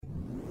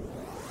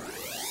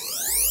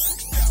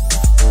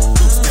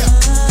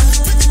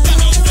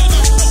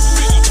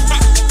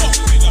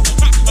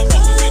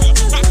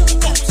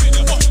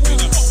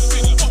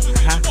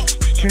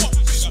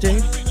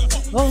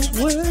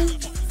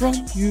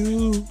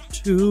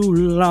too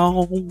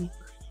long.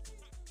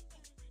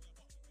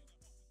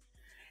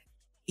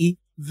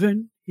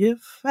 Even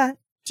if I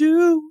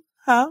do,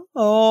 I'll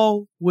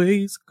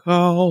always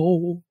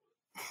call.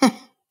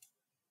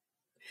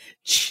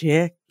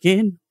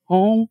 Checking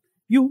on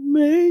you,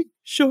 make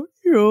sure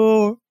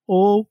you're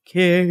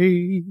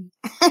okay.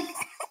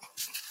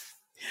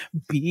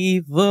 Be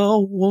the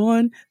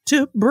one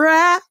to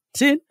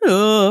brighten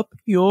up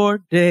your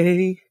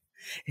day.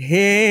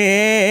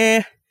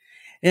 Hey,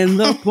 and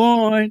the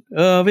point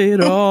of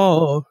it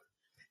all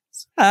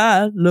is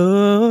I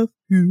love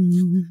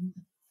you.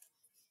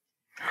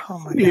 Oh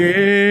my God.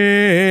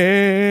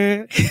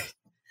 Yeah.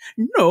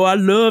 No, I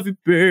love you,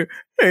 baby.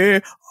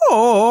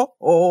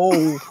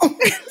 Oh.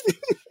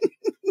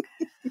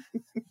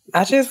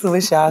 I just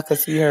wish y'all could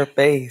see her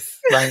face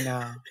right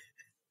now.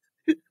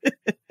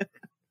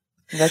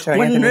 That's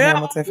your Anthony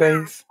Hamilton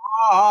face.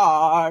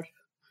 Heart,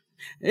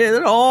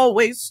 it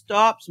always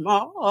stops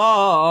my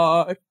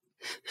heart.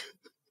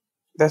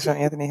 That's your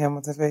Anthony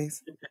Hamilton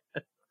face.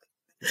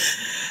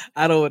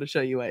 I don't want to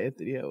show you my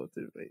Anthony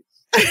Hamilton face.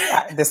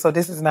 So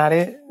this is not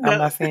it? No. I'm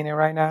not seeing it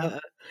right now?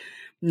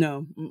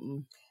 No.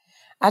 Mm-mm.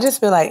 I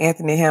just feel like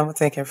Anthony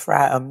Hamilton can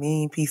fry a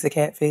mean piece of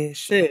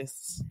catfish.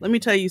 Sis, let me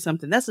tell you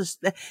something.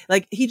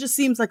 Like he just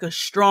seems like a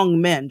strong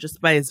man just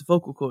by his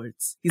vocal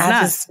cords. He's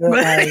not. Just feel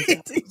like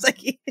it seems like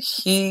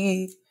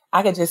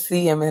I could just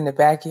see him in the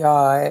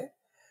backyard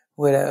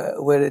with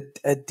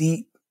a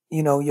deep,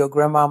 your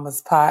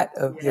grandmama's pot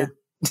of your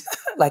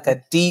like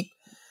a deep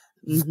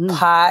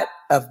pot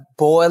of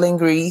boiling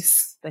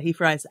grease that he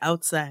fries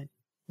outside.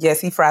 Yes,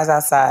 he fries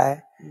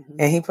outside,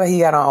 and he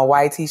got on a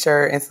white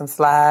t-shirt and some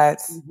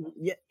slides.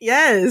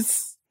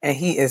 Yes, and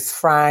he is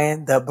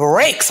frying the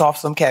brakes off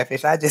some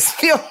catfish. I just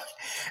feel,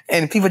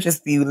 and people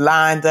just be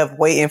lined up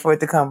waiting for it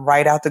to come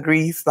right out the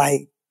grease,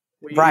 like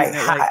right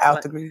hot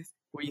out the grease.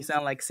 Where you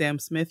sound like Sam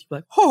Smith, you're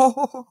like,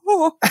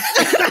 ho.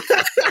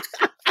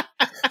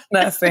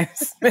 Not Sam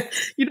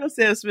Smith. You know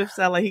Sam Smith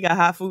sound like he got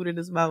hot food in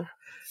his mouth.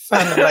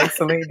 Sounded like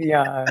Celine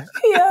Dion.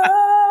 Yeah.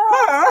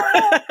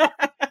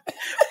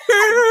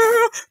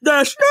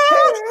 There's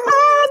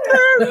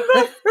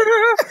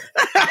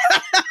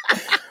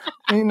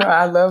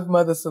I love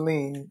Mother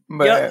Celine,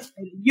 but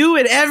you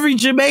and every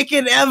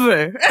Jamaican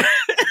ever.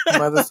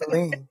 Mother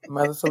Celine,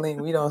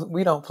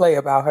 we don't play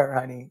about her,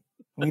 honey.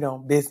 We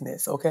don't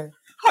business, okay?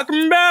 I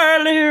can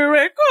barely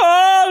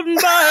recall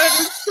my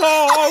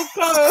song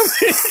coming.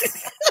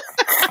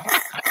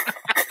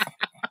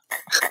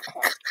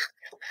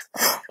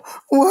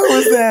 What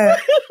was that?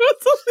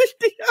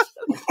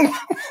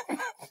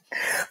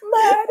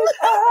 Might as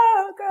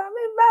well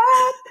coming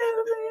back to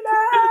me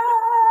now.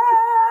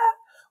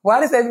 Why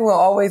does everyone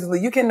always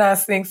leave? You cannot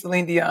sing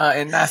Celine Dion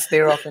and not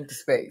stare off into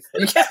space.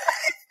 You can't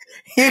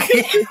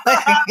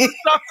stop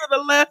to the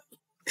left.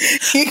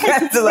 You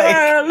got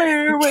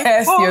to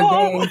cast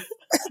your gaze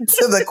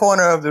to the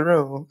corner of the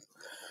room.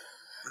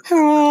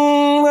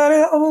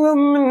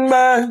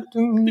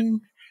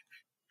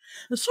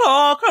 It's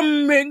all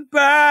coming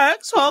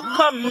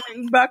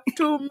back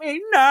to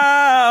me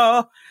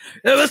now.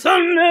 It was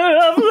thunder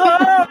of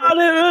blood,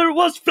 it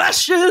was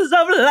flashes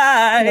of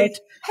light.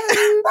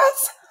 And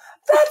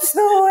that's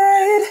the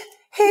way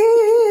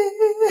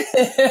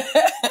it is.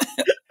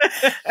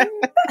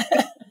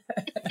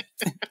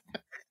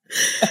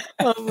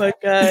 Oh my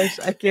gosh,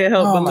 I can't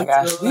help but Oh my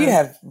gosh, we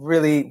have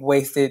really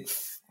wasted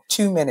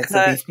 2 minutes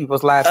of these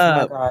people's lives. Oh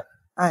my God,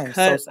 I am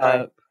so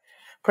sorry.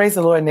 Praise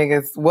the Lord,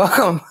 niggas.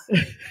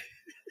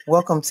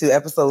 Welcome to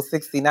episode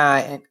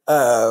 69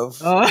 of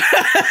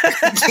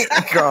Getting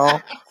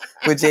Grown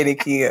with Jada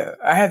Kia.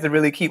 I had to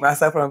really keep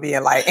myself from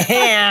being like, because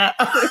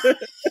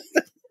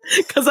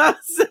I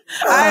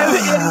am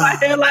in my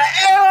head like,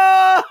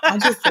 I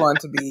just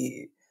want to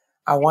be.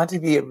 I want to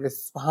be a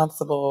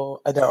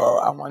responsible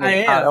adult. I don't want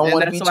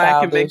to be childish. That's why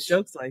I can make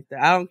jokes like that.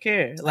 I don't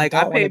care. Like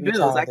I pay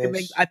bills. I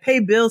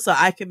pay bills so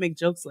I can make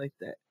jokes like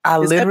that. I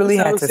literally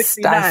had to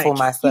stifle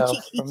myself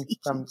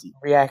from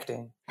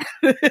reacting.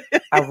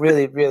 I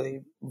really,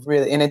 really,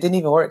 really, and it didn't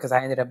even work because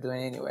I ended up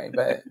doing it anyway.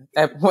 But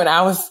when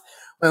I was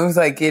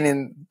like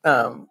getting,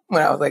 when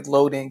I was like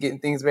loading, getting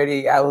things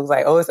ready, I was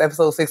like, oh, it's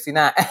episode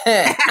 69.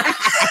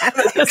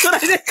 That's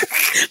what I did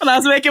when I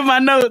was making my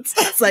notes.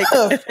 It's like,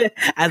 I was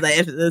like,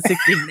 episode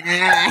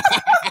 69.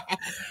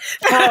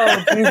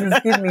 Oh, Jesus,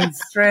 give me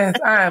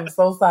strength. I am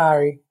so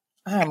sorry.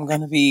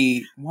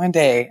 One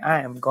day,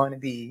 I am going to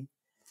be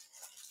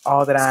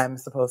all that I'm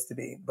supposed to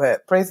be.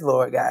 But praise the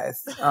Lord,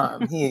 guys.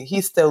 He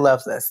still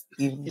loves us,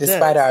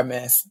 despite our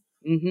mess.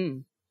 Mm-hmm.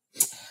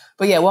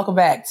 But yeah, welcome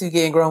back to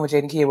Getting Grown with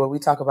Jada Kia, where we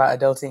talk about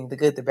adulting, the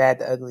good, the bad,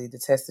 the ugly, the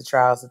tests, the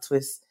trials, the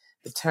twists,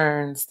 the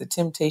turns, the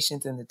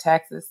temptations, and the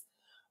taxes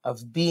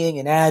of being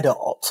an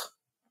adult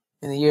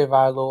in the year of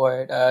our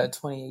Lord,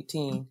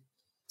 2018.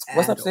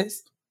 What's up,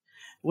 sis?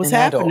 What's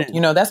happening?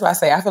 Adult. That's why I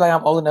say I feel like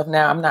I'm old enough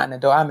now. I'm not an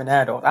adult. I'm an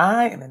adult.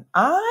 I am an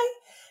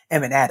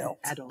adult.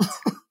 I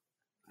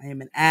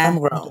am an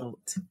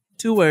adult.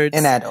 2 words.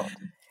 An adult.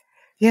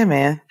 Yeah,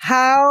 man.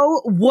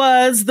 How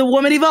was the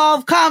Woman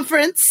Evolve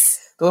conference?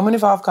 The Women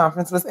Evolve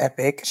conference was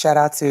epic. Shout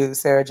out to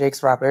Sarah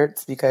Jakes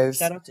Roberts because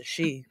shout out to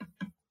she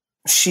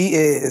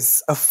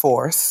is a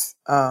force.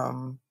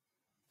 And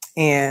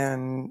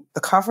the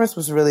conference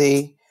was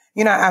really,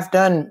 you know, I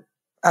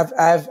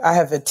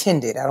have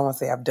attended. I don't want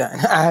to say I've done.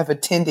 I have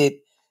attended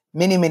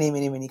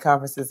many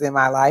conferences in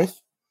my life.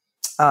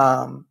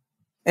 And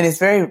it's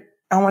very,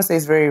 I don't want to say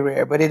it's very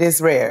rare, but it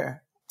is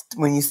rare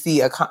when you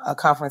see a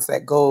conference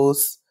that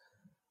goes,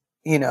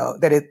 you know,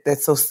 that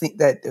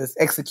was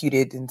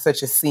executed in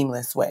such a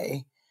seamless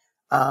way.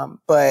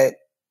 But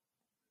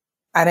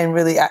I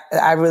really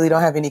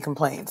don't have any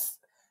complaints.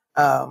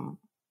 The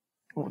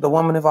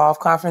Women Evolve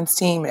conference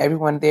team,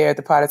 everyone there at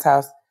the Potter's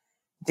House,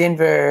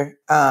 Denver,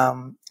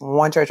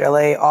 One Church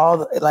LA,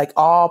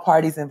 all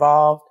parties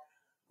involved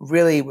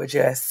really were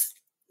just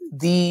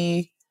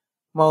the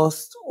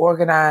most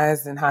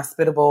organized and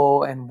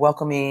hospitable and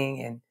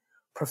welcoming and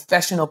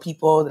professional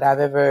people that I've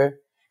ever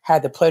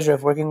had the pleasure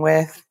of working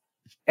with.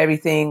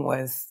 Everything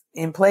was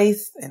in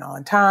place and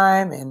on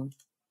time, and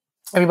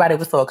everybody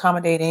was so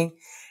accommodating.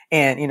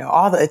 And, you know,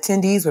 all the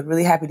attendees were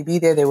really happy to be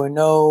there. There were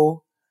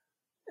no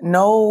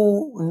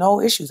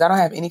issues. I don't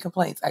have any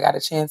complaints. I got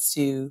a chance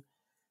to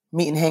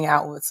meet and hang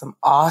out with some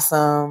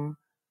awesome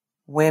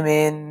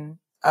women,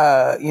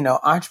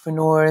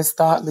 entrepreneurs,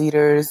 thought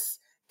leaders,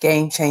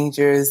 game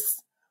changers,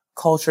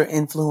 culture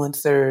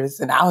influencers.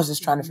 And I was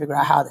just trying to figure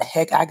out how the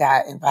heck I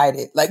got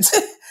invited,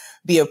 to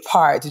be a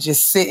part, to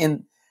just sit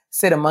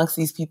amongst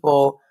these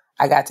people.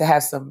 I got to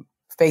have some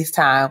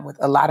FaceTime with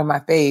a lot of my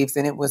faves,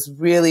 and it was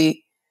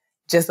really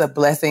just a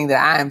blessing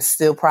that I am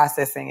still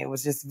processing. It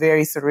was just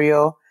very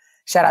surreal.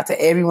 Shout out to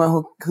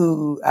everyone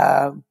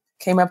who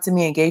came up to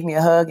me and gave me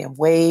a hug and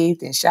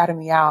waved and shouted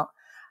me out.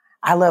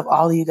 I love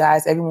all of you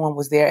guys. Everyone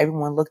was there.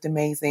 Everyone looked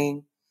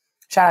amazing.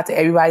 Shout out to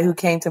everybody who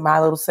came to my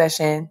little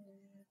session.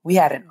 We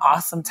had an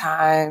awesome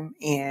time,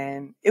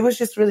 and it was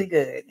just really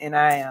good. And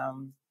I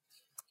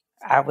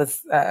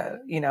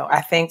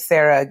thanked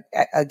Sarah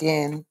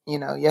again,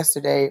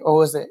 yesterday, or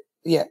was it?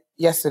 Yeah,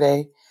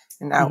 yesterday.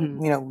 And I,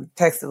 we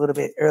texted a little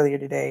bit earlier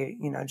today,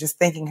 just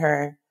thanking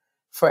her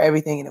for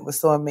everything. And it was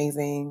so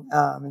amazing.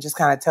 And just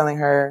kind of telling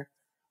her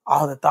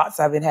all the thoughts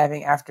I've been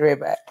having after it.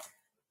 But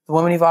the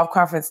Women Evolve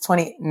Conference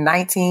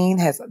 2019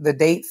 has the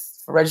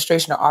dates for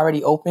registration are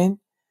already open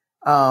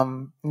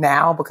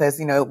now because,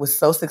 it was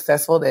so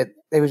successful that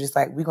they were just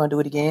like, we're going to do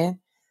it again.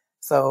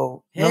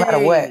 So no matter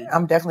what,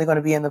 I'm definitely going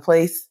to be in the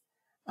place.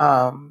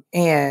 And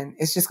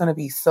it's just going to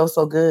be so,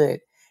 so good.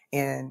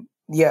 And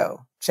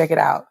check it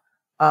out.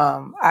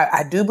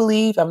 I do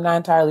believe, I'm not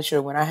entirely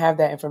sure, when I have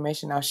that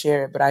information, I'll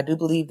share it, but I do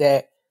believe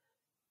that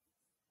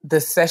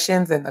the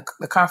sessions and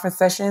the conference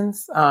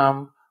sessions,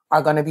 are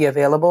going to be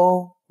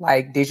available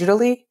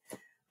digitally,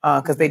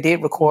 cause they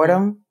did record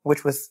them,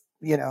 which was,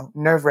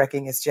 nerve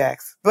wracking as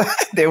Jax, but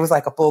there was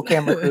a full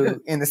camera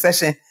crew in the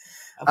session.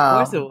 Of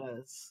course it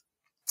was.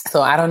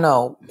 So I don't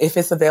know if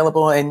it's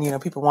available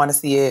and, people want to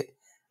see it.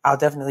 I'll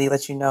definitely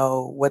let you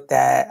know what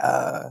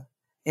that,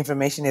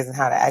 information is and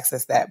how to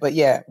access that. But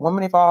yeah,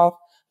 Women Evolve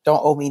don't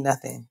owe me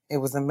nothing. It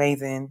was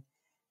amazing.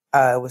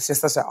 It was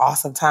just such an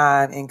awesome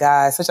time. And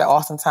guys, such an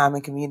awesome time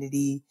in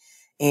community.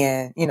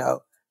 And,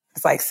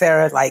 it's like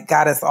Sarah,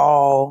 got us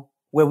all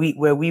where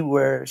we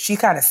were. She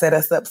kind of set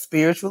us up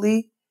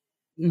spiritually.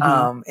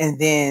 Mm-hmm. And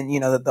then,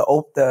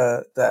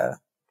 the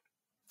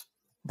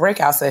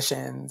breakout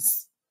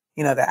sessions,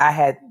 that I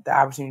had the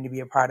opportunity to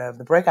be a part of.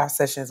 The breakout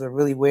sessions were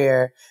really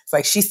where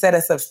it's she set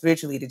us up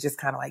spiritually to just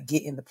kind of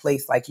get in the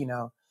place.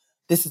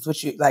 This is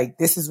what you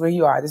this is where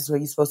you are. This is where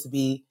you're supposed to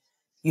be.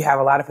 You have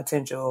a lot of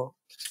potential.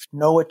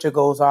 Know what your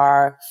goals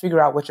are, figure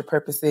out what your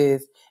purpose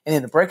is. And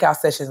then the breakout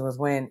sessions was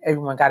when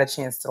everyone got a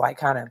chance to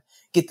kind of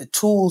get the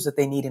tools that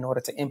they need in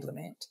order to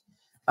implement.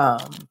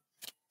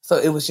 So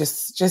it was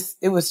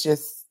it was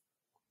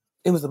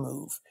a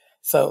move.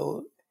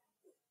 So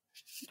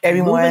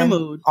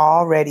everyone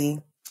already,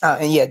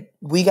 and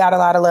we got a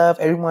lot of love.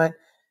 Everyone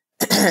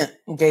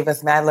gave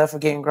us mad love for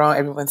Getting Grown.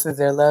 Everyone sends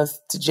their love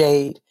to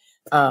Jade.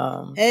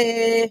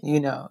 Hey,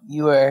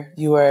 you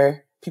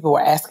were people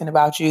were asking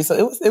about you, so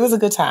it was a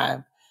good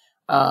time.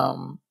 I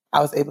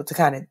was able to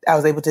kind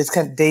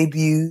of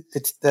debut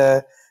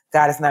the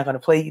God Is Not Going to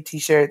Play You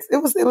t-shirts. It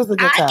was a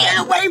good time. I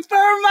can't wait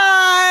for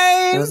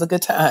mine. It was a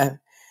good time.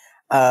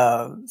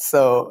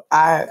 So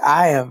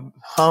I am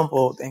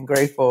humbled and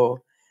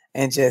grateful,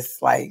 and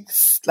just like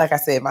I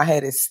said, my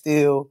head is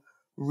still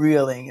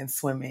reeling and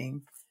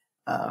swimming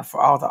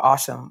for all the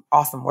awesome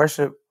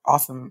worship,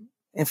 awesome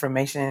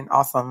information,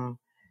 awesome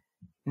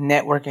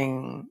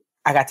networking.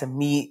 I got to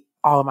meet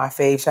all of my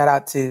faves. Shout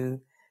out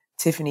to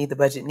Tiffany the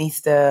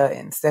Budgetnista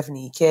and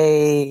Stephanie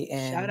K.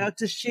 And shout out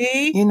to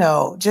she.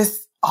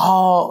 Just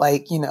all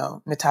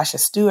Natasha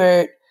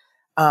Stewart,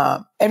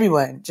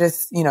 everyone,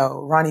 just,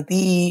 Ronnie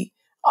B,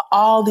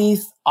 all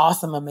these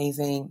awesome,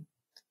 amazing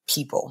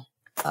people.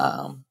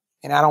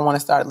 And I don't want to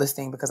start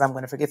listing because I'm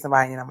going to forget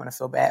somebody and I'm going to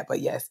feel bad. But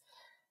yes,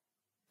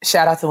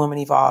 shout out to Women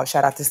Evolve.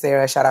 Shout out to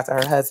Sarah. Shout out to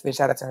her husband.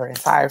 Shout out to her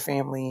entire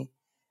family.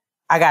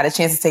 I got a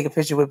chance to take a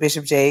picture with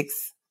Bishop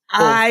Jakes.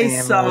 I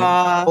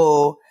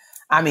saw.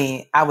 I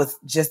mean, I was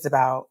just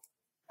about,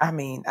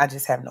 I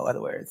just have no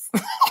other words.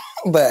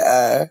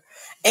 But,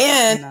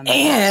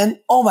 and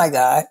oh my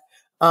God,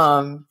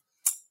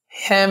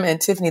 him and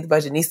Tiffany the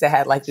Budgetnista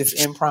had like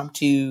this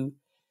impromptu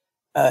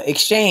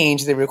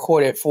exchange they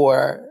recorded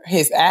for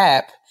his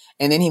app.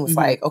 And then he was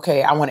like,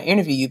 okay, I want to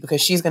interview you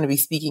because she's going to be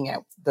speaking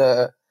at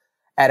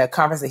a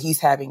conference that he's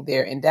having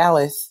there in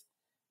Dallas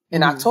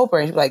in October.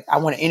 And he was like, I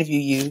want to interview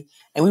you.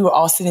 And we were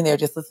all sitting there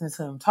just listening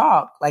to him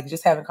talk, like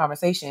just having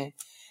conversation.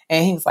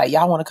 And he was like,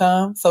 y'all want to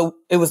come? So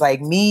it was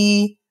like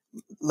me,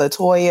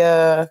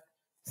 LaToya,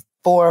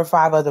 4 or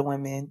 5 other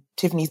women,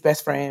 Tiffany's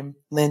best friend,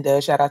 Linda.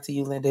 Shout out to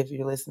you, Linda, if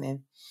you're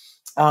listening.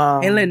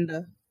 Hey,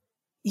 Linda.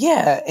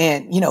 Yeah.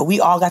 And, we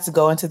all got to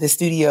go into the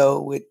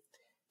studio with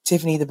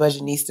Tiffany the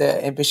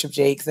Budgetnista and Bishop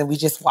Jakes, and we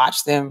just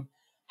watched them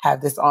have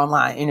this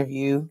online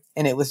interview,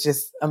 and it was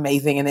just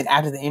amazing. And then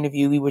after the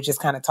interview, we were just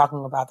kind of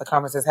talking about the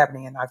conference that's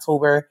happening in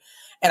October.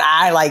 And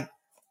I like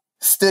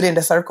stood in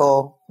the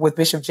circle with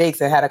Bishop Jakes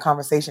and had a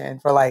conversation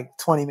for like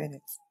 20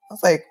 minutes. I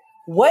was like,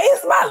 what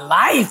is my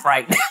life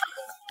right now?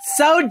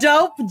 So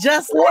dope.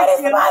 Just what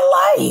is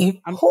my life?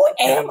 Who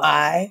am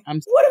I?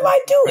 What am I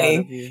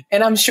doing?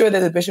 And I'm sure that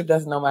the bishop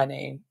doesn't know my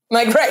name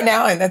like right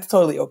now, and that's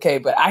totally okay.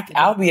 But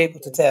I'll be able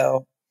to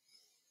tell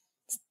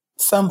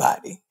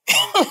somebody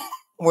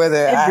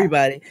whether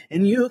everybody,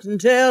 and you can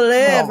tell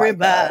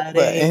everybody.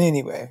 But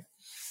anyway,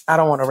 I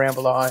don't want to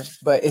ramble on.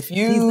 But if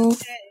you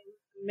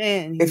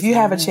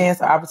have a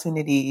chance or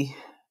opportunity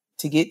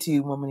to get to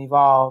Women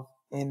Evolve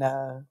in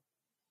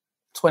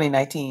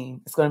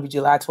 2019, it's going to be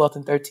July 12th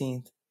and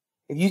 13th.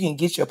 If you can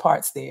get your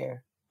parts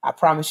there, I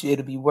promise you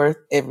it'll be worth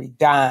every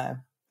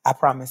dime. I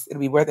promise it'll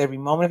be worth every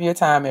moment of your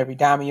time, every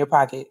dime in your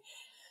pocket.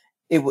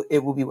 It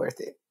will be worth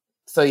it.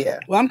 So yeah.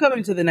 Well, I'm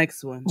coming to the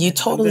next one. You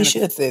totally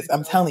should, sis.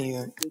 I'm telling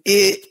you,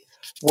 it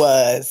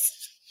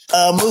was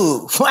a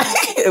move.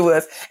 It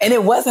was, and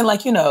it wasn't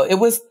like it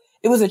was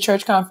a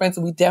church conference.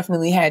 We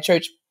definitely had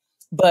church,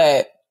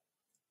 but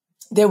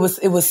it was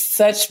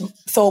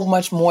so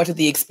much more to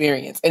the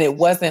experience, and it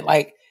wasn't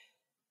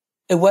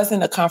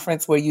a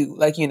conference where you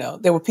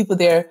there were people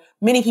there,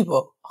 many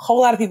people, a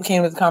whole lot of people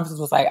came to the conference.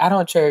 Was like, I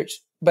don't church,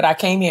 but I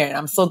came here, and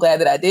I'm so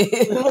glad that I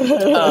did.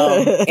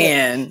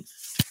 And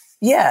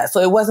yeah, so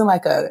it wasn't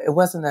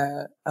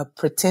a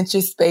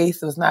pretentious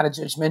space. It was not a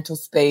judgmental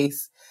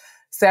space.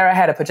 Sarah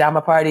had a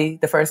pajama party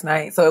the first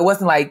night. So it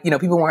wasn't like,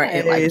 people weren't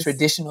in like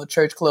traditional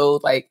church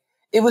clothes. Like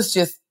it was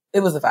a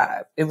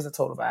vibe. It was a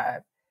total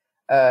vibe.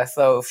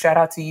 So shout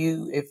out to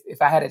you.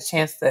 If I had a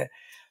chance to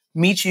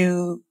meet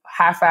you,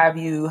 high five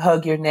you,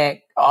 hug your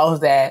neck, all of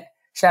that,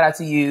 shout out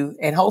to you.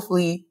 And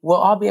hopefully we'll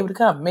all be able to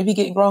come. Maybe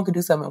Getting Grown could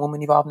do something at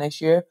Women Evolve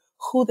next year.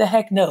 Who the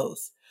heck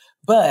knows?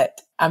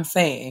 But I'm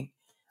saying,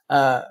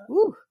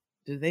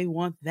 do they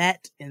want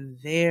that in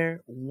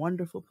their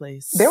wonderful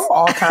place? There were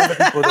all kinds of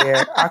people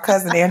there. Our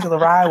cousin Angela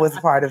Rye was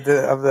a part of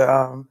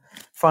the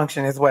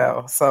function as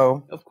well.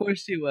 So of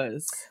course she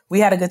was. We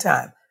had a good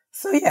time.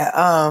 So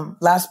yeah,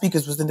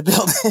 Loudspeakers was in the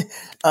building.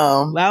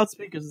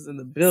 Loudspeakers was in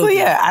the building. So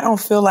yeah, I don't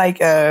feel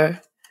like I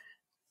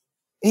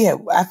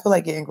feel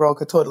like Getting Grown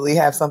could totally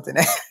have something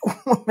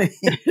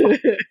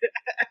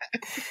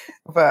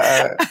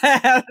but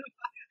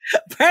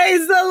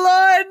praise the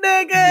Lord,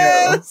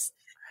 niggas.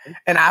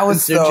 And I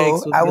was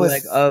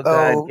like, oh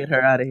God, get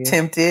her out of here.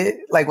 Tempted.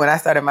 Like when I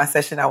started my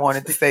session, I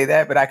wanted to say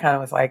that, but I kind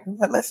of was like,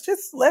 let's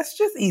just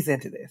ease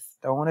into this.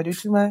 Don't want to do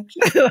too much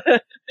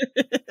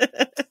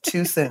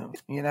too soon.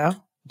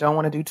 Don't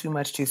want to do too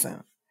much too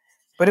soon.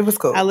 But it was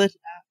cool.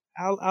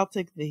 I'll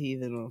take the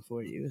heathen on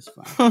for you. It's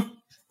fine.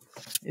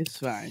 It's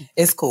fine.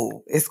 It's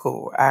cool.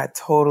 I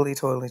totally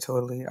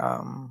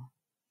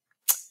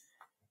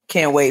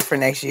can't wait for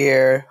next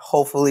year.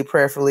 Hopefully,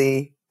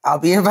 prayerfully, I'll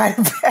be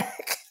invited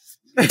back.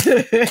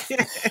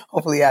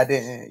 Hopefully I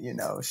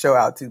didn't, show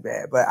out too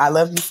bad. But I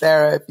love you,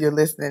 Sarah. If you're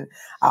listening,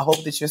 I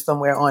hope that you're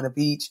somewhere on a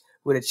beach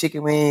with a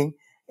chicken wing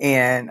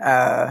and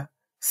a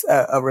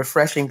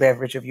refreshing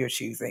beverage of your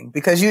choosing,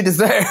 because you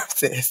deserve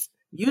this.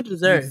 You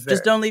deserve.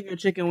 Just don't leave your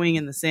chicken wing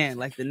in the sand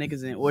like the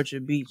niggas in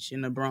Orchard Beach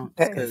in the Bronx.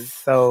 That is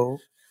so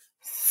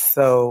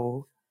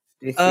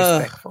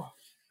disrespectful.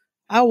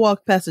 I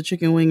walked past a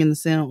chicken wing in the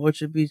sand on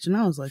Orchard Beach, and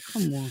I was like,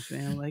 "Come on,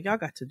 fam! Like y'all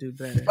got to do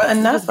better." But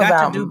enough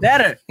about to do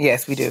better.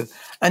 Yes, we do.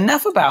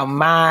 Enough about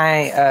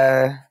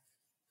my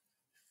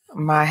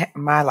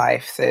my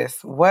life,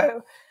 sis. What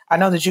I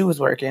know that you was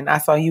working. I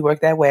saw you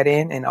work that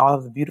wedding and all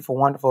of the beautiful,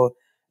 wonderful,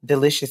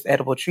 delicious,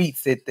 edible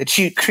treats that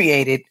you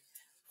created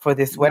for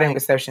this wedding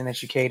reception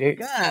that you catered.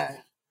 God,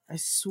 I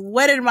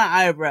sweated my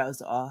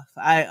eyebrows off.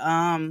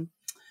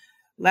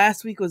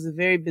 Last week was a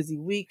very busy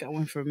week. I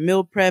went from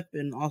meal prep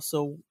and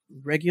also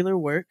regular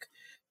work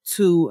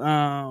to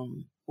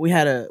we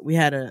had a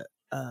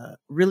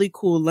really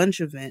cool lunch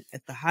event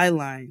at the High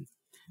Line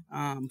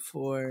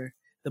for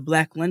the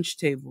Black Lunch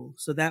Table.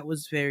 So that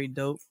was very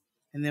dope.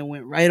 And then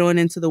went right on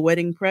into the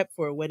wedding prep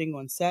for a wedding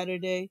on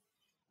Saturday.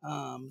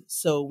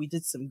 So we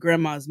did some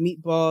grandma's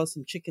meatballs,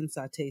 some chicken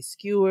sauté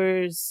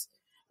skewers,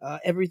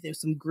 everything,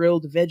 some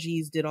grilled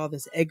veggies, did all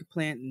this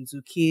eggplant and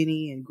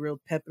zucchini and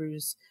grilled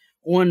peppers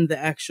on the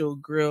actual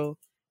grill.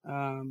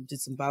 Did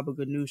some baba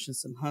ganoush and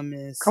some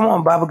hummus. Come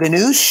on, baba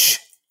ganoush.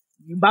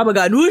 Baba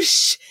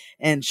ganoush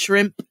and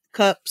shrimp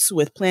cups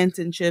with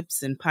plantain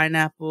chips and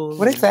pineapple.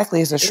 What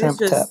exactly is a shrimp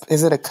cup?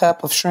 Is it a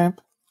cup of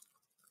shrimp?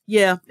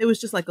 Yeah, it was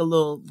just like a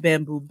little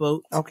bamboo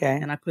boat. Okay.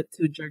 And I put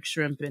 2 jerk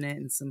shrimp in it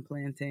and some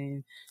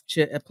plantain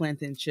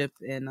chip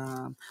and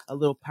a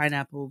little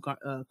pineapple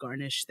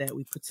garnish that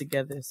we put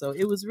together. So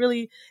it was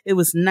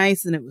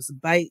nice, and it was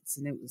bites,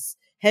 and it was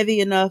heavy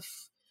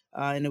enough,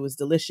 and it was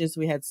delicious.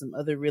 We had some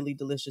other really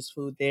delicious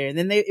food there. And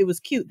then it was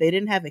cute. They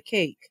didn't have a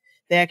cake.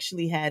 They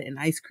actually had an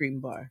ice cream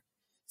bar.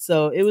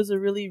 So it was a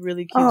really,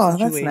 really cute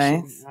situation.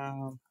 That's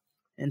nice.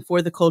 And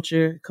For the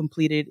Culture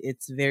completed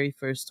its very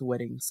first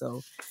wedding.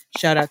 So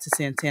shout out to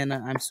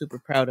Santana. I'm super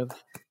proud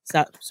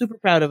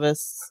of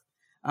us.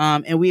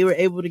 And we were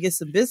able to get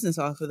some business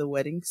off of the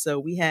wedding. So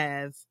we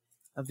have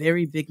a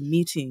very big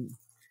meeting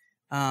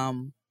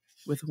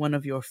with one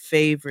of your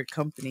favorite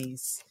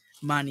companies,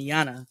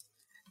 Mañana.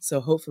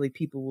 So hopefully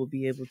people will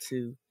be able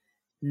to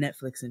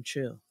Netflix and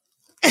chill.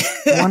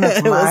 One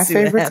of my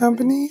favorite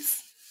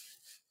companies?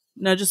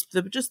 No, just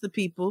the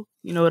people.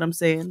 You know what I'm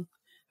saying?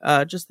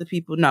 Just the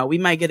people. No, we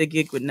might get a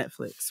gig with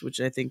Netflix,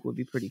 which I think would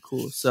be pretty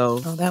cool. So,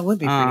 that would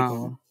be pretty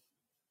cool.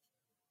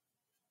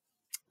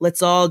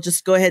 Let's all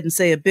just go ahead and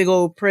say a big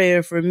old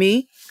prayer for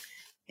me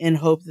and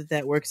hope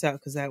that works out,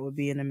 because that would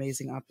be an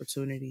amazing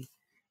opportunity.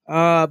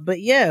 But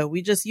yeah,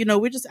 we're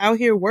just out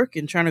here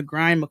working, trying to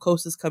grind.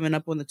 Makosa's coming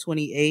up on the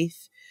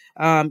 28th.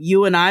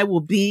 You and I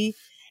will be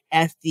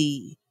at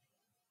the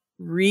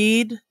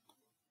Reed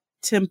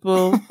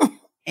Temple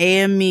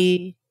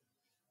AME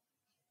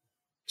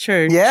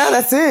Church. Yeah,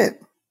 that's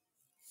it.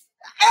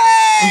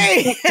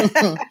 Hey!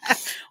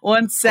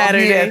 On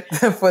Saturday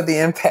for the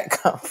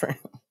Impact Conference.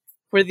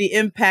 For the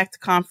Impact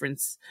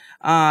Conference.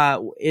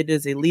 It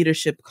is a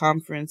leadership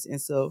conference,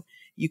 and so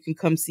you can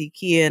come see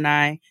Kia and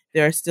I.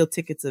 There are still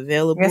tickets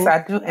available. Yes,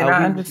 I do. And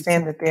I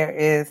understand that there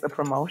is a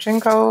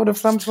promotion code of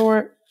some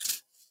sort.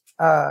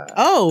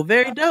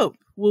 Very dope.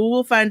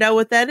 We'll find out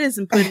what that is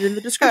and put it in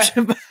the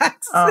description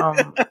box.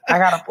 I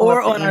gotta pull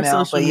or up the on email,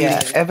 our social media.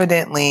 Yeah,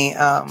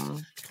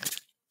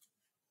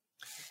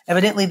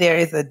 evidently there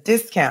is a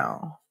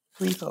discount.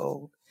 Please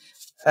hold.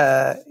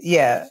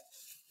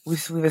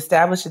 We've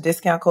established a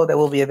discount code that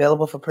will be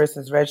available for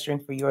persons registering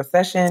for your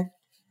session.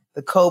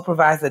 The code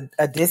provides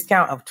a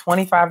discount of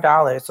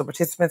 $25, so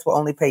participants will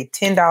only pay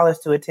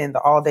 $10 to attend the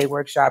all-day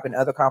workshop and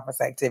other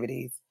conference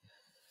activities.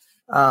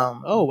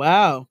 Oh,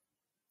 wow.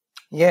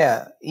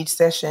 Yeah, each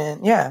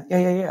session. Yeah.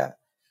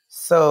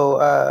 So,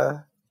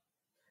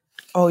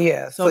 so boom,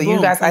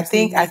 you guys, I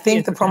think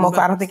the promo code,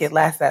 I don't think it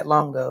lasts that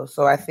long though.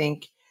 So I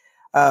think,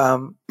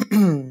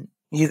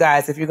 you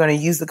guys, if you're going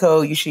to use the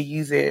code, you should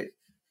use it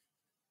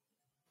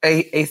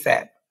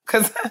ASAP.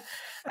 Cause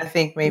I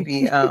think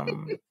maybe, I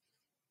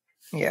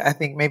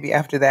think maybe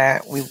after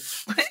that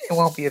it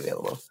won't be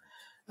available.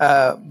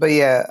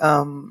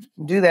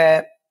 Do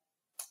that,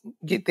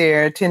 get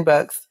there,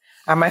 $10.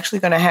 I'm actually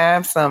going to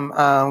have some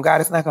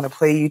God Is Not Going to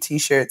Play You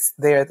t-shirts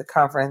there at the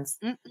conference.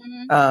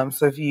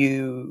 So if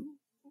you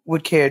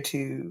would care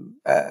to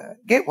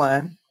get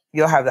one,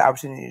 you'll have the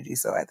opportunity to do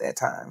so at that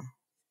time.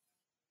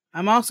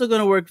 I'm also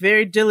going to work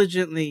very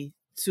diligently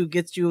to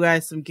get you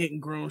guys some Getting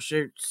Grown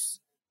shirts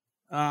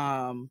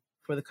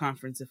for the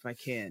conference if I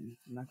can.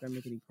 I'm not going to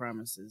make any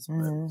promises, but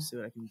we'll see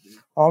what I can do.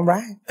 All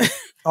right.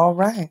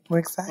 We're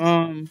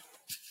excited.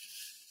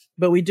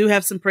 But we do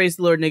have some Praise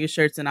the Lord Nigga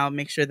shirts, and I'll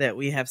make sure that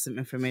we have some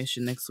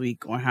information next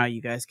week on how you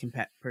guys can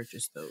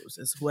purchase those,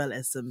 as well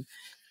as some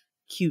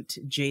cute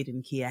Jade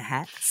and Kia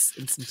hats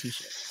and some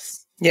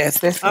t-shirts.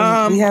 Yes, we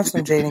have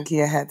some Jade and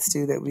Kia hats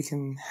too that we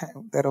can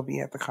that'll be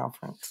at the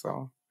conference.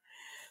 So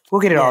we'll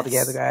get it all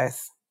together,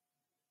 guys.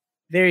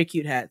 Very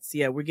cute hats.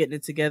 Yeah, we're getting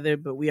it together,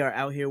 but we are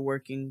out here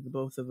working, the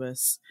both of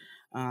us.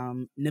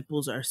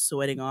 Nipples are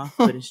sweating off,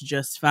 but it's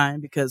just fine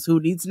because who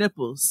needs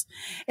nipples?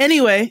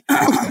 Anyway.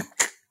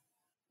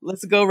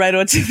 Let's go right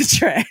on to the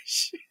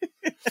trash.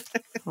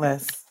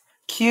 Let's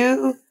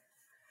cue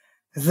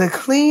the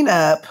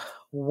cleanup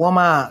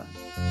woman.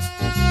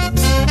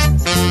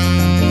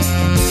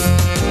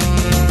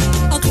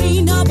 A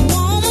cleanup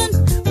woman.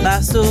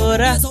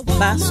 Basura,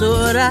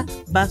 basura,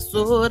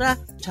 basura,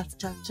 cha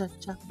cha cha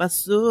cha,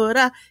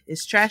 basura.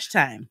 It's trash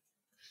time.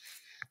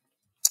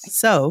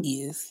 So,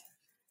 yes.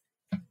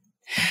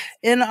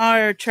 In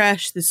our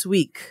trash this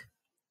week,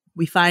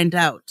 we find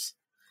out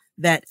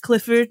that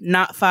Clifford,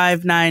 not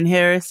 5'9"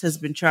 Harris, has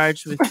been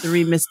charged with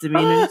 3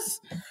 misdemeanors.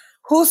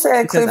 Who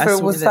said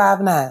Clifford was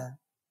 5'9"?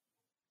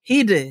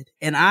 He did,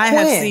 and I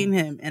have seen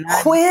him. And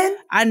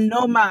I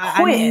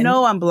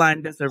know I'm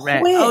blind as a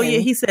rat. Oh yeah,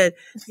 he said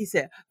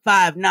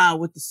 5'9"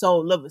 with the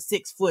soul of a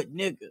 6-foot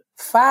nigga.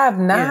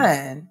 5'9".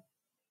 Yeah.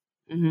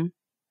 Mm-hmm.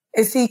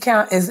 Is he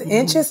count as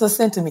inches or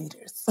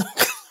centimeters?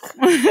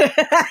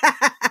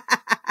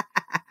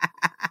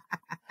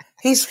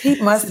 He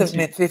must have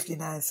meant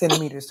 59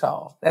 centimeters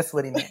tall. That's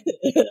what he meant.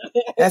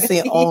 That's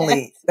the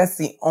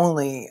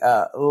only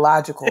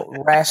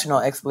logical, rational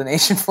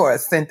explanation for a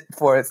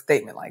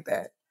statement like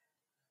that.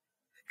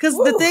 Because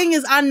the thing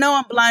is, I know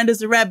I'm blind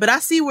as a rat, but I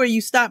see where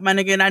you stop, my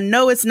nigga, and I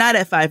know it's not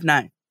at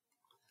 5'9".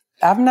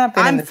 I've not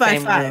been in I'm the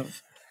same 5'5". room.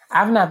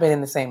 I've not been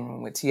in the same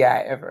room with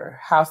T.I. ever.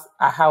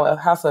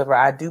 However,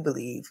 I do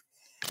believe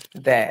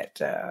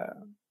that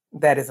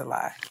that is a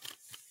lie.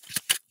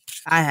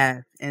 I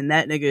have, and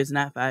that nigga is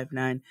not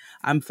 5'9".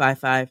 I'm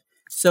 5'5".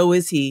 So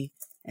is he,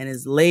 and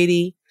his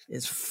lady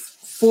is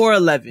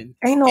 4'11".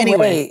 Ain't no Anyway.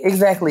 way.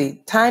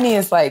 Exactly. Tiny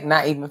is like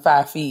not even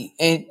 5 feet.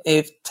 And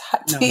if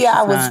No,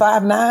 T.I. she's was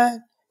not. 5'9",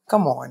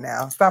 come on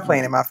now. Stop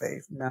playing in my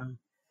face. No.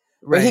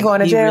 But he going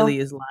to He jail? really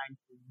is lying.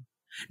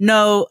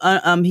 No,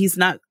 he's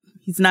not.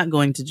 He's not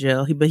going to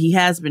jail. But he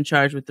has been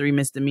charged with 3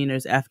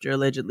 misdemeanors after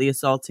allegedly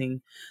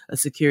assaulting a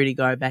security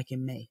guard back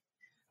in May.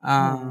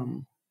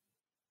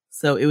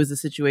 So it was a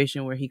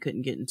situation where he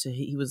couldn't get into.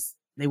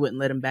 They wouldn't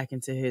let him back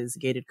into his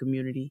gated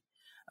community,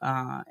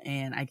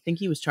 and I think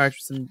he was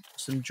charged with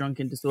some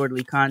drunken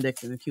disorderly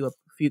conduct and a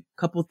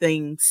couple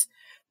things.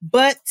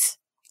 But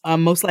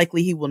most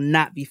likely he will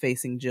not be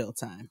facing jail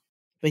time.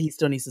 But he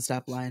still needs to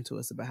stop lying to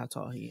us about how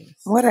tall he is.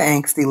 What an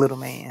angsty little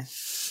man.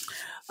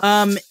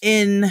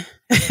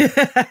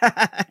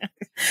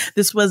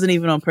 This wasn't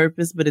even on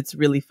purpose, but it's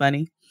really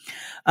funny.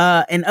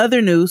 In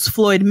other news,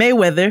 Floyd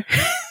Mayweather.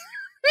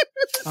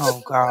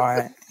 Oh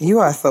God, you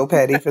are so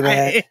petty for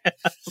that.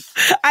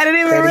 I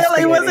didn't even realize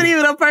it wasn't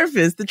even on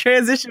purpose. The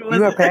transition was.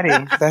 You are petty.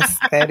 That's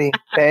petty.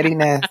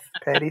 Pettiness.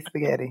 Petty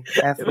spaghetti.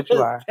 That's what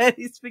you are.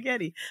 Petty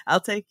spaghetti.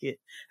 I'll take it.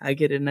 I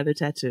get another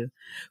tattoo.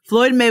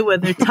 Floyd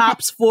Mayweather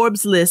tops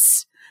Forbes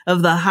list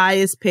of the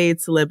highest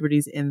paid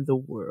celebrities in the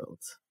world.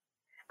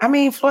 I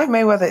mean, Floyd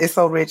Mayweather is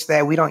so rich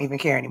that we don't even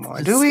care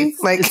anymore, do we?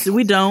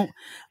 We don't.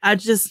 I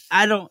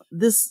don't.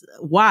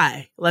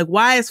 Why? Like,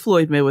 why is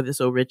Floyd Mayweather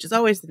so rich? It's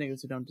always the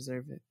niggas who don't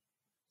deserve it.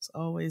 It's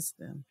always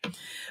them.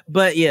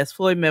 But yes,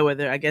 Floyd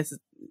Mayweather, I guess,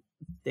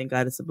 thank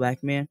God it's a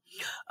black man.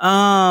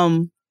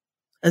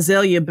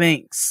 Azalea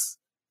Banks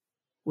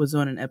was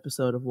on an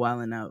episode of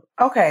Wildin' Out.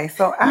 Okay,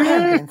 so I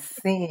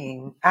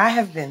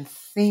have been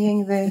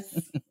seeing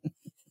this.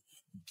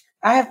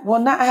 I have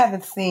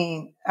not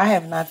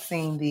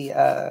seen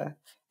the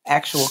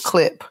actual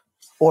clip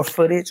or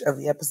footage of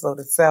the episode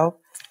itself,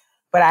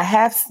 but I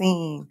have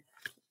seen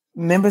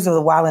members of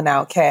the Wildin'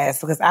 Out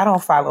cast because I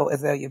don't follow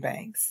Azalea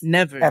Banks.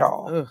 Never. At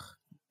all.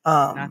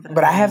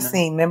 But I have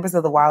seen members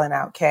of the Wildin'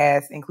 Out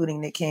cast,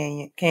 including Nick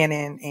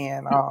Cannon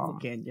and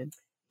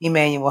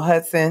Emmanuel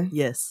Hudson.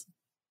 Yes.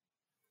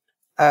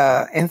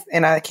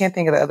 And I can't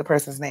think of the other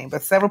person's name,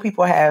 but several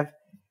people have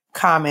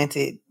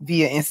commented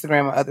via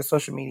Instagram or other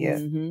social media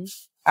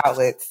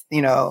outlets,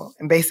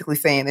 and basically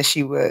saying that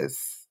she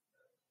was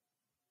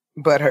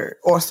butthurt.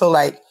 Or so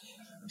like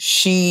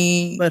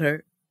she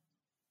butthurt.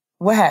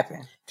 What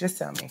happened? Just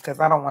tell me,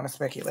 because I don't want to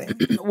speculate.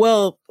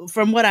 Well,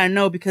 from what I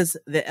know, because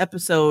the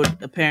episode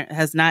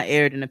has not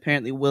aired and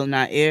apparently will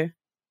not air.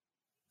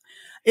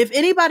 If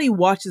anybody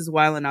watches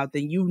Wildin' Out,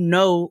 then you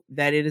know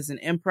that it is an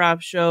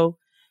improv show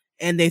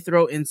and they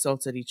throw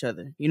insults at each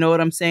other. You know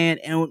what I'm saying?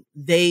 And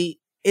it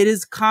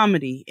is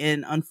comedy.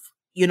 And,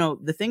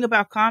 the thing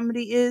about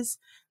comedy is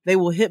they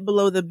will hit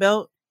below the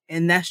belt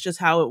and that's just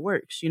how it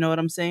works. You know what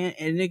I'm saying?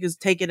 And niggas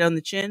take it on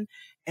the chin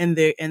and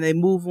they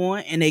move on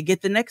and they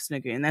get the next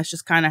nigga. And that's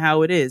just kind of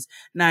how it is.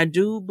 Now, I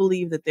do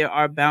believe that there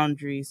are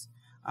boundaries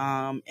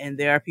and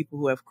there are people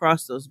who have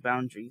crossed those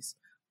boundaries.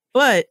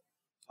 But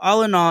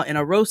all in all, in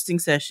a roasting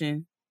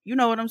session, you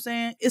know what I'm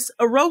saying? It's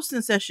a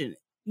roasting session.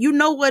 You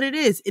know what it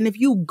is. And if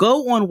you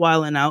go on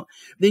Wildin' Out,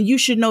 then you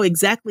should know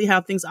exactly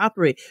how things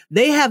operate.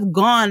 They have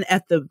gone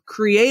at the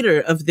creator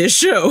of this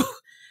show,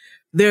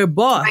 their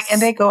boss. And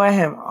they go at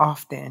him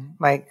often,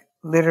 like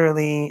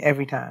literally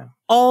every time.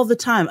 All the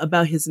time,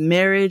 about his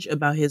marriage,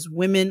 about his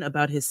women,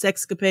 about his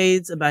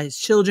sexcapades, about his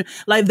children.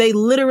 Like, they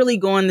literally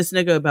go on this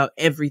nigga about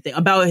everything,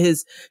 about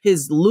his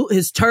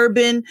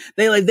turban.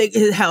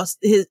 His house,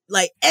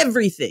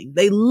 everything.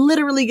 They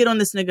literally get on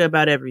this nigga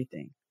about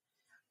everything.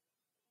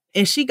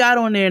 And she got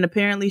on there and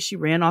apparently she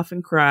ran off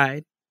and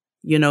cried,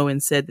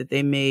 and said that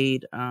they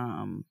made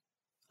a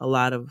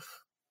lot of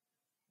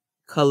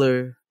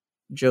color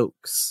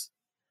jokes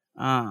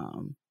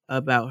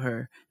about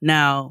her.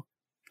 Now,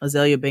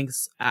 Azalea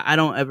Banks, I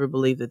don't ever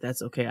believe that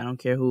that's okay. I don't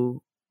care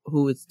who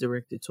it's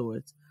directed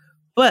towards.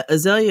 But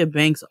Azalea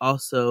Banks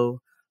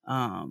also,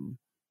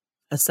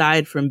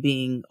 aside from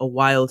being a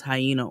wild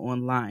hyena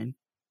online,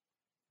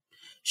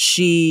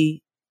 she's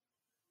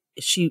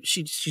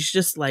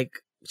just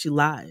like, she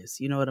lies,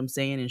 you know what I'm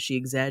saying? And she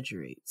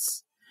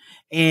exaggerates.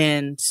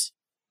 And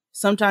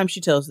sometimes she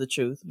tells the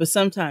truth, but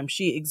sometimes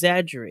she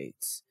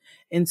exaggerates.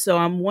 And so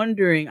I'm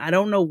wondering, I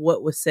don't know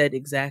what was said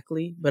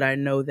exactly, but I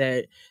know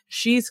that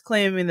she's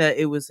claiming that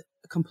it was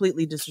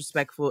completely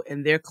disrespectful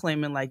and they're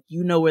claiming like,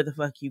 you know where the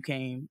fuck you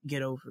came,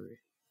 get over it.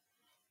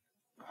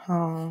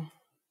 I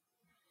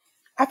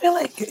feel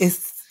like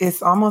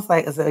it's almost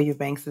like Azalea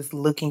Banks is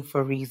looking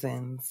for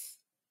reasons.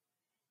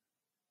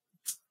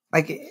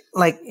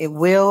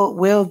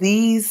 Will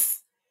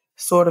these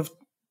sort of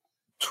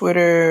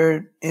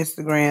Twitter,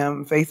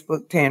 Instagram,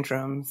 Facebook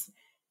tantrums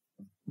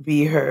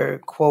be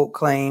her quote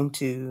claim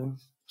to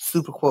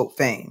super quote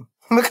fame.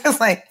 Because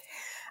like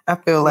I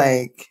feel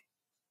like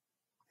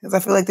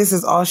this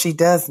is all she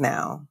does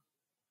now.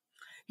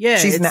 Yeah,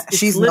 it's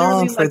she's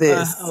literally known for like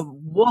this. a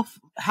wolf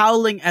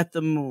howling at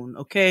the moon.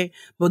 Okay,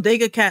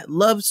 Bodega Cat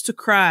loves to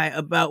cry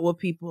about what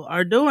people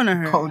are doing to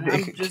her.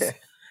 And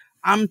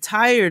I'm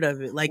tired of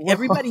it. Like,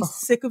 everybody's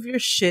sick of your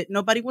shit.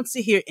 Nobody wants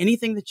to hear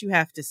anything that you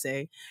have to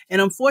say.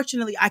 And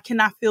unfortunately, I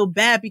cannot feel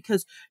bad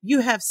because you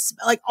have,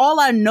 like, all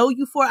I know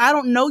you for, I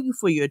don't know you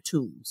for your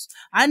tunes.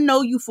 I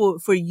know you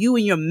for you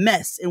and your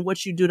mess and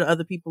what you do to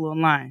other people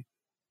online.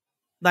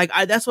 Like,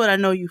 that's what I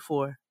know you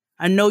for.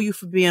 I know you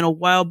for being a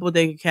wild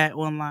Bodega Cat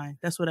online.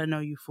 That's what I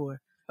know you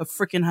for. A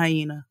freaking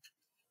hyena.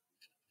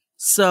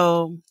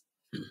 So,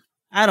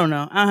 I don't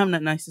know. I don't have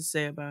nothing nice to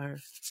say about her.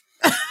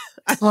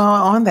 Well,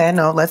 on that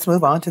note, let's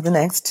move on to the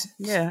next.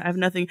 Yeah, I have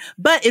nothing.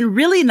 But in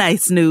really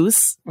nice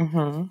news,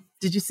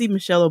 did you see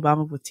Michelle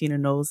Obama with Tina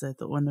Knowles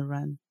on the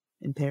run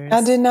in Paris?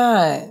 I did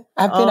not.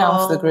 I've been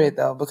off the grid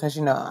though, because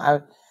I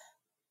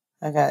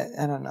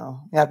don't know.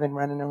 I've been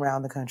running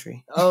around the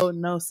country. Oh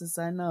no, sis,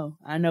 I know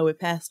it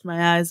passed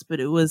my eyes, but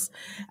it was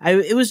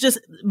just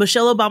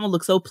Michelle Obama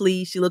looked so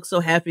pleased. She looked so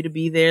happy to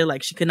be there.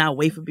 Like, she could not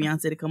wait for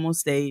Beyonce to come on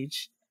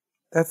stage.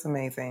 That's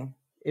amazing.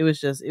 I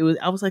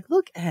was like,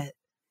 look at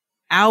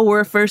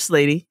our first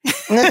lady,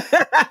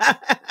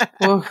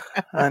 Ooh,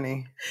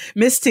 honey,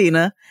 Miss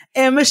Tina,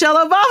 and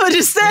Michelle Obama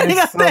just standing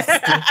up there.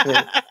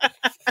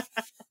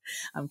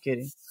 I'm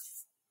kidding.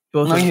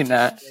 You're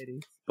not.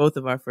 Both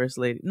of our first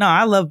ladies. No,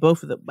 I love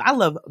both of them. I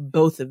love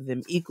both of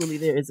them equally.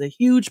 There is a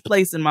huge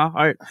place in my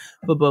heart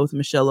for both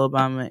Michelle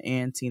Obama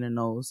and Tina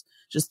Knowles.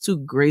 Just two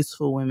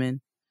graceful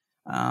women.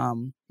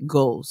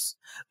 Goals.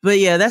 But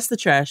yeah, that's the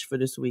trash for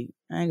this week.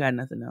 I ain't got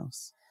nothing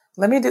else.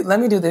 Let me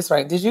do this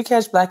right. Did you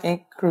catch Black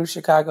Ink Cruise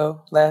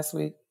Chicago last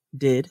week?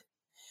 Did.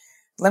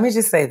 Let me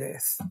just say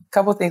this. A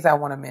couple of things I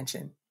want to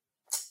mention.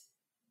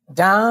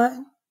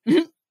 Don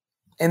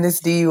and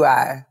this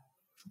DUI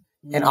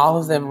and all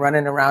of them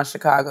running around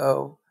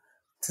Chicago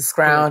to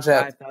scrounge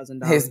up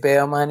his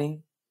bail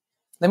money.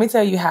 Let me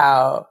tell you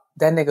how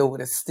that nigga would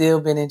have still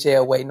been in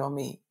jail waiting on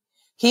me.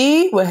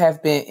 He would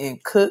have been in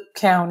Cook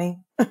County,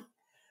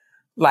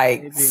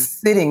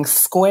 sitting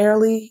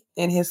squarely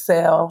in his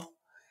cell,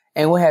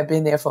 and would have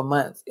been there for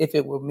months if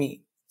it were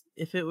me.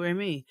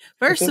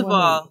 First of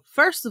all,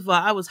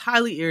 I was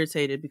highly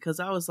irritated because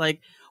I was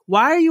like,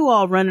 why are you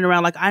all running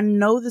around? Like, I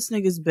know this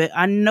nigga's bail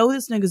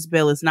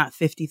is not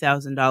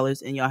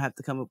 $50,000 and y'all have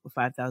to come up with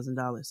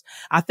 $5,000.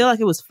 I feel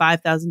like it was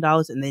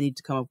 $5,000 and they need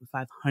to come up with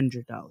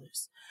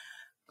 $500,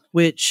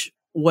 which,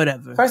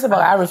 whatever. First of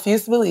all, I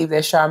refuse to believe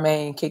that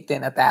Charmaine kicked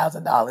in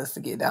 $1,000 to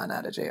get Don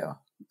out of jail.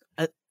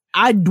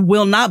 I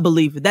will not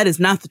believe it. That is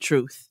not the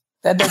truth.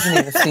 That doesn't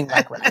even seem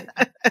like right.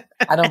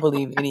 I don't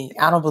believe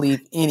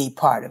any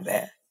part of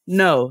that.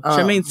 No,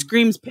 Charmaine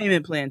screams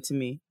payment plan to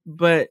me,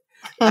 but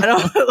I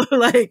don't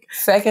like.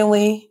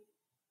 Secondly,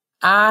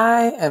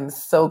 I am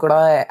so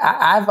glad.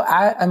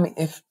 I mean,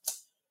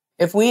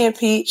 if we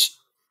impeach,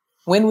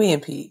 when we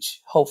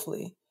impeach,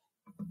 hopefully,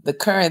 the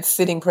current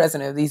sitting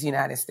president of these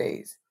United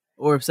States,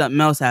 or if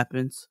something else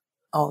happens,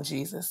 oh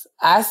Jesus,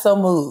 I so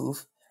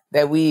move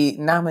that we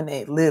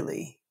nominate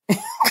Lily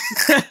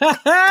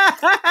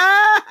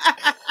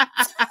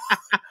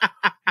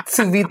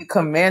to be the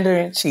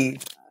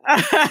commander-in-chief.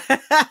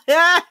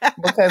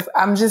 Because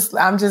I'm just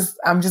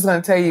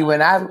gonna tell you,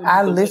 when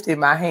I lifted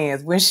my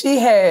hands when she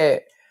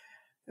had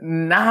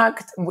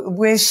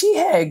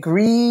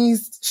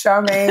greased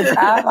Charmaine's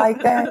eye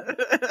like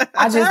that,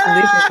 I just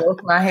lifted both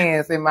my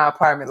hands in my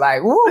apartment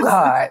like, oh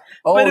God.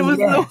 Oh, but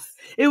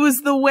it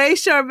was the way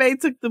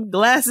Charmaine took the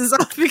glasses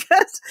off,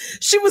 because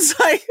she was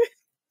like,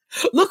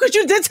 look what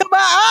you did to my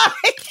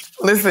eye.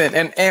 Listen,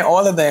 and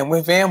all of them,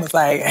 when Van was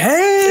like,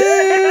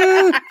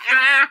 hey.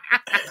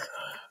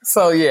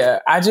 So yeah,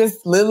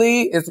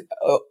 Lily is,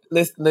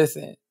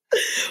 listen,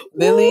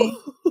 Lily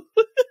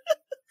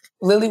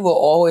will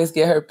always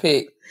get her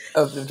pick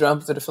of the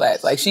drums or the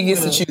flats. Like, she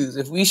gets to choose.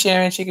 If we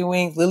sharing chicken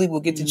wings, Lily will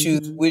get to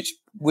choose which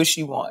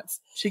she wants.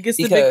 She gets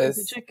to pick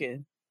the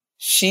chicken.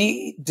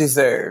 She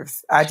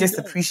deserves. I just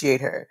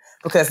appreciate her,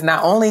 because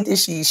not only did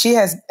she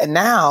has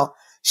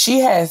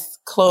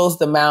closed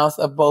the mouths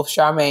of both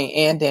Charmaine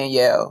and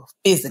Danielle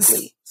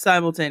physically.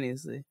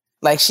 Simultaneously.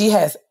 Like, she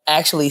has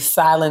actually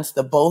silenced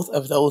the both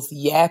of those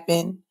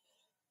yapping.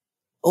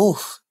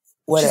 Oof.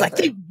 Whatever. She's like,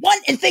 thing one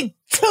and thing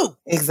two.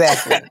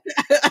 Exactly.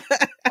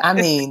 I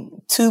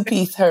mean,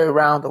 two-piece her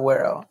around the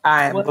world.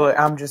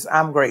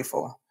 I'm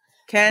grateful.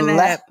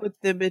 Cat put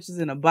them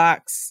bitches in a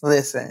box.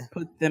 Listen.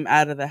 Put them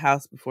out of the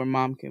house before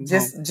mom came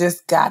home.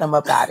 Just got them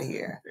up out of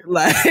here.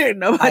 Like,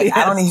 nobody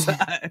has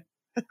time.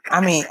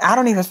 I mean, I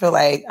don't even feel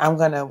like I'm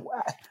gonna.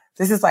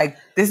 This is like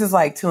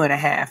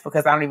 2.5,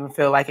 because I don't even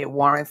feel like it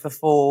warrants the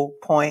full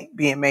point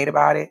being made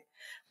about it.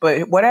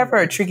 But whatever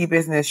a tricky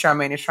business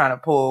Charmaine is trying to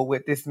pull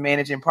with this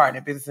managing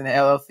partner business in the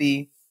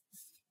LLC,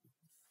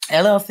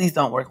 LLCs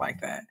don't work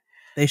like that.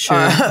 They sure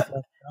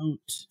don't.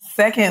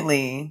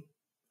 Secondly,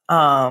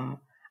 I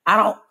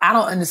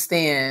don't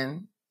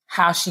understand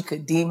how she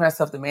could deem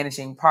herself the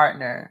managing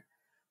partner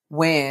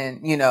when,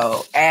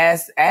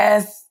 as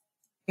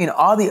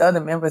all the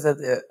other members of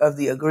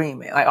the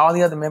agreement, like all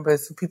the other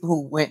members, people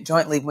who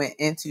jointly went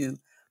into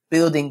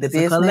building the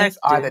business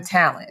are the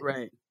talent.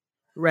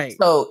 Right.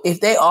 So if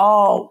they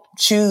all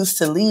choose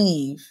to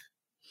leave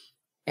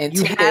and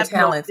take their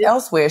talents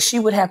elsewhere, she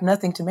would have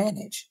nothing to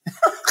manage.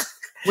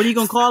 What are you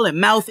going to call it?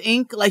 Mouth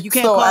ink? Like, you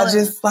can't so call I it?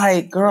 just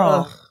like,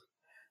 girl,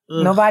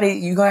 nobody,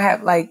 you're going to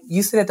have, like,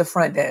 you sit at the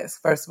front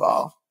desk, first of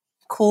all.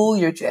 Cool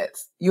your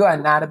jets. You are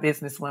not a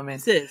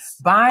businesswoman. Sis,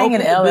 buying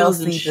an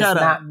LLC does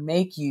not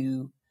make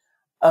you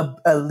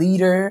a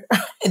leader.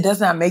 It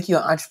does not make you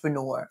an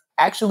entrepreneur.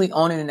 Actually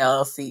owning an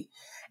LLC.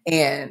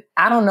 And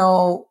I don't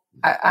know,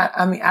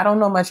 I mean, I don't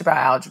know much about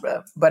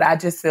algebra, but I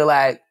just feel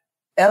like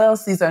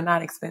LLCs are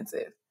not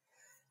expensive.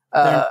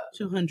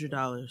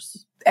 $200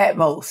 at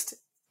most.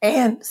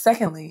 And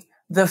secondly,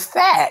 the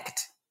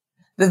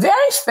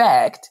very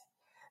fact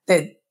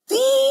that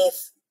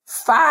these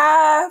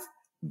 5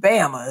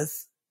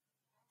 Bamas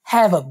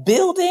have a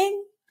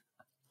building,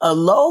 a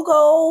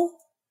logo,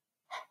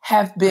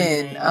 have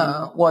been,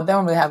 well, they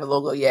don't really have a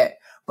logo yet,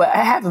 but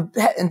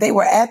and they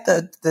were at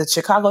the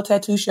Chicago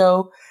Tattoo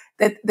Show.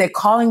 They're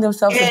calling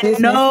themselves a business.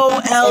 No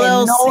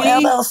LLC. No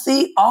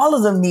LLC. All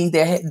of them need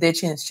their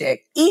chins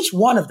checked. Each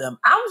one of them.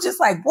 I was just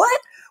like, what?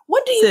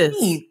 What do you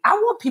mean? I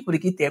want people to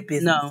get their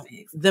business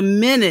fixed. The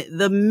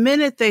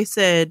minute they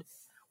said,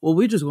 well,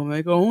 we're just going to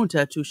make our own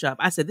tattoo shop,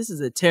 I said, this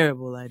is a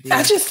terrible idea.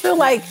 I just feel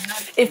like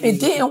if it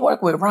didn't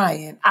work with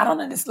Ryan, I don't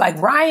understand.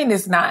 Like, Ryan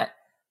is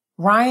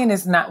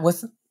not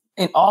what's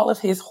in all of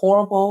his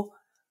horrible,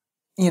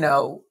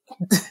 leadership.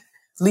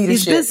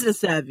 He's business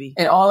savvy.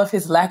 And all of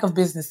his lack of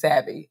business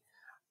savvy.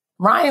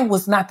 Ryan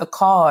was not the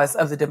cause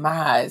of the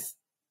demise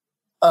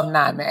of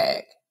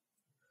NYMAG.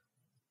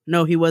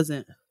 No, he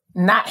wasn't.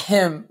 Not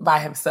him by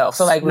himself.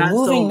 So, like,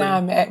 removing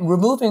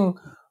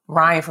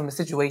Ryan from the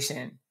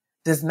situation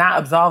does not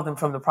absolve them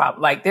from the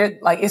problem. Like,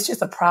 it's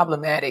just a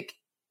problematic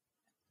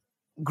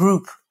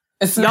group.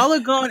 Y'all are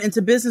going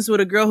into business with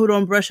a girl who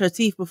don't brush her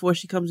teeth before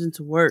she comes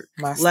into work.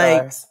 My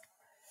stars.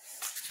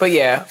 But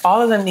yeah,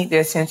 all of them need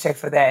their chin check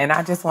for that. And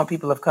I just want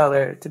people of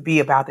color to be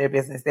about their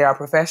business. There are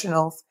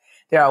professionals.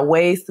 There are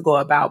ways to go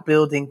about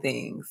building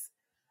things.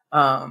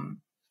 And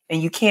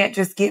you can't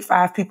just get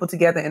 5 people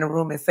together in a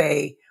room and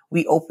say,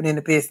 we opening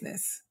a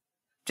business.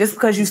 Just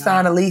because you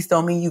sign a lease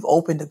don't mean you've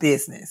opened a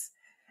business.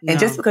 And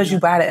just because you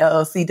buy the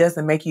LLC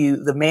doesn't make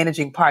you the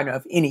managing partner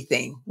of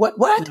anything. What?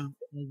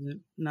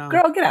 No.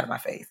 Girl, get out of my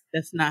face.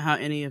 That's not how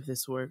any of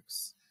this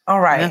works.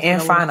 All right.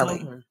 And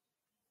finally,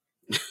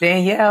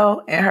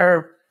 Danielle and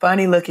her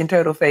funny looking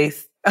turtle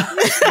face.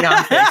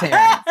 Now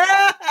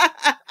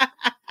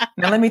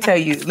let me tell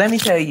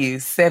you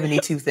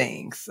 72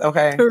 things,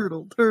 okay?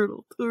 Turtle.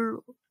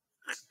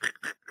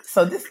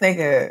 So this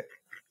nigga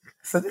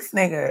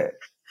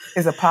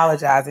is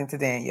apologizing to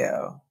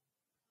Danielle.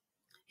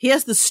 He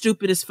has the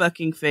stupidest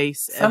fucking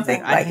face.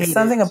 Something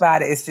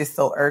about it is just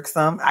so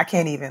irksome. I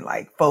can't even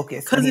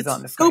focus when he's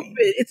on the screen.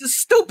 It's a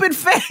stupid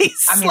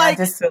face. I mean, I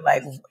just feel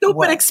like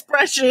stupid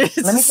expression.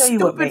 Let me tell you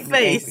what made me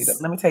angry.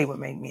 Let me tell you what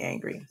made me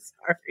angry.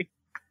 Sorry.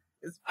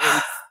 His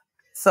face.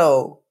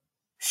 So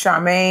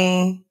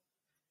Charmaine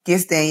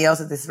gets Danielle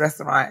to this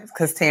restaurant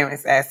because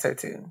Terrence asked her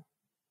to.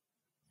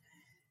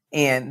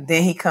 And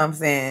then he comes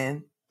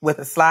in with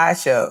a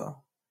slideshow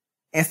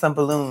and some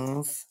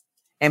balloons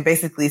and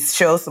basically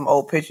shows some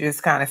old pictures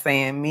kind of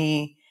saying,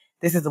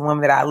 this is the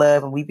woman that I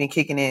love and we've been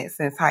kicking it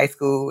since high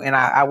school and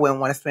I wouldn't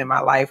want to spend my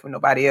life with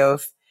nobody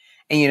else.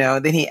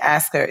 And, then he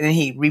asks her, then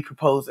he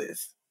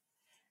reproposes.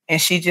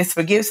 And she just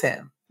forgives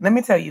him. Let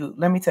me tell you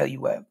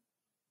what.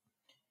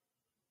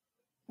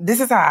 This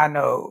is how I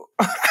know.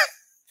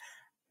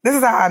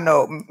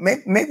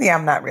 Maybe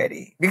I'm not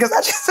ready because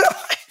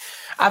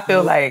I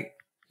feel like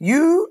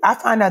I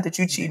find out that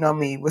you cheating on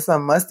me with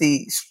some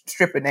musty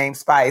stripper named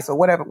Spice or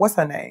whatever. What's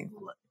her name?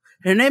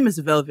 Her name is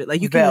Velvet. Like,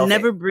 you can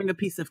never bring a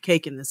piece of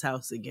cake in this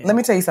house again. Let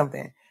me tell you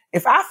something.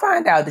 If I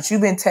find out that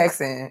you've been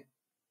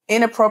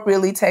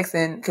inappropriately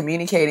texting,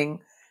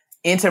 communicating,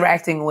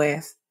 interacting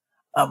with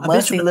a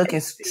musty looking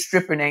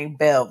stripper named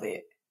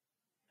Velvet.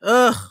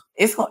 Ugh.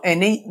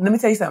 And then, let me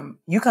tell you something.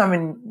 You come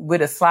in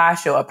with a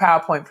slideshow, a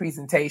PowerPoint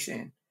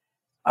presentation,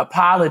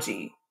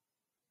 apology.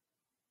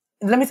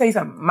 Let me tell you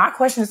something. My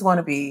question is going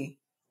to be,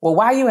 well,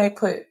 why you ain't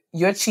put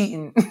your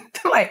cheating,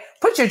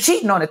 put your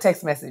cheating on a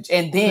text message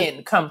and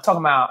then come talking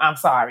about, I'm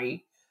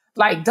sorry.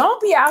 Like,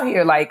 don't be out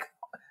here. Like,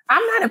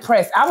 I'm not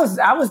impressed. I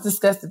was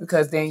disgusted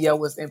because Danielle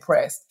was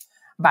impressed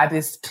by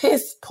this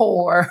piss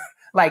poor,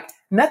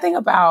 nothing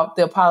about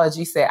the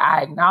apology said,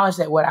 I acknowledge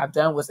that what I've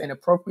done was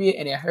inappropriate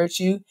and it hurt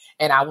you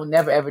and I will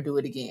never ever do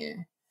it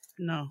again.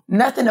 No.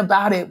 Nothing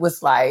about it was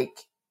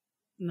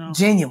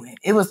genuine.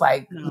 It was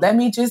let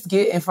me just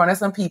get in front of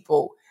some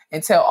people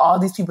and tell all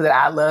these people that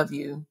I love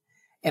you.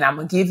 And I'm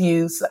going to give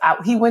you,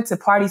 he went to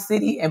Party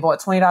City and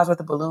bought $20 worth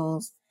of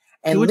balloons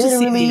and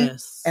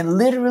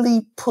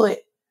literally put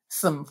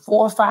some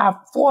 4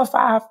 or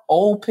 5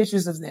 old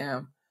pictures of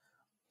them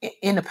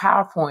in the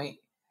PowerPoint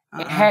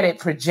and had it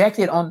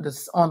projected on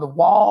the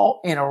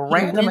wall in a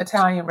random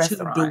Italian To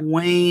restaurant.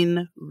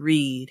 Dwayne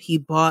Reed. He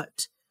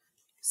bought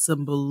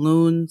some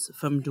balloons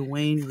from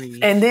Dwayne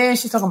Reed. And then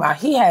she's talking about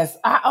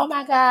oh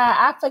my God,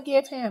 I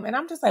forgive him. And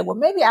I'm just like, well,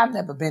 maybe I've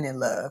never been in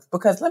love,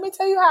 because let me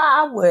tell you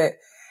how I would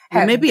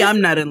have. Maybe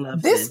I'm not in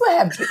love. This would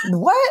have been,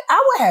 what?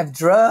 I would have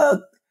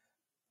drugged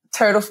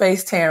Turtle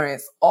Face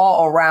Terrence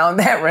all around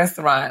that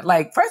restaurant.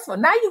 Like, first of all,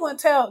 now you're going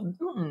to tell,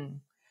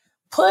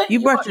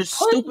 you brought your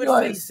stupid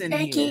face in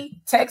here.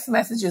 Text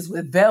messages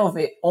with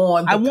Velvet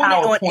on the I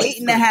want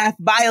it on 8.5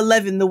 by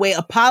 11, the way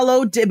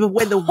Apollo did,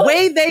 but the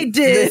way they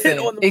did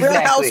on the Real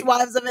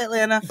Housewives of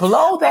Atlanta.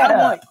 Blow that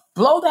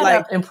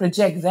up and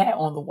project that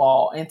on the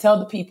wall and tell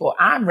the people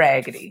I'm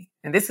raggedy.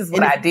 And this is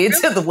what I did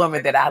to the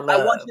woman that I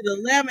love. I want you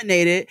to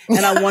laminate it,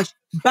 and I want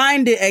you to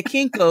bind it at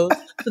Kinko's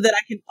so that I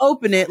can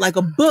open it like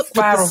a book.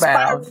 Spiral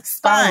bound.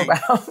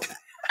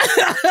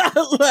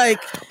 Like,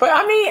 but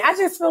I mean, I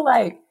just feel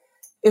like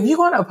if you're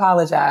going to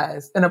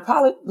apologize,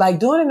 like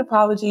doing an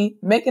apology,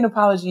 make an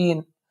apology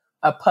in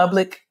a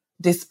public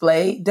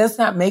display does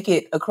not make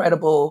it a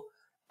credible,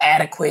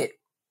 adequate,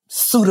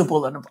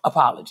 suitable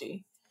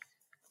apology.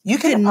 You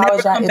can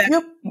apologize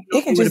if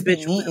it can just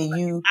be me and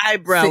you.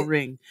 Eyebrow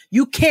ring.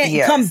 You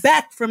can't come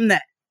back from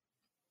that.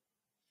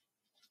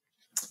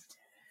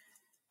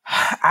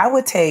 I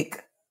would take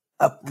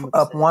a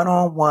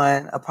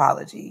one-on-one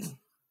apology.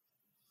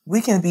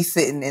 We can be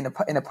sitting in a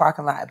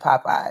parking lot at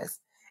Popeyes,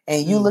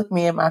 and you look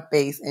me in my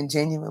face and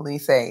genuinely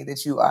say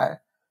that you are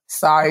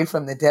sorry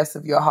from the depths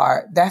of your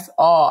heart. That's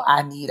all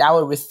I need. I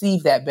would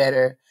receive that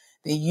better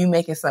than you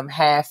making some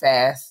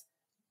half-ass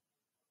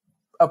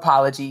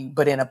apology,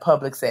 but in a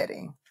public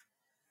setting.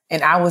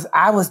 And I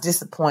was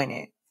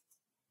disappointed.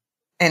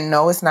 And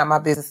no, it's not my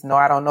business. No,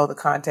 I don't know the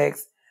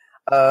context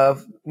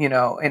of,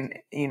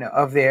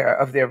 of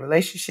their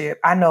relationship.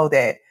 I know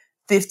that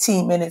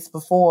 15 minutes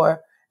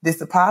before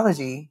this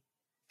apology,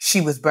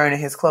 she was burning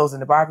his clothes in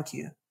the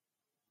barbecue.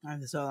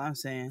 That's all I'm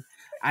saying.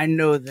 I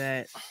know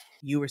that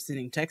you were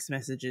sending text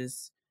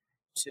messages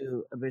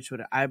to a bitch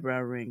with an eyebrow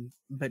ring,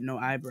 but no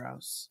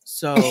eyebrows.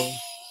 So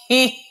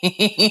you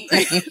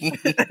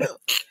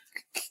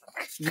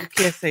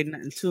can't say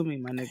nothing to me,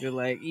 my nigga.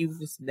 Like, you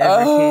just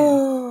never can.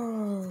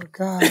 Oh,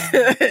 God.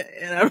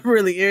 And I'm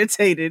really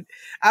irritated.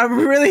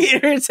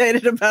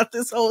 About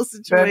this whole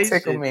situation. That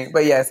tickled me.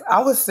 But yes,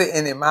 I was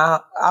sitting in my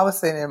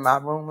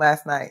room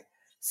last night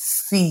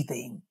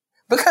seething,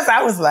 because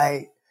I was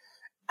like,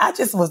 I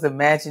just was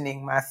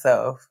imagining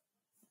myself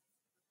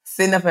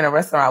sitting up in a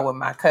restaurant with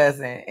my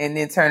cousin and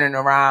then turning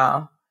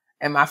around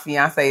and my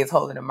fiance is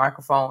holding a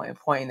microphone and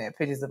pointing at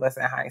pictures of us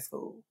in high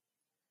school.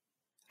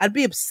 I'd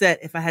be upset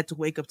if I had to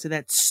wake up to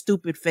that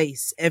stupid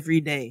face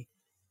every day.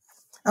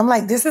 I'm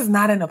like, this is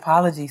not an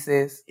apology,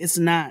 sis. It's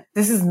not.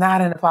 This is not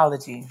an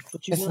apology.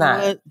 But you know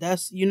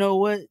what? You know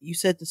what? You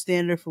set the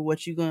standard for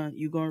what you're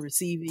gonna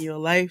receive in your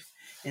life.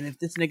 And if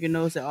this nigga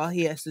knows that all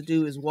he has to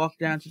do is walk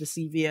down to the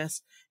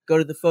CVS, go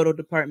to the photo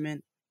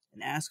department,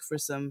 and ask for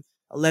some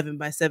 11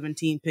 by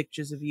 17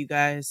 pictures of you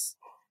guys,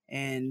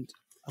 and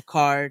a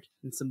card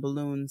and some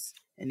balloons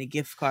and a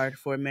gift card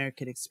for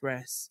American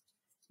Express,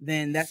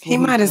 then that's what he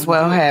might as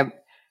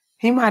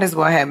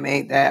well have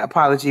made that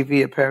apology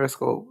via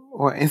Periscope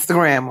or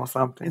Instagram or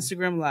something.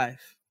 Instagram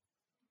Live.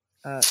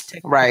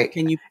 Right.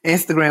 Can you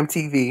Instagram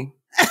TV?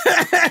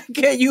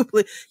 Can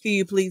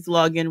you please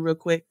log in real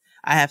quick?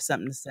 I have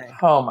something to say.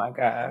 Oh my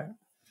God.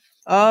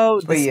 Oh,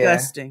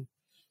 disgusting.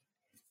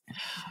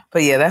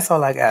 But yeah, that's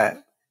all I got.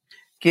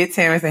 Get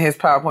Terrence and his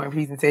PowerPoint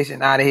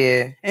presentation out of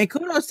here. And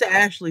kudos to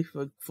Ashley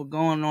for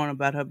going on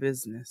about her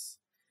business.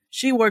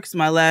 She works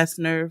my last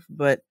nerve,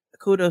 but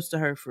kudos to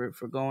her for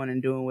going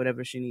and doing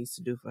whatever she needs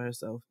to do for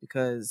herself,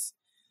 because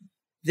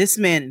this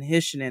man and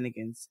his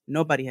shenanigans,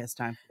 nobody has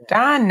time for that.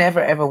 Don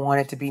never ever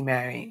wanted to be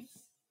married.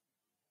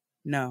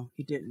 No,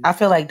 he didn't. I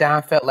feel like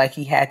Don felt like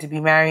he had to be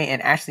married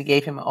and Ashley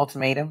gave him an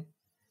ultimatum.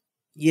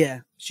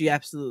 Yeah, she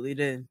absolutely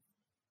did.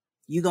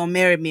 You gonna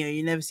marry me or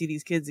you never see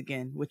these kids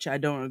again, which I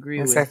don't agree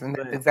with. That's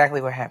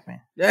exactly what happened.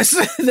 That's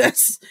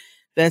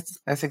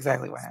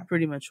exactly what happened.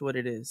 Pretty much what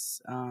it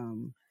is.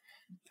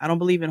 I don't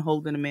believe in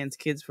holding a man's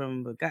kids from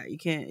him, but God,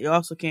 you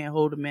also can't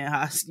hold a man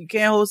hostage. You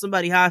can't hold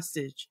somebody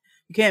hostage.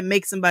 You can't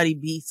make somebody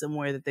be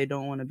somewhere that they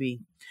don't want to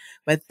be.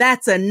 But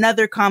that's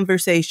another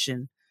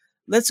conversation.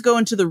 Let's go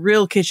into the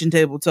real kitchen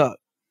table talk.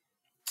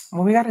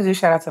 Well, we got to do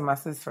shout out to my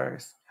sis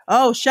first.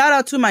 Oh, shout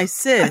out to my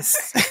sis.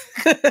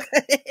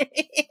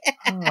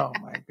 Oh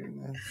my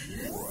goodness.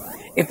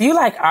 If you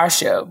like our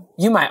show,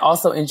 you might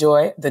also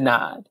enjoy The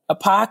Nod, a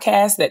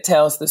podcast that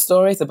tells the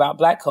stories about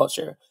Black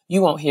culture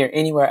you won't hear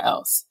anywhere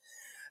else.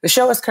 The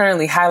show is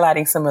currently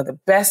highlighting some of the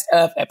best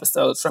of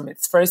episodes from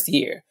its first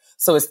year,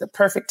 so it's the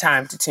perfect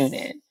time to tune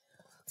in.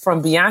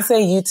 From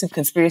Beyonce YouTube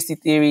conspiracy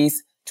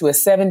theories to a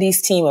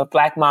 70s team of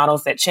Black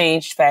models that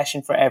changed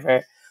fashion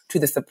forever, to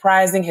the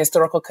surprising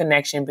historical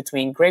connection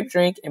between grape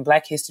drink and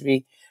Black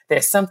history,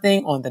 there's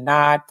something on The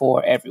Nod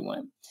for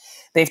everyone.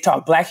 They've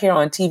talked Black hair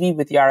on TV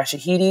with Yara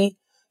Shahidi,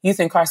 youth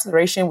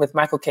incarceration with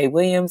Michael K.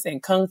 Williams,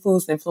 and Kung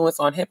Fu's influence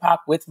on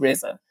hip-hop with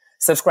RZA.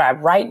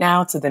 Subscribe right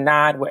now to The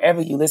Nod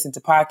wherever you listen to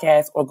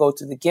podcasts or go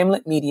to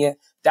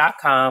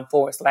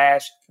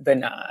thegimletmedia.com/The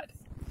Nod.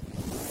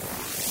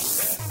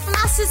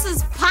 My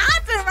sister's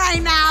popping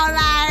right now,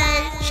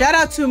 like. Shout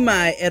out to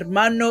my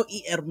hermano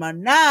y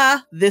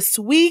hermana. This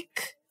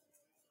week,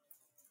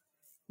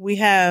 we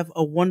have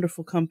a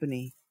wonderful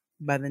company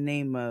by the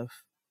name of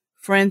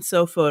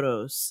Franceau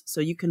Photos. So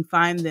you can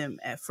find them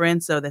at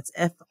Franceau, that's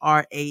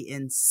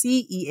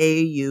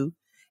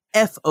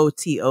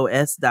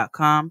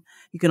FranceauPhotos.com.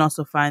 You can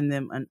also find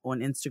them on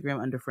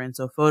Instagram under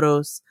Franceau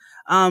Photos.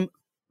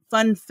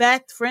 Fun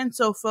fact,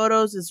 Franceau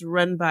Photos is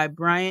run by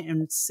Brian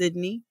and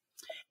Sydney,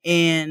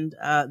 and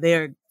they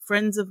are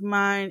friends of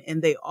mine,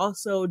 and they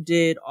also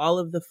did all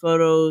of the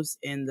photos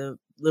and the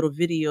little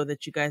video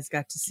that you guys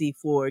got to see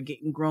for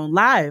Getting Grown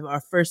Live, our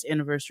first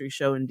anniversary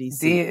show in DC.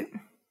 Did.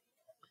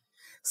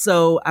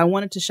 So I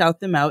wanted to shout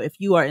them out. If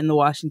you are in the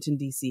Washington,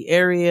 D.C.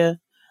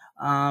 area,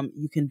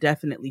 you can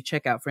definitely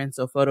check out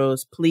Franceau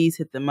Photos. Please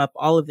hit them up.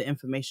 All of the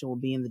information will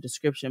be in the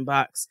description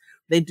box.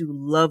 They do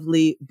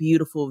lovely,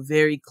 beautiful,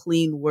 very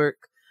clean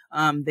work.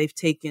 They've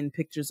taken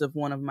pictures of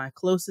one of my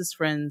closest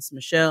friends,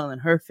 Michelle,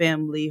 and her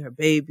family, her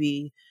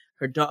baby,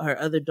 her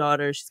other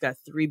daughter. She's got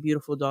 3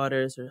 beautiful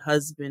daughters, her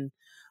husband.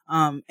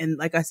 And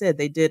like I said,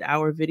 they did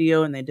our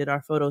video and they did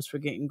our photos for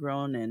Getting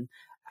Grown. And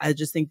I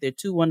just think they're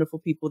 2 wonderful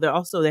people.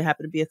 They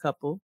happen to be a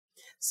couple.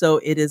 So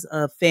it is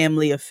a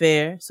family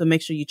affair. So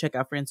make sure you check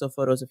out Franceau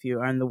Photos if you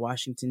are in the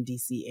Washington,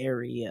 D.C.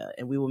 area.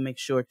 And we will make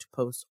sure to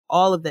post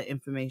all of that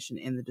information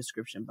in the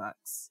description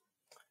box.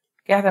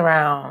 Gather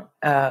around,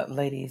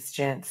 ladies,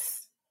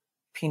 gents,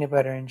 peanut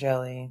butter and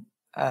jelly,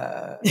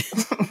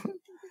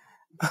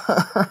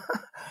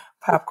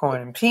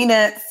 popcorn and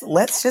peanuts.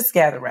 Let's just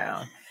gather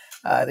around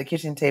the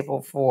kitchen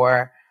table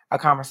for a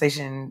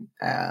conversation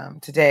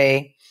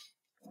today.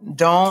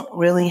 Don't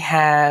really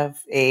have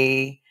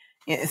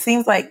it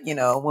seems like,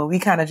 when we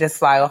kind of just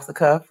fly off the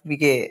cuff,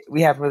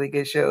 we have really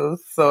good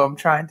shows. So I'm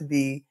trying to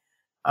be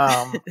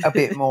a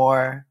bit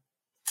more,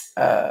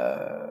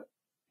 I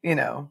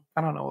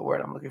don't know what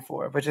word I'm looking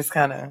for, but just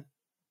kind of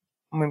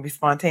maybe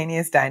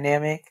spontaneous,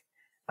 dynamic,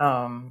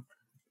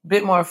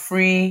 bit more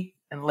free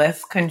and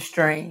less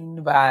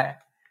constrained by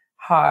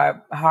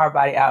hard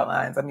body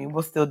outlines. I mean,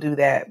 we'll still do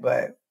that,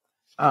 but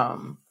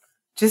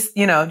just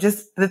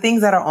the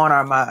things that are on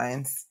our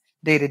minds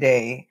day to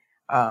day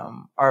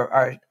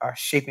are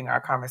shaping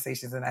our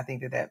conversations, and I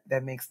think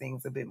that makes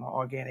things a bit more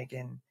organic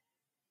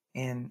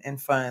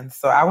and fun.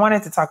 So I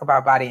wanted to talk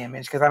about body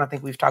image because I don't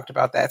think we've talked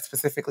about that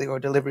specifically or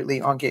deliberately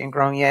on Getting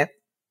Grown yet.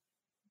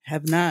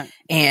 Have not.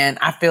 And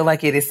I feel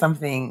like it is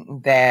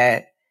something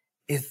that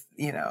is,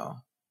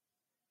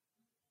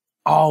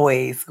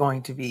 always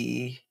going to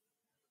be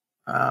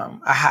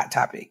a hot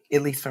topic,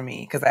 at least for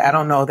me, because I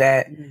don't know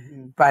that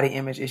body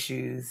image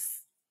issues,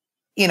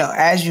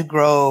 as you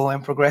grow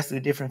and progress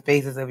through different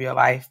phases of your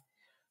life,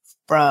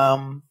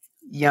 from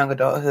young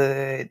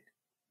adulthood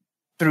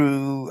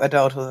through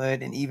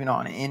adulthood and even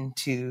on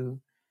into,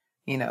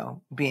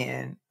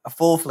 being a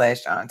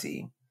full-fledged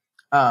auntie.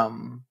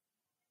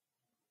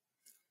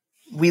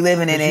 We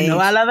live in an age.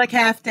 I love a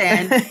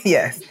caftan.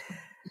 Yes.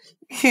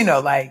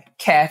 Like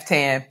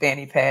caftan,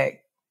 fanny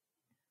pack,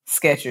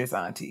 Skechers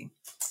auntie.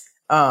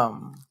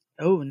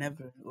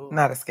 Never. Oh.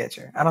 Not a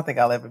Sketcher. I don't think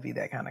I'll ever be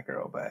that kind of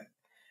girl, but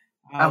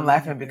I'm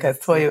laughing because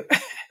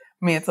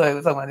me and Toya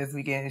was talking about this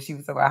weekend, and she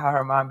was talking about how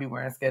her mom be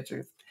wearing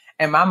Skechers.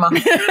 And my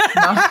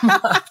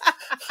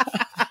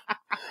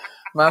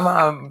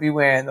mom be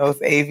wearing those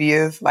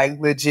Avias, like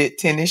legit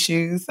tennis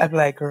shoes. I'd be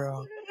like,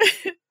 girl,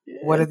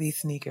 what are these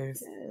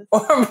sneakers?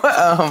 With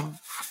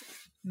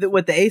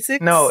the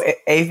Asics? No,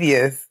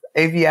 Avias.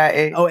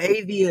 AVIA. Oh,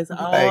 Avias.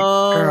 Like,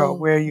 girl,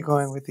 where are you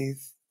going with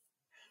these?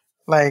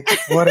 Like,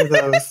 what are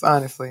those,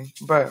 honestly?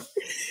 But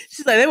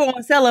she's like, they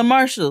won't sell at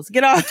Marshalls.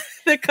 Get off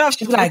the cuff.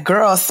 She's like,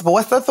 girl,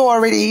 Sports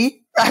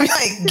Authority. I'm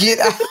like, get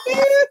out.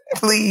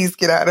 Please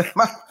get out of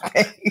my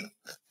face.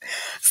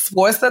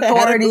 Sports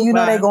Authority,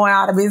 they going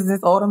out of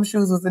business. All them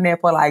shoes was in there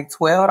for like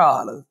 $12.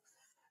 I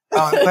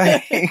was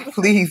like,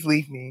 please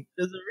leave me.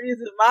 There's a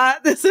reason, Ma.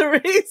 There's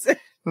a reason.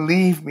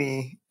 Leave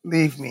me,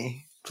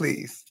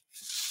 please.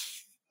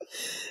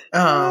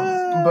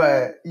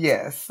 But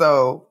yeah,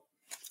 so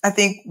I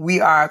think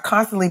we are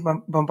constantly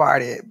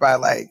bombarded by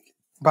like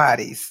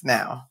bodies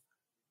now.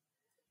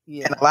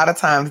 Yeah. And a lot of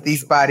times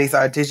these bodies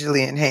are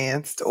digitally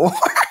enhanced or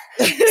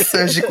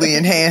surgically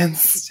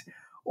enhanced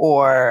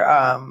or,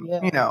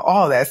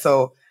 all that.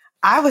 So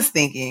I was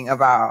thinking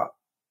about,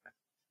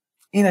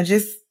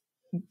 just,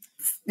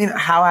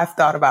 how I've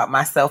thought about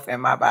myself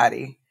and my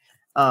body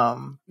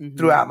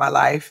throughout my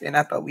life. And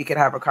I thought we could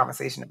have a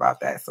conversation about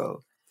that.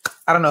 So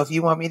I don't know if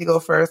you want me to go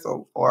first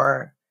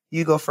or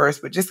you go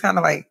first, but just kind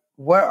of like,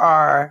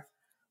 what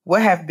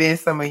have been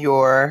some of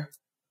your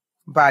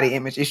body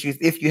image issues,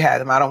 if you have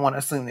them? I don't want to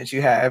assume that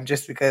you have,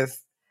 just because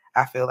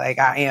I feel like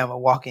I am a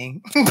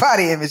walking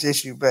body image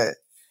issue, but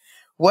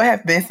what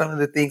have been some of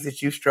the things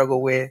that you struggle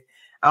with?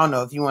 I don't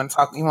know if you want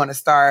to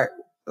start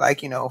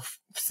like,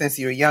 since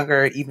you were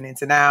younger, even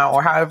into now,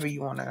 or however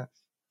you want to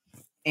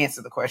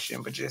answer the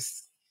question, but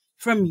just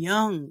from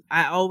young,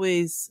 I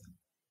always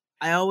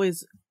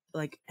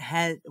like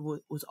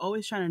was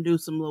always trying to do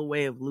some little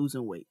way of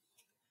losing weight.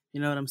 You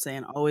know what I'm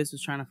saying? Always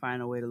was trying to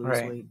find a way to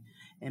lose weight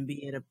and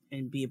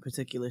be a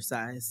particular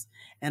size.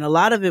 And a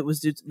lot of it was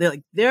due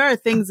to there are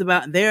things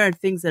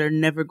that are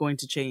never going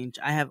to change.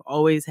 I have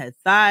always had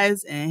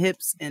thighs and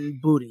hips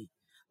and booty.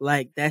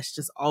 Like that's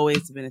just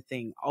always been a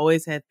thing.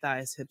 Always had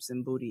thighs, hips,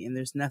 and booty, and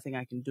there's nothing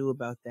I can do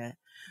about that.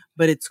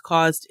 But it's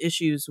caused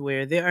issues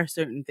where there are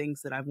certain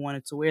things that I've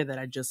wanted to wear that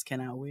I just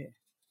cannot wear.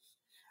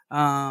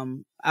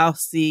 I'll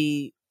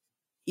see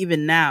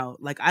even now,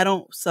 like I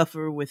don't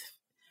suffer with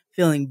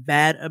feeling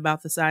bad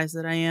about the size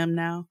that I am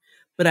now,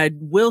 but I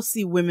will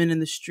see women in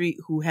the street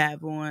who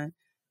have on,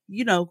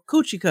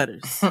 coochie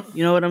cutters.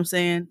 You know what I'm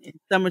saying? In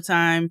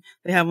summertime,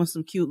 they have on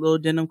some cute little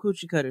denim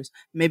coochie cutters.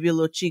 Maybe a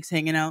little cheeks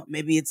hanging out.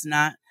 Maybe it's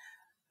not.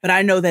 But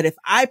I know that if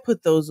I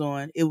put those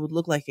on, it would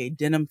look like a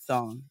denim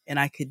thong. And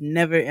I could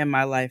never in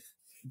my life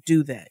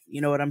do that.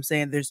 You know what I'm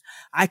saying?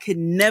 I could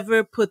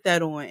never put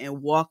that on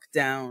and walk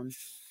down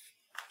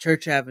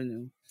Church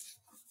Avenue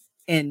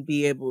and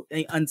be able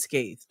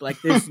unscathed.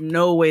 Like there's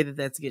no way that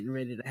that's getting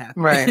ready to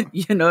happen. Right.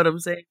 You know what I'm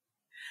saying?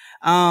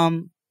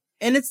 And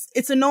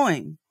it's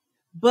annoying,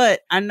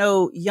 but I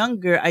know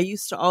younger, I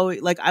used to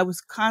always I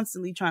was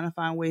constantly trying to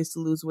find ways to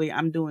lose weight.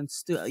 I'm doing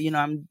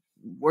I'm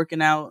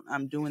working out,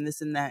 I'm doing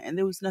this and that. And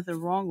there was nothing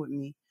wrong with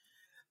me,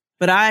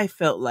 but I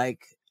felt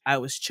like I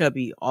was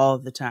chubby all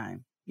the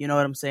time. You know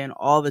what I'm saying?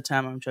 All the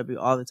time I'm chubby,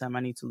 all the time I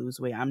need to lose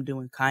weight. I'm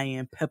doing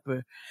cayenne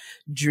pepper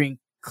drink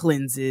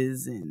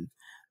cleanses and,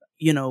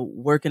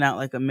 working out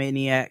like a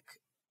maniac.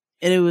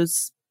 And it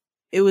was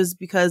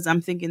because I'm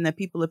thinking that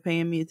people are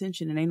paying me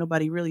attention and ain't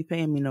nobody really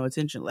paying me no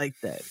attention like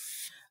that.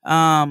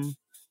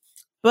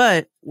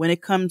 But when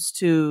it comes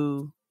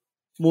to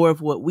more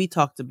of what we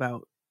talked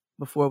about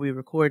before we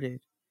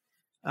recorded,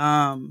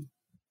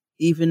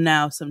 even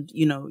now,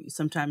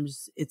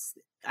 sometimes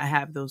I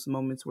have those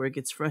moments where it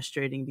gets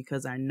frustrating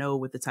because I know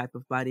with the type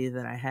of body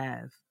that I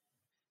have,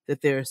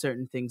 that there are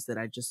certain things that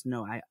I just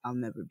know I'll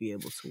never be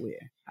able to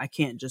wear. I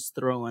can't just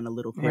throw on a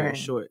little pair of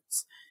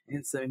shorts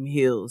and some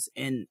heels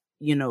and,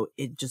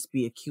 it just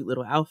be a cute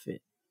little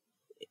outfit.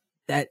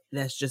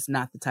 That's just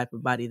not the type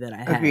of body that I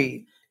have.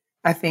 Agreed.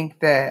 I think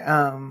that,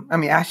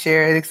 I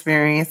share an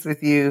experience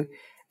with you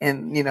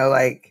and,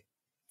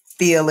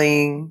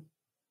 feeling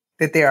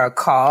that there are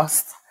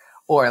costs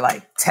or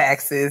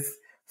taxes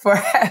for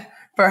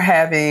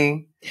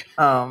having,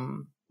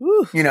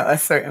 a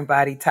certain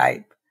body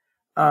type.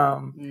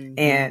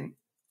 And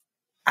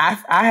I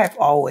have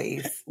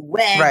always,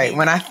 right.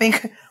 When I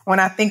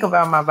think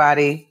about my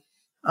body,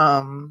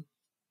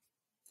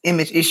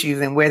 image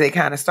issues and where they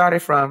kind of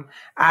started from,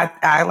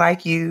 I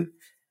like you,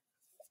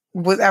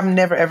 I've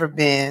never ever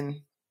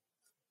been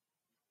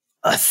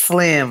a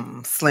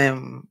slim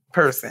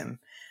person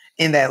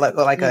in that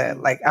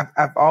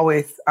I've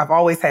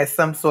always had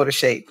some sort of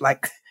shape.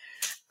 Like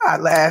I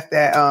laughed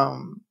at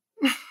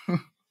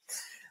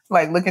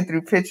looking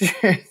through pictures.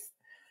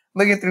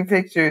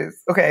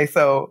 Okay,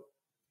 so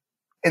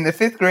in the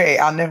 5th grade,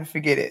 I'll never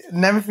forget it.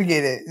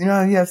 You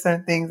know, you have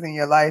certain things in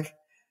your life,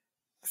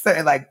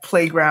 certain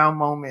playground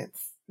moments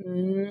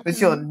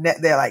that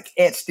they're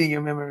etched in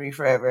your memory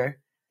forever.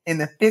 In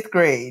the 5th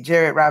grade,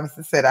 Jared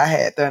Robinson said I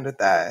had thunder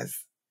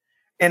thighs.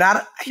 And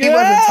he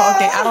wasn't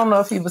talking, I don't know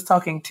if he was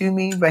talking to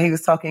me, but he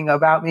was talking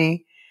about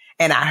me.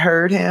 And I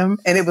heard him.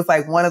 And it was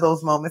one of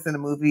those moments in the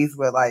movies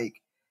where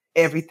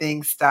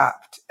everything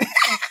stopped.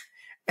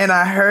 And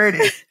I heard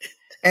it.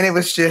 And it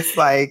was just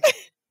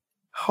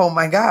oh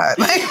my God.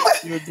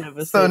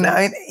 So now,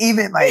 and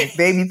even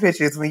baby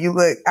pictures, when you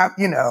look,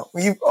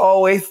 when you've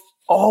always,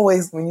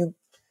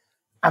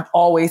 I've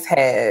always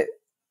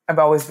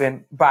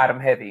been bottom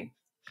heavy.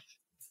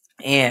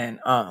 And,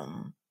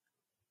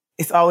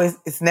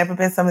 it's never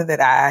been something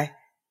that I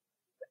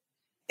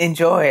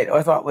enjoyed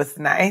or thought was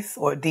nice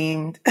or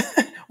deemed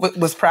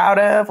was proud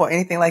of or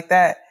anything like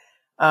that.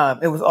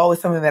 It was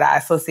always something that I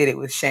associated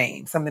with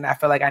shame, something I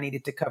felt like I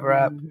needed to cover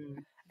up,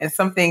 and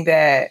something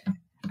that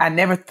I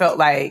never felt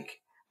like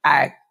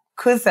I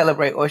could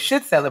celebrate or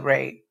should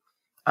celebrate,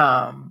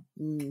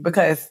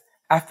 because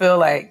I feel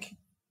like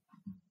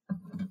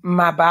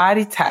my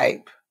body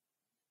type,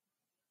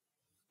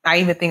 I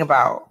even think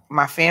about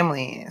my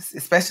family,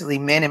 especially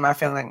men in my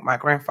family, like my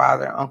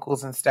grandfather,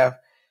 uncles and stuff,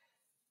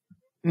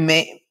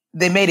 they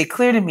made it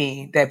clear to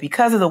me that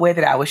because of the way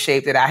that I was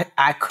shaped, that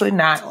I could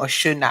not or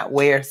should not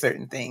wear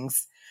certain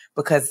things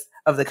because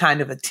of the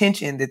kind of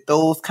attention that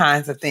those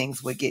kinds of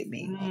things would get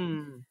me.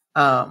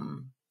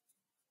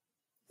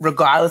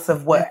 Regardless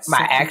of what That's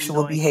my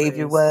actual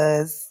behavior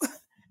was,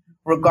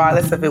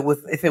 regardless of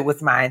if it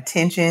was my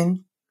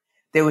intention,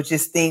 there were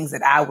just things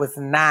that I was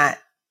not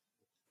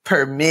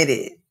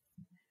permitted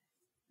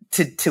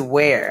to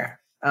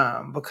wear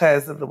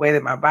because of the way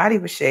that my body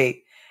was shaped.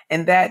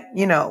 And that,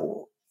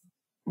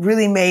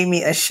 really made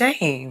me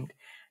ashamed.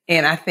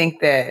 And I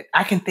think that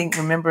I can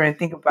remember and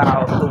think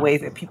about the ways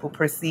that people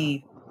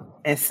perceive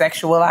and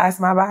sexualize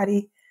my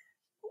body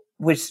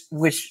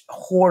which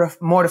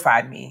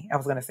mortified me. I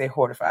was going to say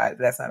horrified,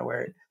 but that's not a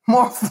word.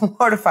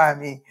 Mortified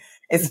me,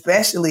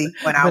 especially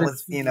when I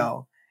was,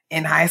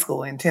 in high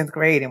school in 10th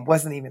grade and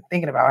wasn't even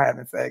thinking about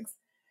having sex.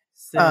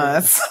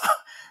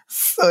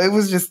 So it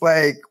was just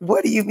like,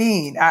 what do you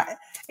mean?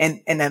 And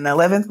in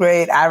 11th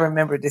grade, I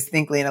remember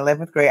distinctly in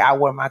 11th grade, I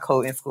wore my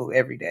coat in school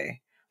every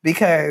day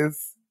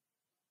because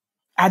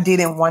I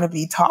didn't want to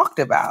be talked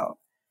about.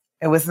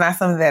 It was not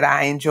something that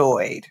I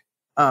enjoyed.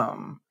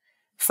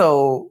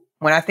 So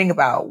when I think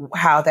about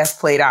how that's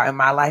played out in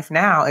my life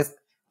now, it's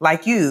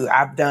like you,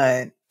 I've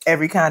done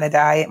every kind of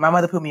diet. My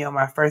mother put me on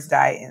my first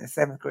diet in the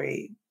 7th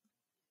grade.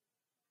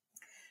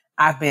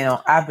 I've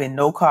been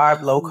no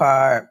carb, low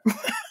carb.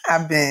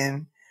 I've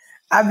been,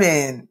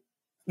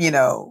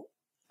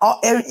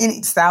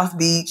 in South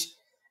Beach,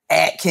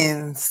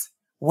 Atkins,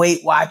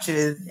 Weight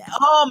Watchers.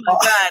 Oh my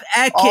God,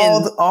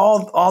 Atkins!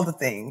 All the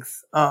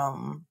things.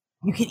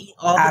 You can eat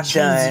all the cheese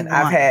you want.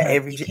 I've had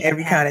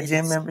every kind of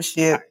gym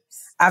membership.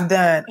 I've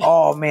done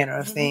all manner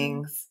of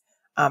things.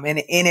 In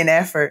an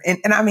effort,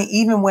 and I mean,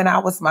 even when I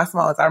was my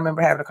smallest, I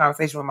remember having a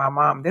conversation with my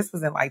mom. This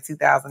was in like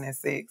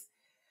 2006,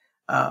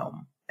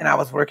 and I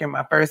was working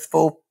my first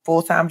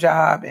full-time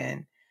job,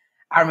 and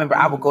I remember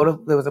I would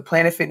there was a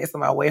Planet Fitness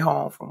on my way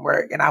home from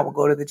work, and I would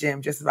go to the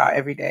gym just about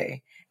every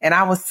day. And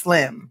I was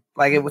slim.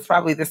 Like, it was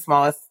probably the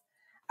smallest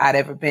I'd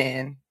ever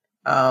been.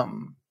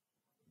 One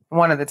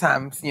of the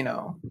times in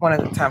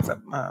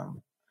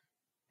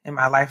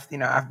my life,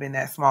 I've been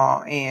that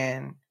small.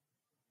 And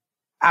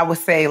I would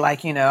say,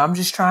 like, I'm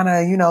just trying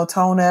to,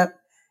 tone up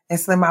and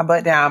slim my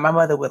butt down. My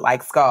mother would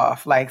like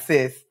scoff, like,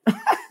 sis,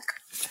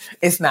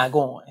 it's not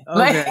going.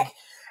 Okay. Like,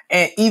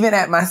 and even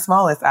at my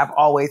smallest, I've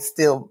always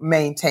still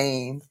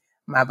maintained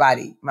my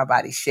body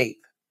shape.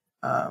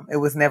 It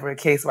was never a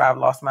case where I've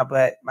lost my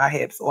butt, my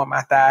hips, or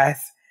my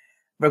thighs,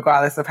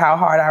 regardless of how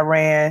hard I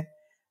ran,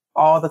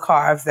 all the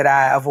carbs that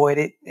I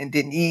avoided and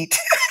didn't eat.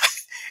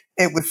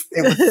 It was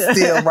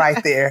still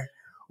right there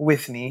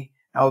with me.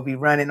 I would be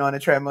running on the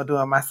treadmill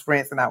doing my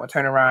sprints, and I would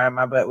turn around and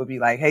my butt would be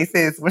like, "Hey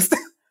sis,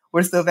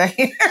 we're still back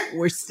here.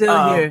 We're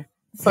still here."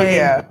 So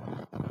yeah,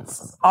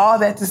 all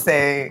that to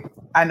say,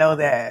 I know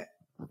that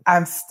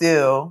I'm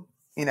still,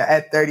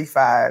 at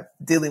 35,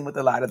 dealing with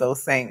a lot of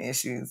those same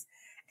issues.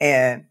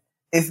 And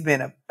it's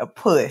been a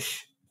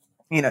push,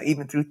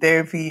 even through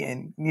therapy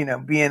and,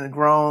 being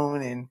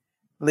grown and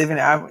living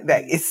out,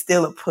 that it's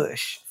still a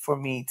push for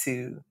me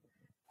to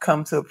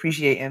come to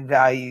appreciate and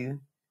value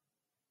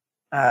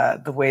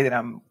the way that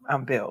I'm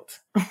built.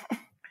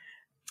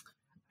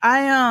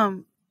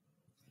 I've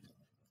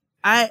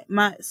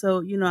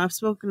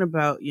spoken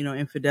about,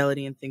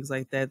 infidelity and things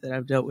like that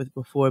I've dealt with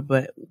before.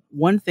 But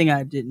one thing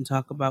I didn't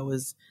talk about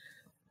was,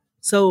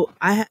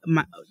 I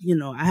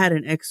had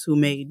an ex who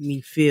made me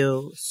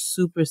feel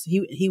super,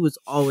 he was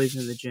always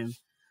in the gym,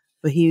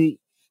 but he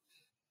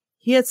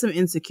had some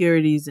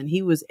insecurities, and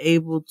he was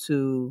able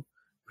to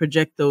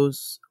project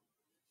those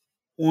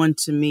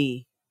onto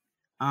me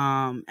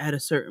at a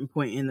certain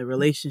point in the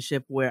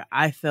relationship where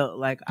I felt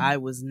like I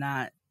was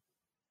not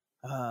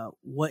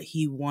what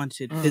he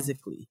wanted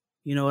physically.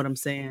 You know what I'm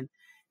saying?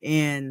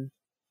 And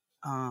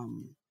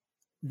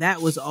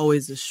that was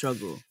always a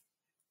struggle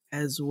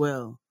as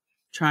well,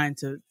 trying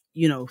to,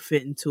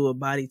 fit into a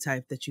body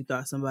type that you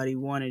thought somebody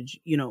wanted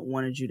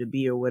you to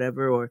be or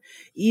whatever. Or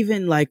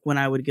even like when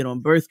I would get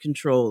on birth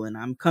control and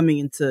I'm coming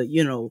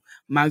into,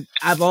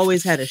 I've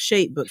always had a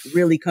shape, but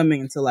really coming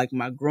into like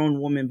my grown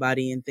woman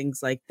body and things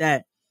like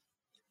that.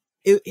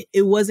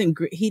 It wasn't,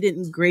 he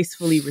didn't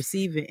gracefully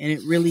receive it. And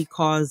it really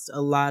caused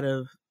a lot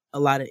of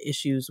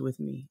issues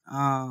with me.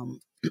 And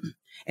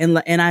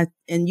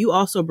you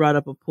also brought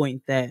up a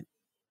point that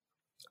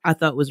I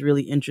thought was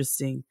really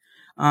interesting.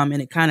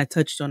 And it kind of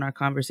touched on our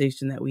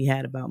conversation that we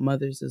had about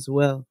mothers as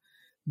well.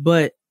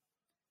 But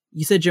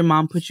you said your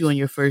mom put you on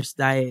your first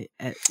diet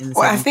in the 7th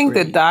grade. I think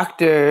the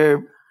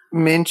doctor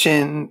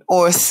mentioned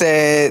or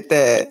said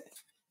that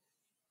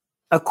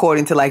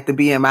according to like the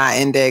BMI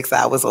index,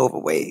 I was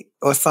overweight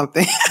or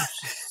something.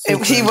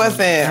 She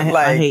wasn't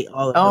I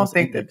don't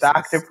think the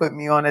doctor put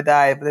me on a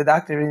diet, but the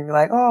doctor would be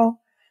like, "Oh,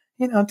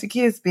 to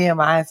kids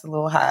BMI is a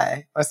little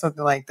high," or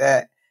something like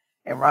that.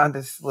 And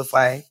Rhonda was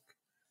like,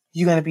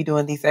 "You're going to be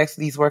doing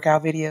these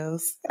workout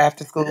videos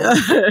after school,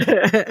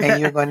 and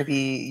you're going to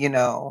be,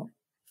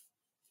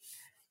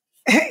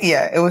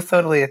 yeah." It was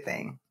totally a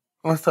thing.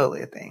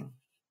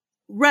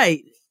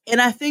 Right.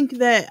 And I think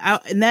that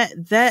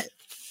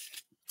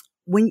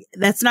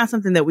that's not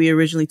something that we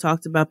originally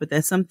talked about, but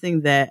that's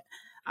something that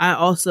I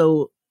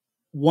also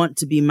want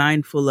to be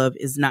mindful of,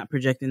 is not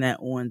projecting that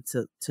on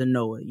to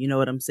Noah. You know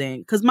what I'm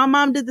saying? Because my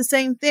mom did the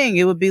same thing.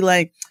 It would be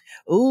like,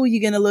 "Ooh, you're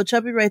getting a little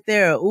chubby right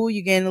there. Or, ooh,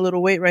 you're gaining a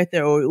little weight right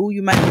there. Or, ooh,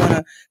 you might want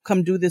to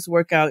come do this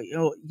workout.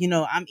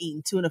 I'm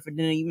eating tuna for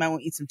dinner. You might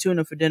want to eat some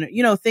tuna for dinner."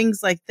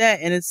 Things like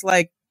that. And it's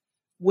like,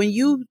 when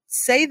you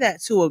say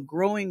that to a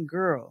growing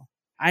girl,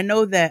 I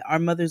know that our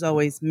mothers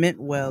always meant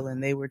well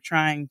and they were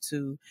trying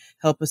to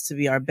help us to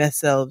be our best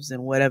selves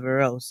and whatever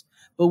else.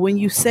 But when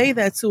you say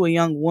that to a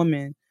young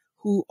woman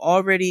who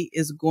already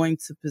is going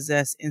to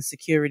possess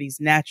insecurities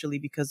naturally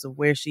because of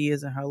where she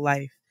is in her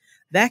life,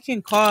 that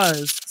can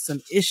cause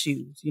some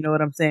issues, you know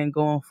what I'm saying,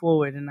 going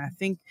forward. And I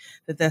think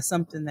that that's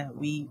something that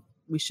we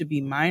should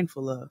be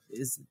mindful of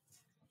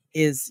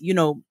is, you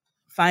know,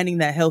 finding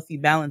that healthy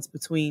balance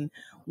between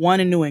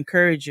wanting to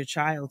encourage your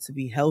child to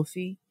be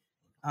healthy,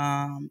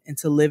 and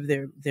to live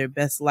their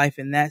best life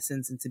in that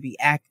sense, and to be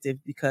active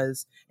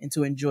and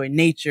to enjoy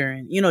nature,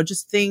 and, you know,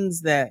 just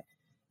things that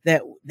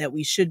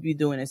we should be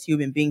doing as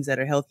human beings that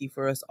are healthy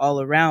for us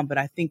all around. But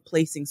I think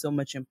placing so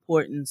much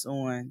importance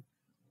on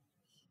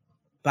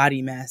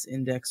body mass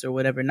index or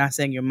whatever, not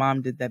saying your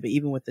mom did that, but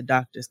even with the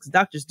doctors, because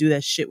doctors do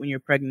that shit when you're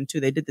pregnant too.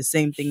 They did the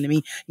same thing to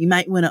me. You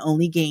might want to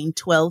only gain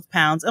 12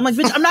 pounds. I'm like,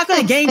 bitch, I'm not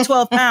going to gain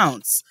 12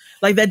 pounds.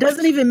 Like, that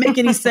doesn't even make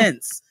any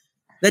sense.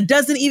 That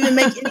doesn't even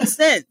make any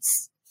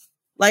sense.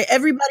 Like,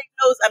 everybody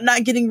knows I'm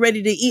not getting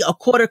ready to eat a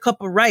quarter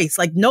cup of rice.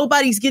 Like,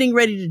 nobody's getting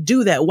ready to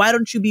do that. Why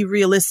don't you be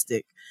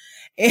realistic?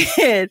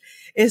 And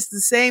it's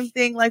the same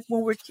thing like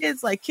when we're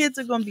kids. Like, kids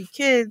are going to be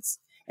kids.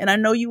 And I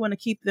know you want to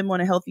keep them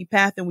on a healthy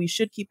path, and we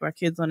should keep our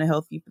kids on a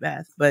healthy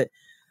path. But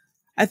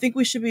I think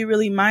we should be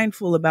really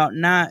mindful about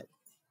not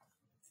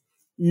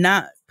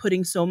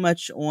putting so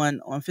much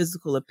on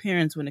physical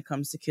appearance when it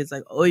comes to kids.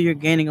 Like, oh, you're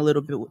gaining a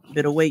little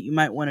bit of weight, you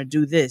might want to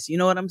do this. You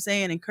know what I'm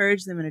saying?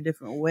 Encourage them in a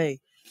different way.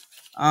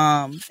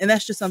 And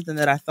that's just something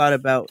that I thought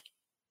about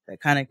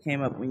that kind of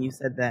came up when you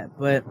said that.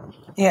 But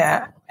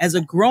yeah, as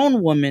a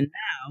grown woman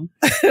now,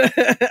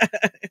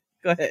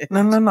 go ahead.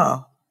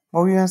 No.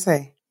 What were you gonna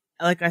say?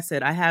 Like I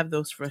said, I have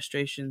those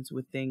frustrations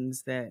with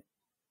things that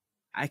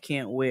I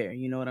can't wear.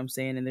 You know what I'm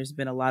saying? And there's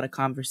been a lot of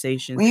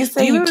conversations. When you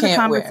say you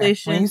can't wear,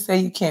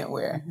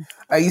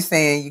 are you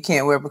saying you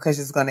can't wear because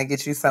it's going to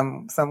get you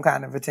some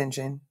kind of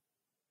attention?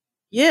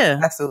 Yeah,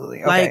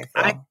 absolutely. Okay,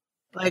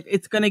 like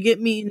it's going to get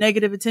me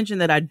negative attention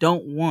that I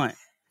don't want.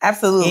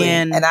 Absolutely,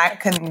 and I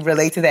can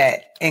relate to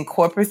that in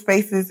corporate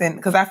spaces, and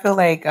because I feel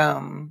like,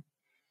 you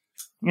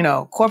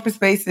know, corporate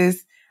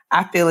spaces.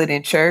 I feel it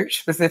in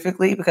church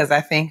specifically because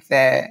I think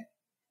that.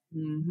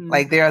 Mm-hmm.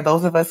 Like, there are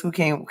those of us who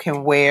can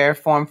wear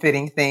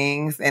form-fitting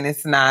things and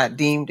it's not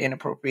deemed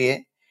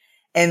inappropriate.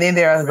 And then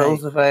there are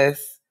those of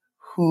us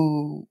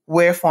who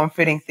wear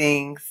form-fitting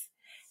things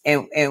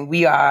and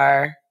we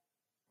are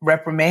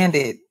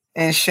reprimanded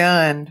and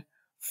shunned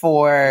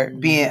for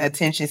being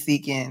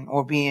attention-seeking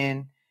or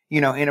being, you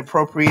know,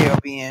 inappropriate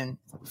or being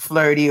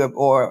flirty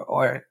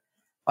or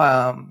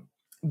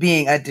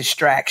being a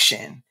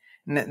distraction.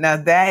 Now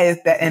that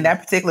is that in that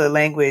particular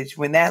language,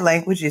 when that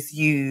language is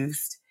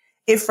used,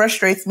 it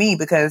frustrates me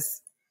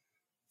because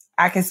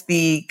I can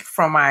speak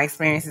from my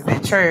experiences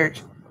in church.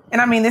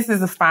 And I mean, this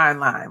is a fine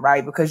line,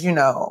 right? Because, you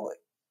know,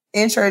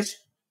 in church,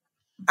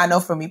 I know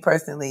for me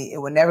personally, it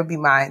would never be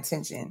my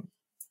intention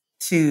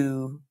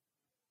to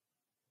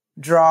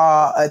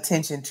draw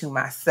attention to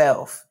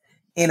myself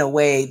in a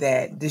way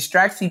that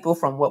distracts people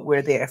from what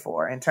we're there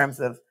for in terms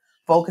of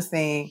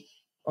focusing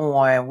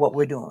on what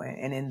we're doing.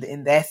 And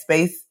in that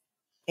space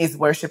is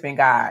worshiping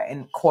God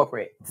in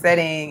corporate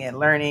setting and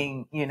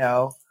learning, you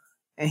know,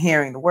 and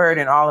hearing the word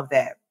and all of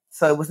that.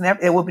 So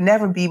it would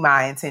never be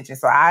my intention.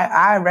 So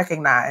I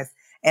recognize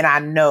and I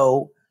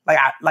know,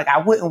 like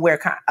I wouldn't wear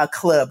a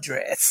club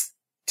dress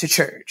to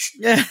church.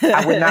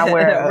 I would not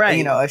wear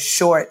a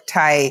short,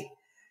 tight,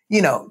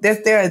 you know,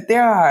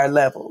 there are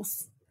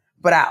levels,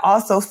 but I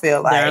also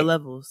feel like there are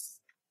levels.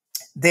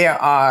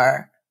 There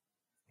are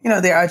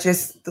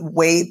just the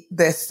way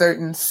that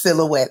certain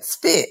silhouettes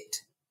fit.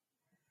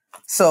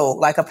 So,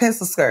 like a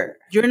pencil skirt,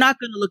 you're not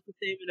going to look the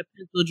same in a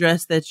pencil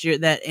dress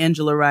that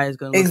Angela Rye is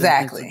going to look in a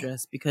pencil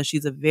dress because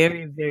she's a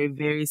very, very,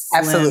 very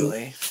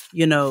slim,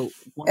 you know,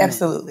 woman.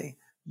 Absolutely.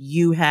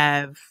 You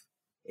have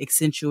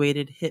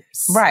accentuated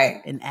hips,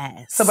 right, and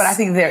ass. So, but I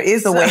think there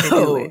is a way to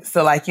do it.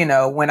 So, like, you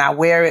know, when I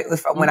wear it,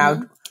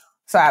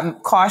 so I'm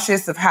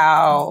cautious of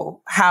how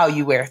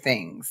you wear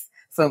things.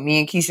 So, me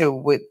and Keisha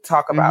would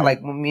talk about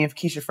like when me and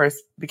Keisha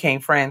first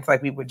became friends,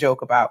 like we would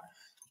joke about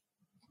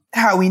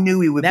how we knew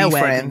we would be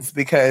friends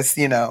because,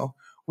 you know,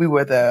 we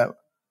were the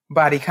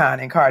bodycon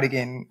and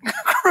cardigan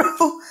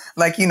crew,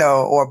 like, you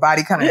know, or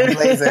bodycon and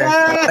blazer.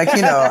 Like,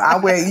 you know, I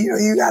wear,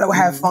 you got to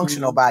have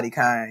functional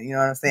bodycon. You know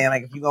what I'm saying?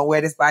 Like, if you're going to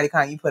wear this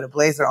bodycon, you put a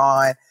blazer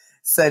on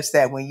such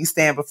that when you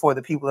stand before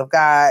the people of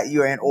God,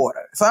 you're in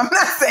order. So I'm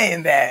not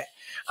saying that.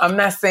 I'm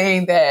not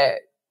saying that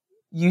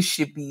you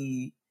should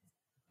be,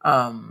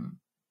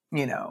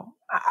 you know,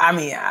 I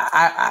mean,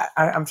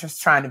 I'm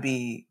just trying to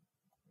be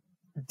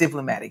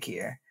diplomatic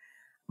here.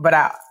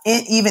 But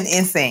even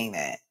in saying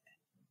that,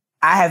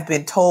 I have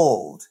been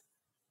told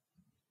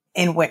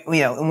in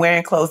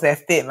wearing clothes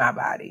that fit my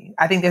body.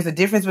 I think there's a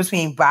difference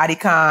between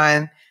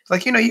bodycon,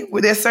 like, you know,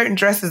 there's certain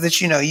dresses that,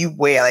 you know, you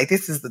wear, like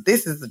this is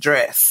the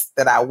dress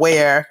that I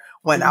wear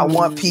when I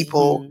want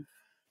people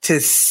to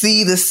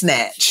see the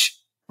snatch,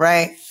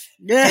 right?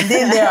 And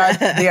then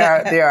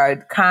there are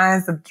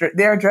kinds of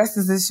there are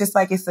dresses. It's just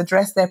like it's a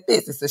dress that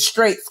fits. It's a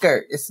straight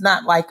skirt. It's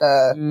not like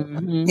a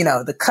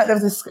the cut of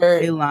the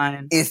skirt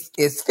is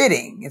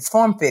fitting. It's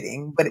form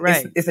fitting, but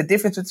it's a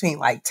difference between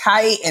like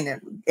tight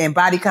and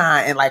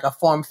bodycon and like a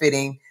form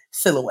fitting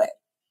silhouette.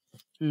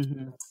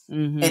 And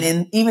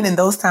even in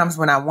those times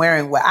when I'm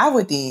wearing what I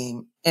would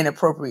deem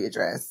inappropriate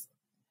dress,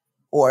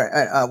 or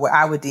what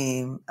I would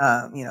deem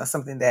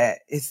something that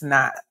is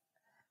not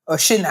or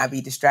should not be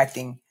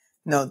distracting.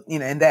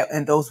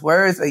 And those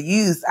words are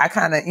used, I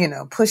kind of,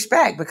 push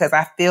back because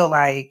I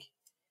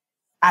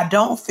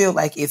don't feel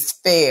like it's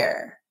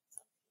fair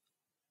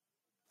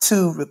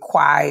to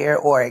require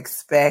or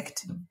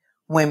expect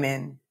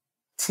women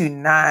to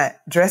not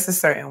dress a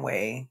certain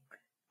way.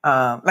 In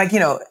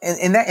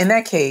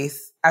that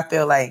case, I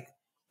feel like,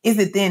 is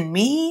it then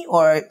me,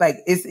 or like,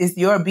 is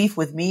your beef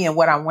with me and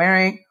what I'm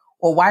wearing?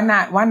 Or why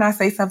not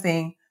say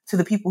something to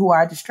the people who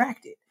are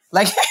distracted?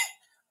 Like,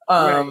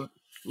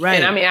 Right.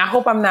 And I mean, I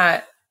hope I'm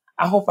not.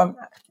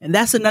 And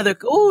that's another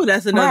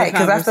right,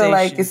 because I feel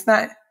like it's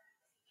not,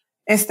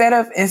 instead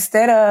of,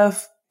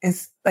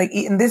 it's like,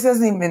 and this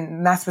isn't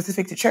even not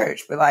specific to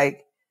church, but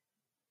like,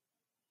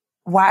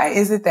 why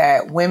is it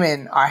that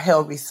women are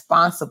held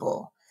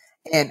responsible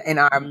and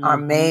are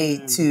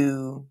made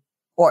to,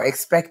 or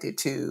expected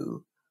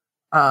to,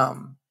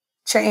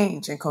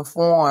 change and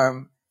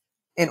conform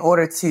in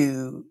order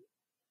to,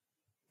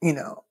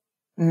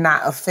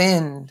 not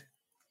offend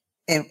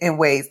in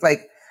ways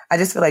like, I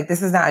just feel like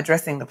this is not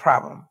addressing the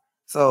problem.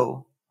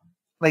 So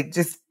like,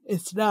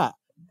 it's not.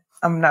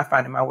 I'm not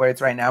finding my words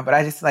right now, but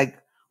I just like,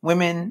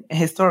 women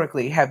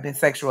historically have been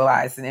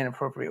sexualized in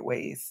inappropriate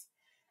ways.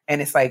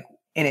 And it's like,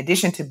 in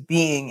addition to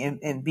being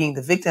and being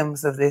the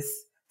victims of this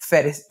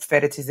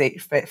fetishizing,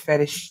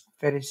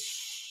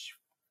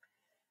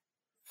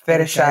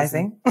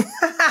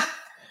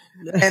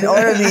 and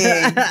or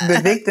being the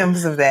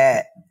victims of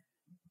that,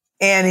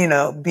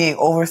 and being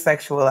over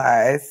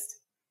sexualized,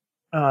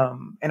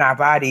 and our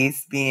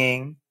bodies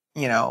being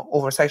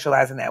over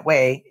sexualized in that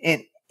way,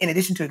 and in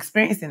addition to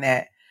experiencing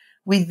that,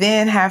 we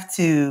then have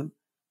to,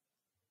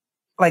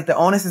 like, the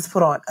onus is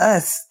put on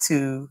us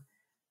to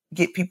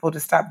get people to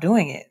stop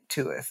doing it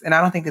to us, and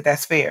I don't think that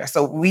that's fair.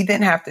 So we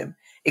then have to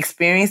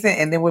experience it,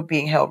 and then we're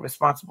being held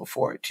responsible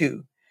for it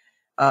too.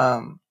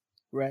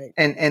 Right.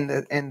 And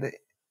the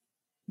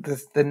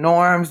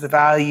norms, the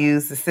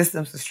values, the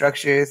systems, the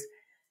structures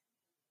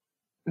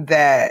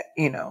that,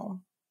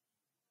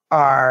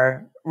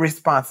 are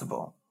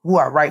responsible, who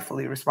are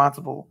rightfully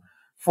responsible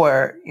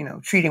for,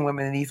 treating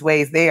women in these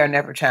ways, they are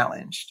never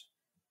challenged.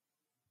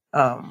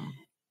 Like,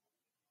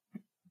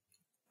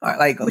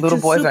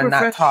 little boys are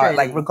not taught,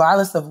 like,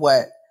 regardless of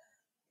what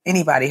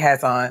anybody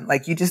has on,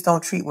 like, you just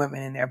don't treat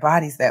women in their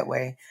bodies that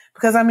way.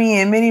 Because, I mean,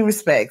 in many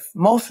respects,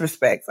 most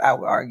respects, I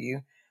would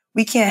argue,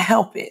 we can't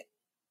help it.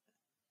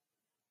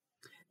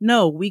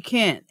 No, we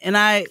can't.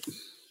 And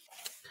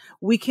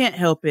we can't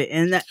help it.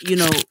 And that,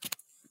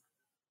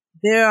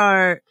 there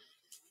are,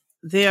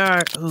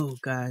 oh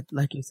God,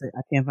 like you said,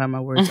 I can't find my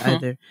words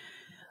either.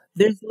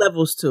 There's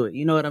levels to it.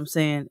 You know what I'm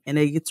saying? And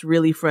it gets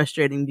really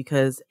frustrating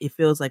because it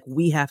feels like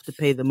we have to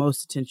pay the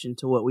most attention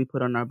to what we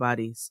put on our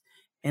bodies.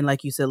 And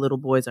like you said, little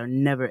boys are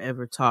never,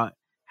 ever taught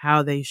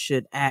how they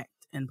should act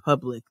in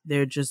public.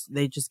 They just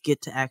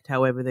get to act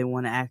however they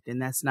want to act.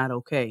 And that's not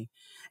okay.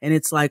 And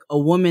it's like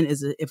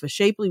if a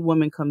shapely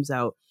woman comes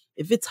out,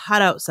 if it's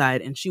hot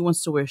outside and she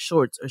wants to wear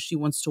shorts or she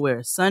wants to wear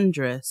a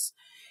sundress,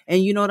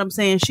 and you know what I'm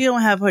saying? She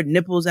don't have her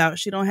nipples out.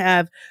 She don't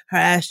have her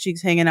ass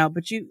cheeks hanging out,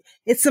 but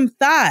it's some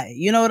thigh.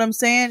 You know what I'm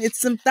saying?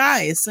 It's some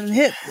thigh. It's some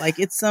hip. Like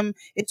it's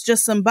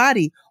just some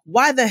body.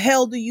 Why the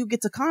hell do you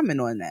get to comment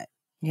on that?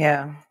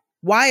 Yeah.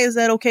 Why is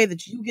that okay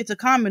that you get to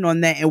comment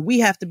on that? And we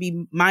have to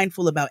be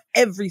mindful about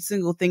every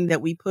single thing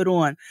that we put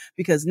on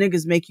because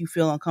niggas make you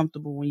feel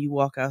uncomfortable when you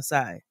walk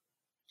outside.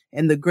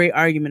 And the great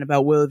argument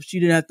about, well, if she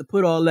didn't have to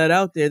put all that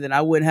out there, then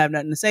I wouldn't have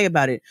nothing to say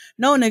about it.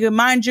 No, nigga,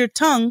 mind your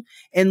tongue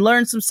and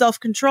learn some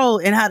self-control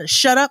and how to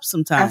shut up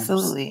sometimes.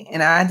 Absolutely.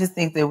 And I just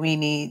think that we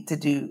need to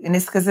do, and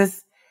it's because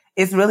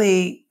it's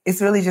really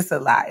just a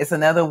lot. It's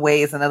another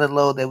way, it's another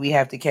load that we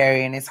have to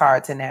carry, and it's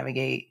hard to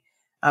navigate.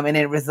 And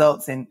it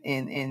results in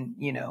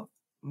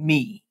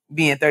me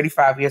being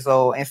 35 years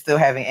old and still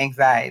having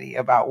anxiety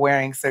about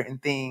wearing certain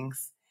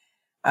things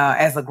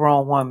as a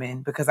grown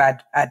woman, because I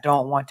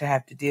don't want to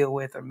have to deal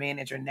with or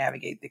manage or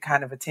navigate the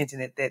kind of attention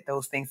that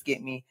those things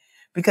get me.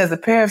 Because a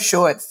pair of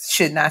shorts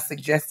should not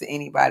suggest to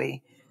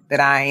anybody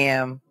that I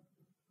am,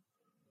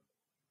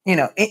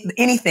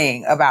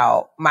 anything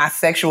about my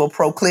sexual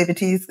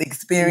proclivities,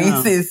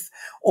 experiences,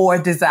 or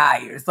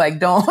desires. Like,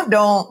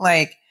 don't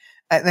like,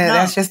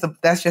 that's just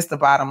the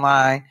bottom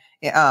line.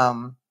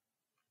 And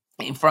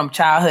from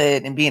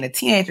childhood and being a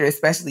teenager,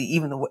 especially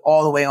even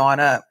all the way on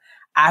up,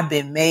 I've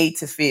been made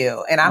to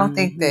feel, and I don't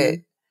think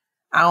that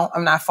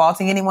I'm not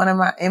faulting anyone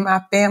in my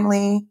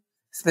family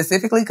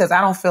specifically, because I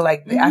don't feel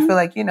like I feel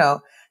like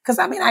because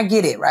I mean I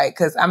get it, right?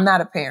 Because I'm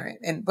not a parent,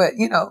 but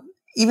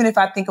even if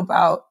I think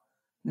about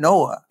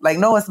Noah, like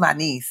Noah's my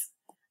niece,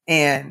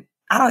 and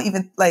I don't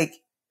even like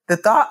the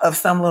thought of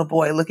some little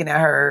boy looking at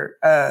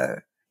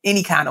her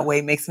any kind of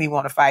way makes me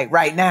want to fight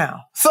right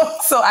now. So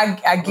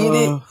I get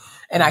it.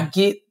 And I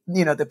get,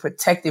 the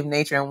protective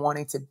nature and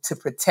wanting to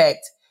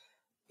protect,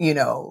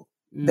 the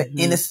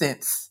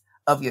innocence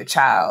of your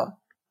child.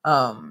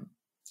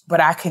 But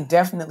I can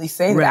definitely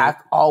say that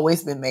I've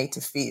always been made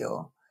to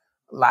feel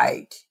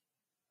like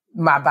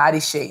my body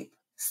shape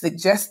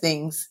suggests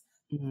things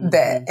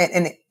that,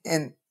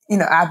 and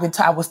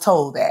I was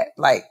told that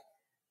like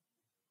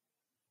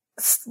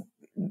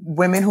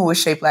women who were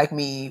shaped like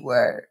me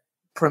were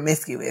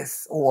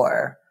promiscuous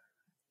or,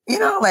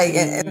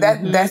 and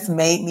that's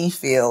made me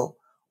feel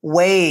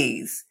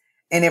ways.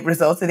 And it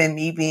resulted in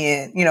me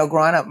being,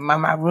 growing up,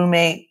 my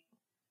roommate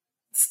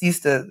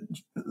used to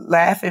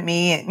laugh at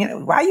me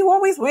and, why you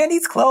always wearing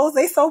these clothes?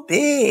 They so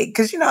big.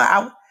 Cause,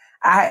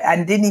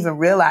 I didn't even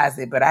realize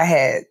it, but I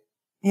had,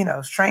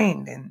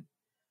 trained and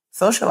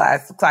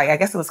socialized. Like, I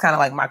guess it was kind of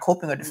like my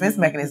coping or defense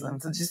mechanism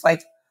to just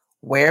like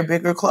wear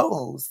bigger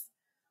clothes,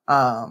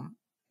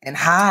 and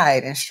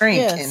hide and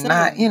shrink and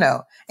not,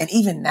 and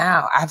even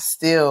now I'm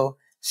still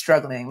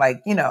struggling.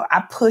 Like,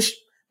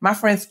 my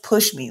friends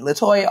push me.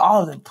 LaToya,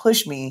 all of them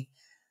push me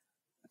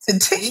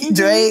to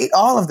Dre,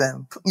 all of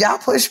them. Y'all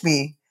push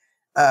me.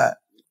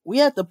 We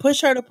have to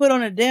push her to put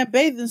on a damn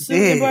bathing suit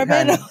in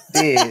Barbados.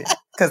 Did.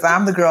 Because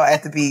I'm the girl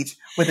at the beach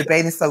with a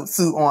bathing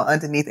suit on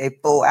underneath a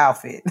full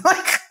outfit.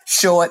 Like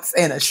shorts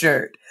and a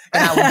shirt.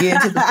 And I would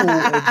get into the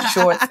pool in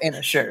shorts and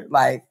a shirt.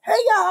 Like, hey,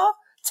 y'all,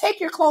 take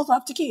your clothes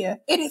off, Takia.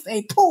 It is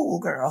a pool,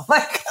 girl.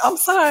 Like, I'm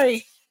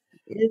sorry.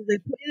 It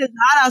is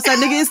hot outside,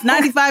 nigga. It's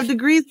 95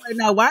 degrees right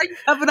now. Why are you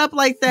covered up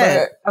like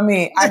that? But, I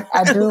mean,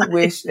 I do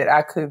wish that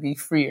I could be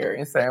freer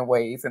in certain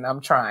ways, and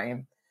I'm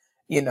trying,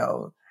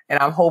 and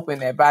I'm hoping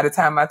that by the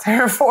time I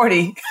turn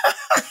 40,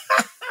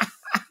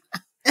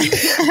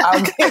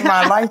 I'll get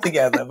my life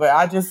together. But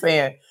I just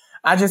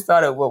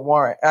thought it would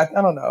warrant. I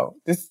don't know.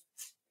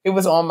 It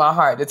was on my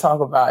heart to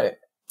talk about it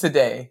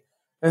today.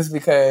 It's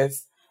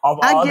because of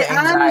all the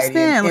anxiety.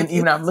 And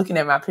even I'm looking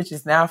at my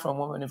pictures now from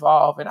Women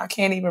Evolve, and I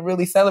can't even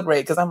really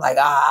celebrate because I'm like,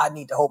 I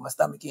need to hold my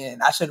stomach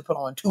in. I should have put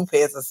on 2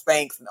 pairs of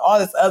Spanx and all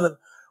this other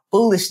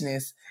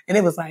foolishness. And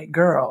it was like,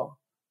 girl,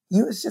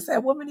 you was just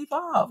at Women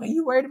Evolve and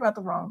you worried about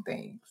the wrong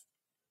things.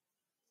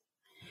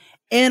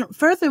 And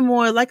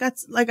furthermore, like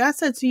I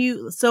said to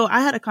you, so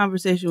I had a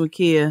conversation with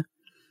Kia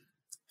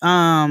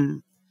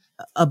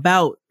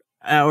about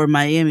our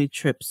Miami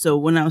trip. So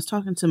when I was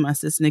talking to my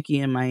sis Nikki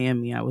in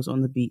Miami, I was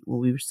on the beach when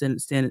we were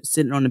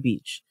sitting on the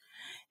beach.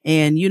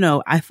 And,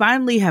 I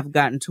finally have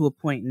gotten to a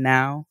point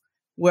now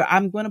where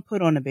I'm going to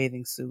put on a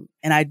bathing suit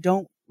and I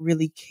don't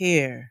really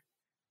care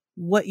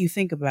what you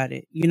think about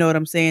it. You know what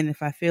I'm saying?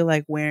 If I feel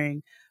like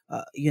wearing,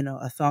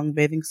 a thong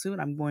bathing suit,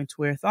 I'm going to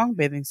wear a thong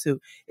bathing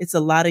suit. It's a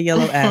lot of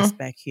yellow ass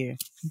back here.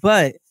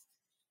 But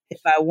if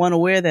I want to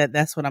wear that,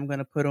 that's what I'm going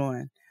to put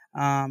on.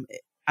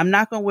 I'm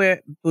not going to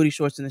wear booty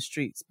shorts in the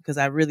streets because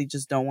I really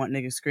just don't want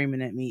niggas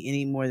screaming at me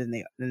any more than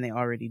they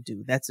already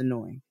do. That's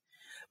annoying.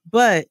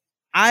 But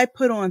I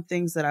put on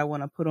things that I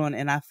want to put on,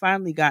 and I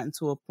finally gotten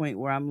to a point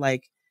where I'm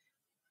like,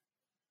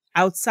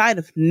 outside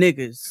of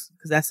niggas,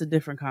 because that's a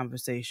different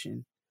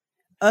conversation,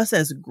 us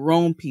as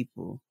grown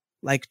people,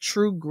 like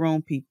true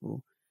grown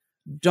people,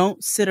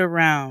 don't sit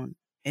around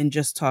and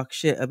just talk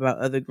shit about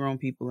other grown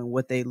people and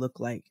what they look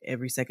like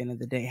every second of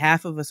the day.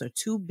 Half of us are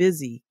too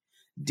busy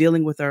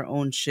dealing with our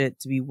own shit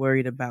to be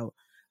worried about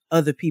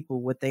other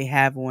people, what they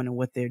have on and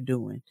what they're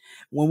doing.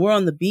 When we're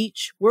on the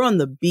beach, we're on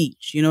the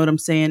beach. You know what I'm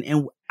saying?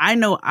 And I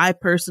know I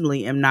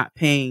personally am not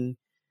paying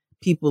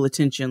people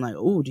attention like,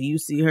 oh, do you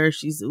see her?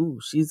 She's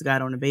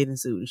got on a bathing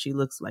suit and she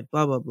looks like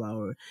blah, blah, blah.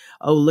 Or,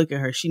 oh, look at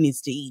her. She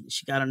needs to eat.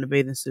 She got on a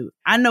bathing suit.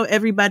 I know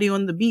everybody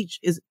on the beach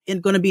is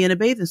going to be in a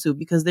bathing suit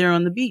because they're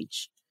on the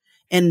beach.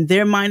 And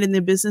they're minding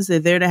their business. They're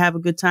there to have a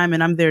good time,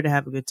 and I'm there to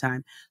have a good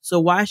time. So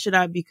why should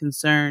I be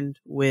concerned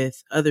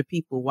with other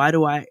people? Why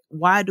do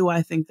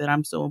I think that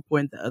I'm so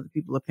important that other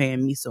people are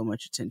paying me so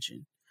much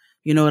attention?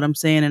 You know what I'm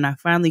saying? And I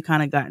finally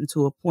kind of gotten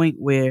to a point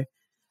where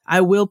I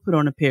will put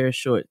on a pair of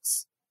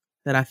shorts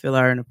that I feel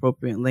are an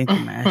appropriate length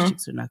and my ass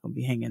cheeks are not going to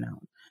be hanging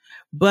out.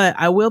 But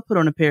I will put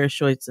on a pair of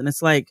shorts, and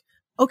it's like,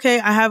 okay,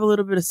 I have a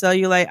little bit of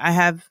cellulite. I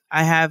have,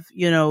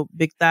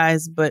 big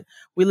thighs, but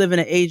we live in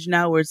an age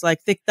now where it's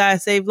like thick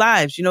thighs save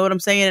lives. You know what I'm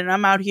saying? And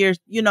I'm out here,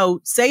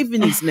 saving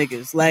these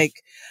niggas.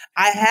 Like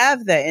I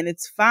have that and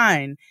it's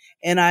fine.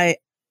 And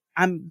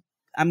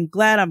I'm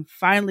glad I'm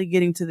finally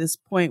getting to this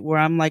point where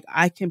I'm like,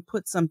 I can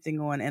put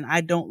something on and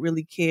I don't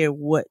really care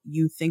what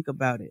you think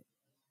about it.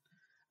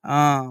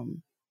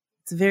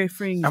 It's a very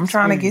freeing I'm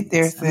trying to get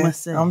there, sis. I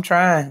must say. I'm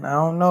trying. I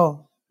don't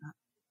know.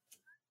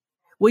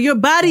 Well, your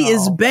body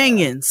is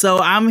banging. So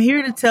I'm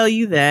here to tell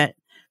you that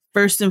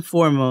first and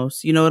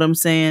foremost, you know what I'm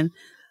saying?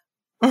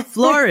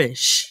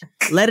 Flourish,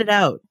 let it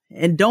out,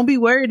 and don't be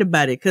worried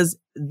about it because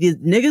the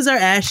niggas are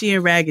ashy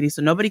and raggedy.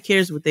 So nobody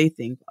cares what they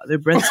think. Their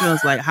breath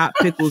smells like hot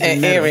pickles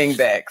and earring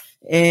backs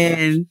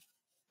and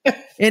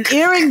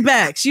earring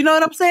backs. You know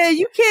what I'm saying?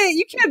 You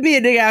can't be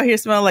a nigga out here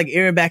smelling like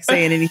earring backs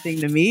saying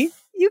anything to me.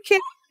 You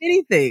can't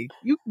anything.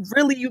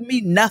 You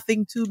mean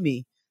nothing to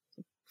me.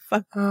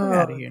 Fuck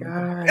out of here.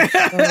 Gosh.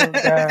 Oh,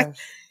 gosh.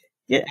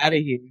 Get out of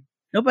here.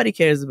 Nobody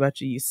cares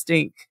about you. You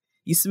stink.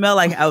 You smell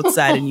like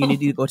outside and you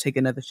need to go take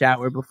another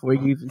shower before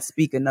you even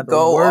speak another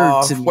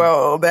word to me.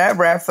 Well, that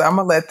wraps up. I'm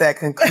going to let that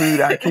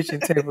conclude our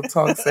kitchen table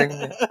talk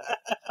segment.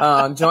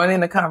 Join in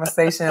the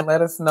conversation.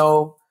 Let us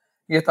know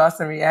your thoughts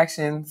and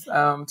reactions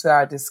to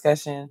our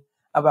discussion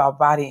about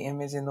body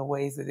image and the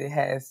ways that it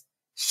has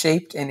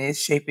shaped and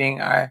is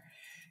shaping our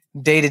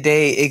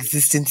day-to-day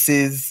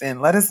existences.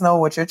 And let us know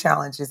what your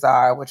challenges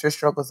are, what your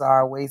struggles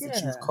are, ways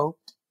that you've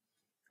coped.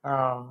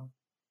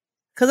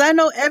 Because I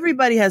know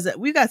everybody has that.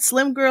 We got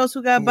slim girls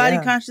who got body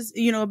conscious,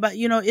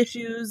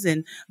 issues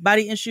and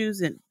body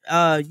issues. And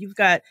you've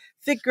got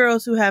thick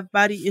girls who have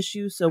body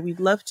issues. So we'd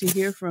love to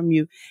hear from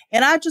you.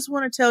 And I just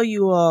want to tell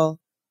you all,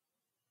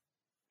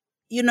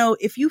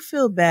 if you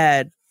feel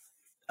bad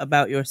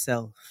about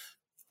yourself,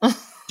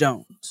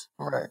 don't.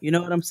 Right. You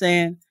know what I'm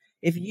saying?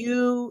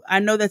 I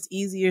know that's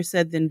easier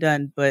said than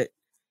done, but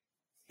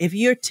if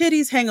your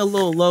titties hang a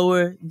little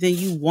lower than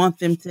you want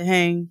them to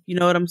hang, you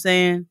know what I'm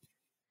saying?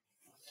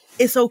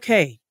 It's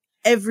okay.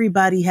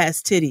 Everybody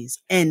has titties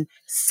and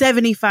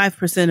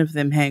 75% of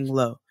them hang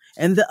low.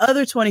 And the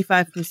other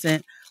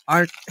 25%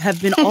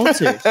 have been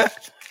altered.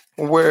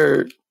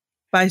 Word.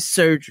 By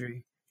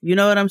surgery. You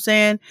know what I'm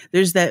saying?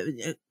 There's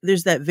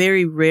that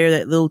very rare,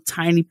 that little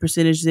tiny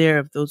percentage there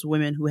of those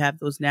women who have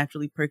those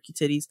naturally perky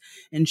titties,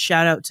 and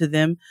shout out to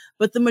them.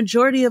 But the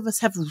majority of us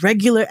have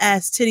regular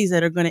ass titties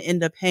that are going to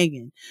end up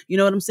hanging. You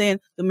know what I'm saying?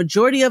 The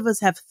majority of us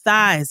have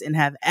thighs and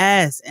have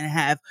ass and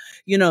have,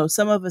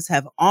 some of us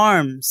have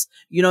arms.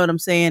 You know what I'm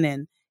saying?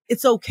 And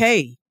it's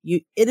okay.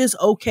 It is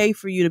okay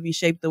for you to be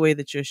shaped the way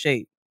that you're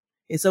shaped.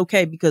 It's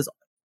okay, because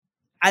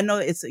I know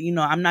it's,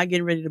 I'm not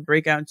getting ready to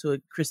break out into a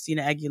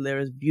Christina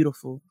Aguilera's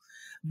Beautiful,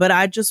 but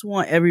I just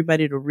want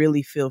everybody to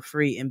really feel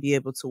free and be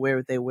able to wear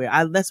what they wear.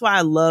 That's why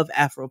I love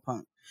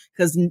Afropunk,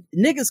 because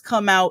niggas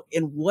come out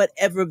in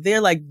whatever,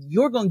 they're like,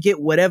 you're going to get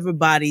whatever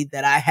body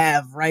that I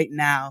have right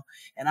now,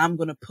 and I'm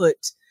going to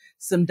put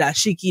some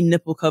dashiki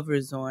nipple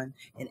covers on,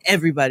 and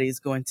everybody's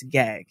going to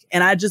gag.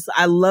 And I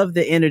love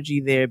the energy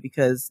there,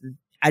 because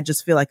I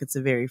just feel like it's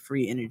a very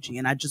free energy,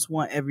 and I just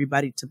want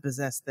everybody to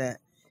possess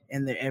that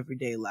in their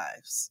everyday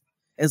lives.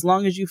 As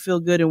long as you feel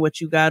good in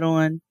what you got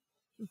on,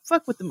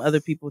 fuck what them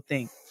other people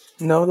think.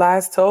 No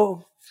lies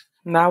told.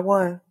 Not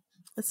one.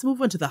 Let's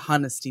move on to the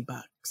honesty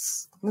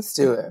box. Let's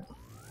do it.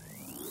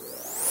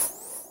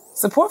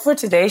 Support for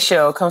today's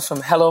show comes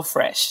from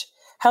HelloFresh.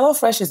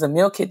 HelloFresh is a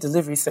meal kit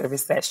delivery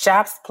service that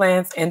shops,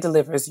 plans, and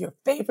delivers your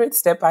favorite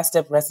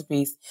step-by-step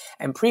recipes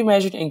and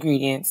pre-measured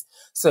ingredients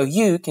so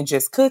you can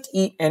just cook,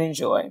 eat, and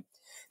enjoy.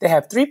 They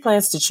have 3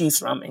 plans to choose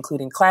from,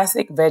 including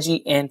classic,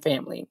 veggie, and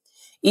family.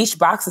 Each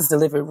box is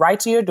delivered right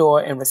to your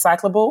door in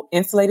recyclable,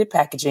 insulated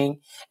packaging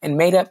and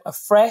made up of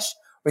fresh,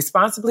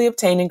 responsibly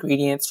obtained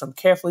ingredients from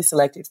carefully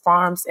selected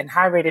farms and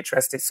high-rated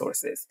trusted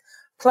sources.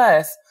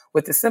 Plus,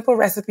 with the simple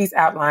recipes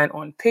outlined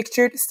on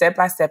pictured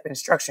step-by-step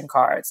instruction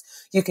cards,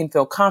 you can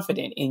feel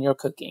confident in your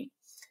cooking.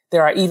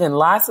 There are even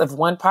lots of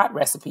one-pot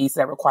recipes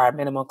that require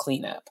minimal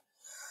cleanup.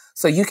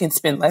 So you can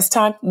spend less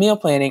time meal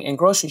planning and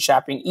grocery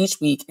shopping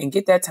each week and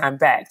get that time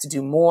back to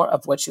do more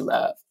of what you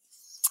love.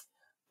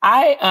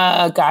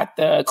 I got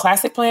the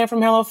classic plan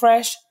from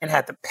HelloFresh and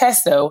had the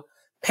pesto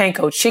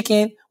panko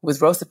chicken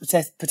with roasted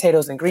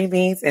potatoes and green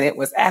beans, and it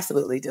was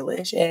absolutely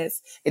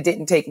delicious. It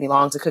didn't take me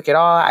long to cook it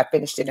all. I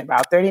finished it in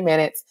about 30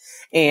 minutes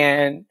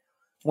and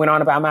went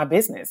on about my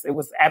business. It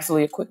was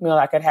absolutely a quick meal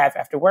I could have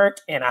after work,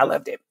 and I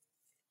loved it.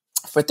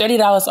 For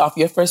 $30 off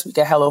your first week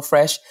at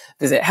HelloFresh,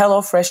 visit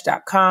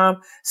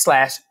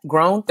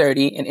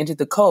HelloFresh.com/grown30 and enter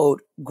the code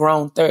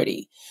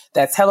GROWN30.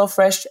 That's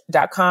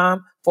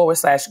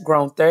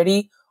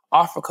HelloFresh.com/grown30,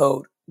 offer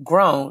code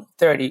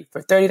GROWN30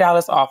 for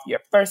 $30 off your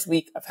first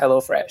week of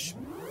HelloFresh.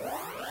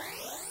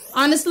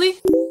 Honestly?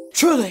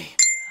 Truly.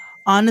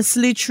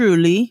 Honestly,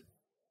 truly.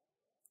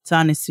 It's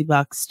Honesty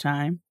Box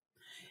time.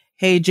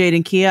 Hey, Jade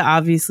and Kia,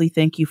 obviously,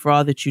 thank you for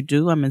all that you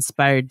do. I'm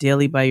inspired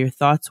daily by your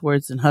thoughts,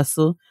 words, and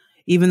hustle.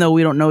 Even though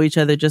we don't know each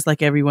other, just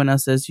like everyone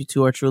else says, you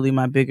two are truly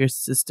my bigger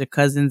sister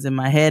cousins in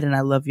my head, and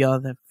I love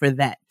y'all for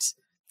that.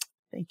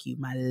 Thank you,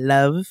 my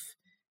love.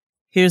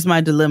 Here's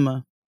my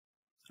dilemma.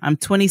 I'm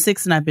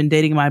 26 and I've been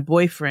dating my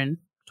boyfriend,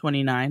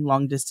 29,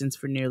 long distance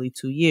for nearly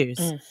 2 years.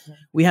 Mm-hmm.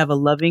 We have a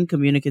loving,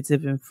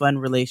 communicative, and fun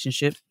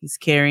relationship. He's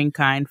caring,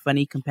 kind,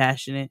 funny,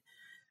 passionate,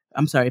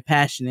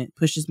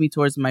 pushes me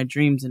towards my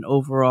dreams and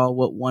overall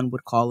what one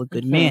would call a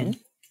good man.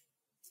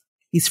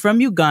 He's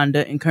from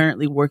Uganda and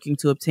currently working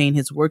to obtain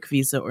his work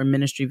visa or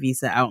ministry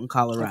visa out in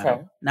Colorado.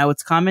 Okay. Now,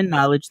 it's common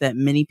knowledge that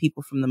many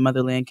people from the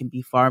motherland can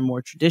be far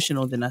more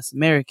traditional than us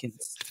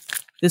Americans.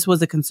 This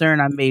was a concern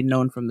I made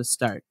known from the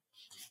start.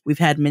 We've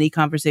had many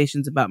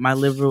conversations about my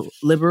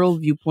liberal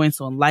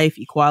viewpoints on life,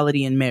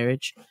 equality, and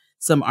marriage,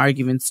 some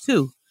arguments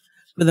too.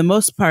 For the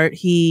most part,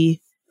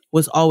 he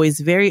was always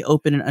very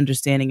open and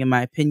understanding in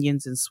my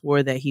opinions and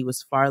swore that he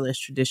was far less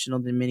traditional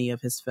than many of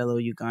his fellow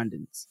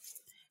Ugandans.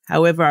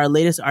 However, our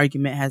latest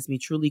argument has me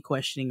truly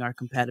questioning our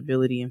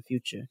compatibility and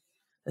future.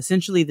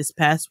 Essentially, this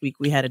past week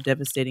we had a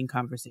devastating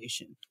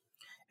conversation.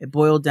 It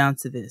boiled down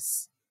to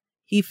this.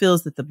 He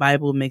feels that the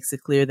Bible makes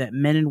it clear that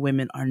men and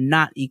women are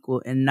not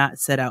equal and not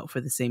set out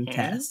for the same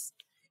tasks.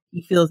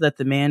 He feels that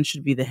the man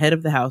should be the head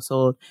of the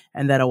household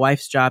and that a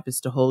wife's job is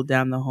to hold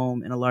down the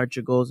home and the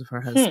larger goals of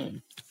her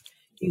husband.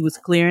 He was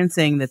clear in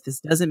saying that this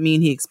doesn't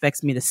mean he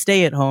expects me to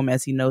stay at home,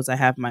 as he knows I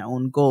have my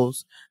own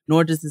goals,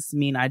 nor does this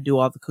mean I do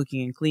all the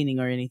cooking and cleaning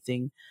or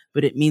anything,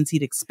 but it means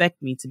he'd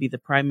expect me to be the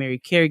primary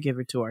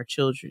caregiver to our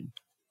children.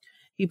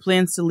 He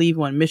plans to leave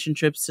on mission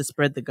trips to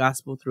spread the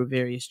gospel through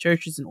various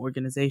churches and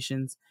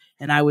organizations,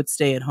 and I would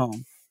stay at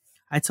home.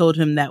 I told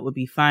him that would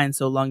be fine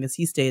so long as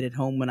he stayed at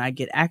home when I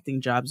get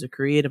acting jobs or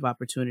creative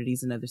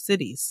opportunities in other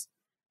cities.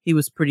 He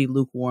was pretty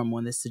lukewarm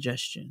on this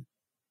suggestion.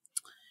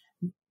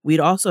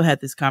 We'd also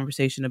had this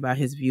conversation about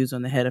his views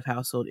on the head of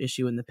household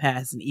issue in the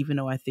past, and even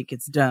though I think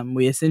it's dumb,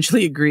 we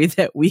essentially agreed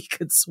that we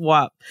could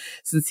swap,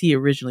 since he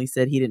originally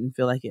said he didn't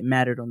feel like it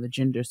mattered on the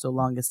gender so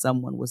long as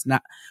someone was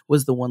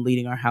the one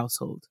leading our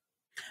household.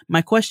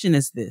 My question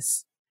is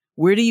this.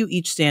 Where do you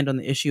each stand on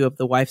the issue of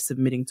the wife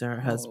submitting to her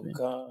husband?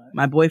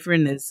 My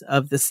boyfriend is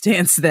of the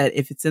stance that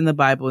if it's in the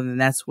Bible, then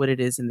that's what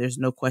it is and there's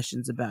no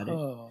questions about it.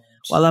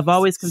 While I've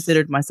always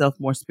considered myself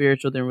more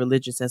spiritual than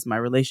religious, as my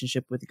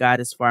relationship with God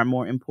is far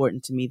more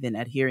important to me than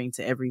adhering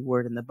to every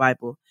word in the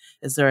Bible,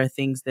 as there are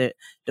things that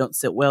don't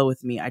sit well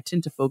with me, I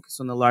tend to focus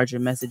on the larger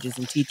messages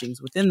and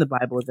teachings within the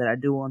Bible that I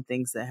do on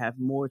things that have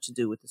more to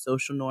do with the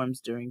social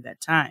norms during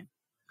that time.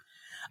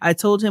 I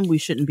told him we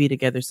shouldn't be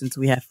together since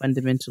we have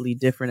fundamentally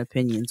different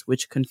opinions,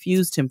 which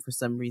confused him for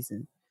some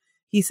reason.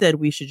 He said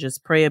we should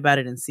just pray about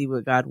it and see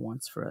what God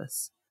wants for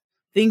us.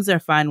 Things are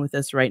fine with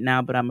us right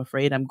now, but I'm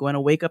afraid I'm going to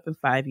wake up in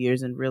 5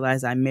 years and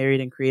realize I married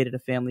and created a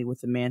family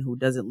with a man who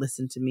doesn't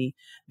listen to me,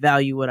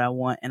 value what I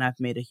want, and I've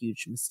made a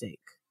huge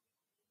mistake.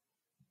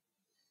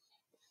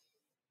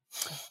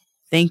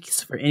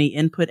 Thanks for any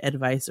input,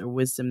 advice, or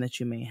wisdom that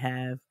you may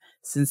have.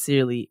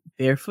 Sincerely,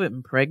 Barefoot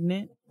and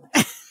Pregnant.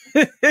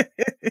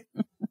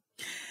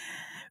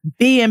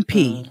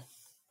 BMP.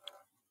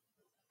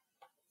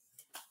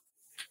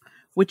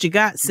 What you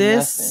got,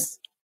 sis?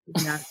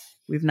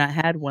 We've not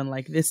had one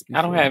like this before.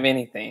 I don't have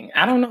anything.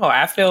 I don't know.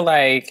 I feel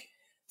like,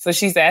 so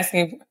she's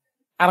asking,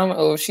 I don't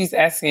know if she's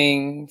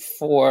asking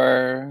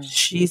for...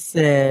 She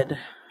said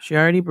she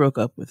already broke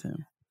up with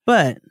him.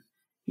 But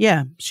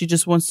yeah, she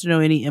just wants to know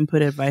any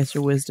input, advice,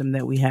 or wisdom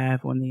that we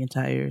have on the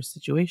entire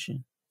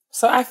situation.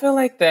 So I feel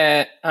like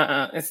that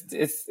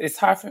it's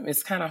hard for,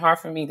 it's kind of hard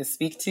for me to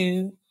speak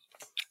to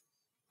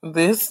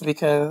this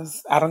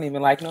because I don't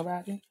even like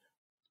nobody.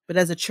 But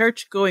as a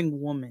church-going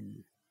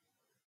woman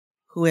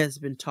who has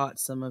been taught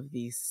some of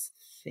these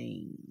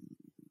things,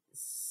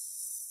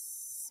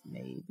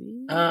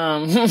 maybe?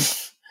 I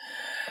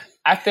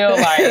feel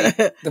like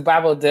the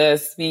Bible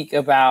does speak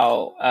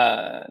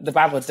about, the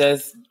Bible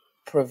does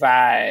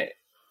provide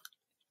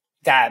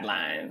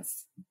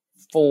guidelines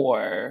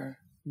for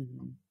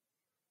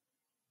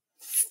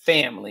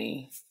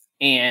family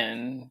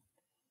and,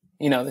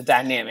 you know, the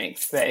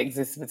dynamics that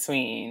exist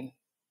between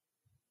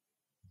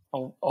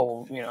a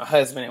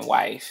husband and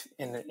wife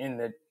in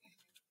the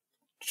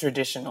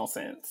traditional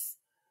sense.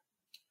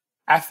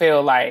 I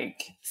feel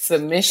like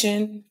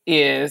submission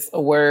is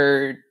a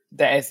word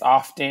that is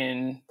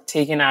often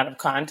taken out of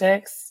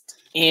context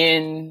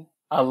in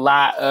a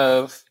lot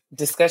of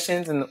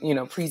discussions and, you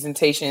know,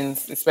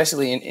 presentations,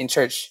 especially in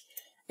church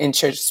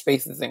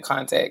spaces and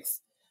contexts.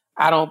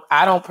 I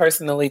don't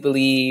personally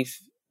believe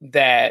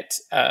that.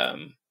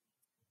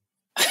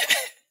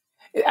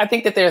 I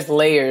think that there's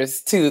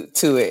layers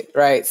to it,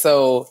 right?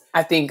 So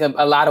I think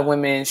a lot of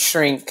women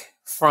shrink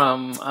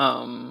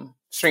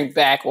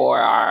back or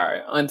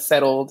are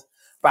unsettled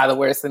by the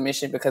word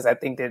submission because I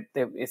think that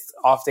it's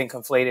often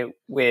conflated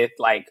with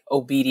like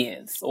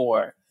obedience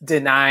or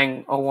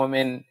denying a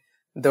woman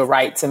the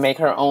right to make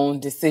her own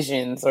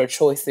decisions or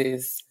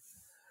choices.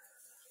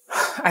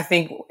 I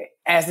think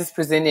as it's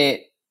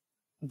presented,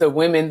 the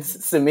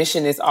women's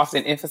submission is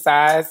often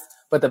emphasized,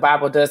 but the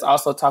Bible does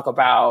also talk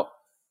about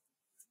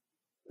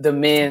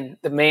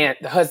the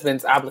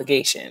husband's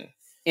obligation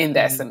in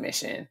that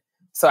submission.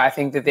 So I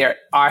think that there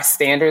are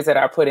standards that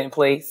are put in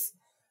place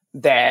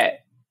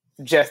that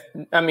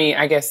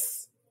I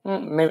guess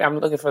maybe I'm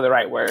looking for the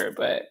right word,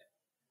 but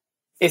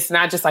it's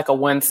not just like a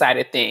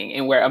one-sided thing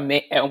and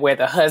where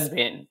the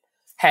husband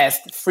has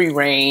free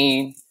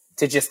reign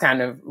to just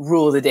kind of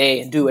rule the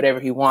day and do whatever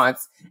he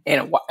wants.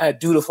 And a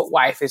dutiful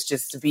wife is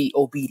just to be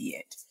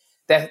obedient.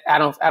 That I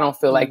don't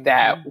feel like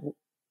that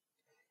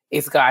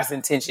is God's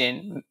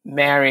intention.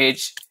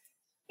 Marriage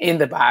in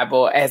the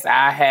Bible, as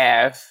I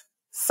have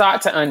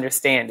sought to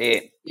understand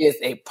it, is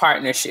a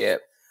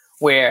partnership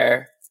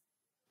where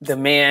the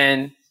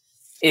man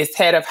is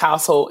head of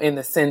household in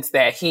the sense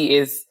that he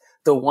is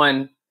the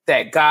one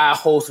that God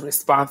holds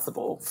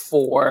responsible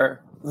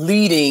for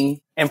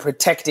leading and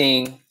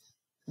protecting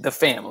the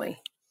family.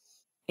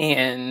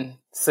 And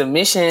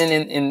submission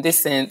in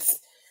this sense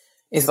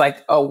is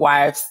like a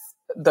wife's,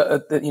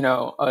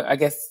 I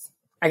guess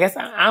I guess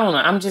I don't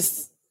know.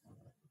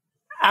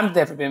 I've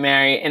never been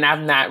married, and I've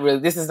not really.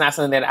 This is not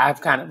something that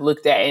I've kind of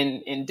looked at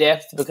in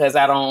depth because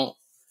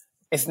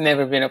it's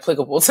never been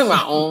applicable to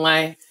my own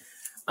life.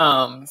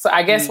 So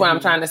I guess what I'm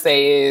trying to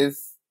say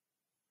is,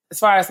 as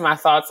far as my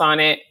thoughts on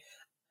it,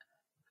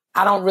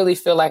 I don't really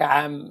feel like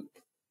I'm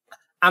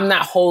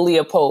not wholly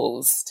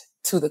opposed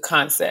to the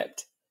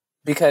concept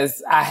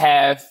because I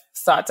have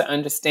sought to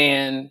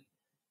understand,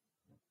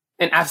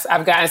 and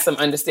I've gotten some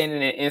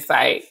understanding and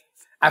insight.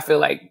 I feel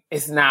like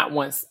it's not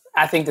once.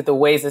 I think that the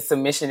ways that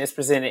submission is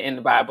presented in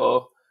the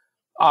Bible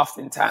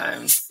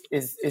oftentimes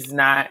is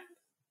not,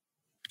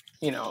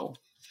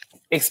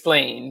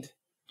 explained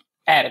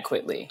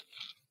adequately.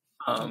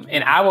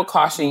 And I would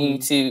caution you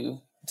to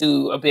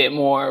do a bit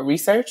more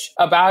research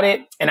about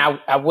it. And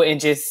I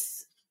wouldn't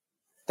just,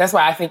 that's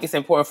why I think it's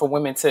important for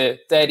women to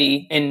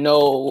study and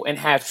know and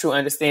have true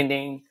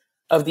understanding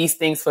of these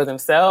things for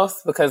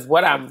themselves, because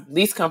what I'm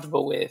least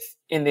comfortable with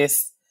in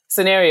this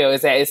scenario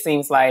is that it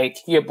seems like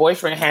your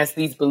boyfriend has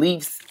these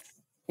beliefs,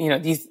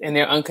 these, and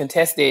they're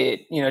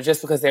uncontested,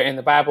 just because they're in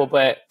the Bible,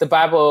 but the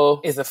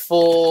Bible is a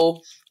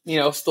full,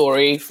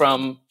 story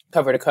from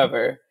cover to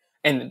cover,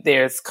 and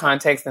there's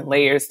context and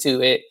layers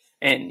to it.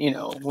 And,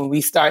 when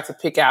we start to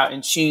pick out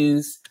and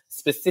choose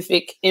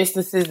specific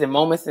instances and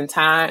moments in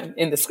time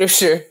in the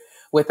scripture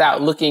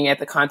without looking at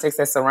the context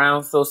that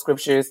surrounds those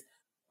scriptures,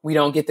 we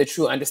don't get the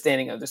true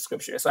understanding of the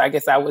scripture. So I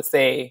guess I would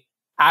say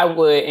I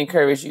would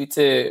encourage you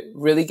to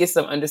really get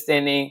some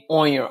understanding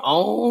on your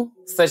own,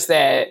 such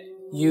that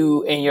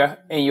you and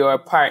your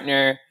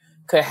partner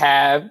could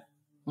have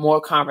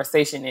more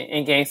conversation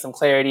and gain some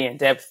clarity and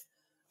depth,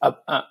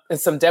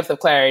 some depth of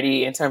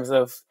clarity in terms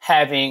of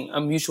having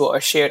a mutual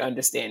or shared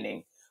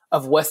understanding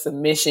of what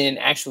submission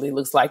actually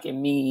looks like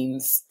and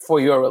means for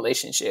your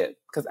relationship.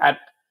 Because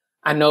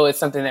I know it's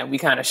something that we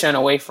kind of shun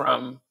away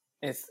from.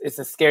 It's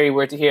a scary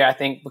word to hear, I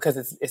think,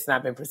 because it's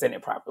not been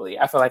presented properly.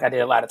 I feel like I did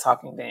a lot of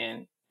talking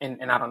then,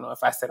 and I don't know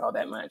if I said all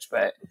that much,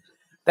 but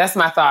that's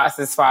my thoughts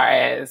as far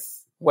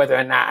as whether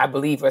or not I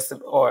believe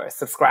or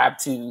subscribe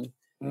to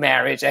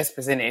marriage as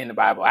presented in the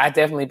Bible. I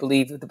definitely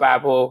believe that the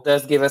Bible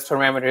does give us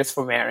parameters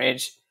for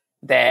marriage,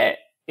 that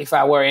if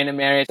I were in a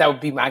marriage, that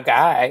would be my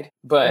guide.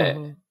 But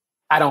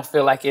I don't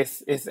feel like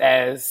it's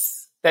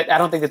as that. I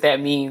don't think that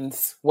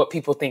means what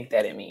people think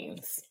that it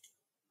means.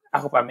 I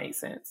hope I made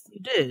sense. You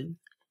did.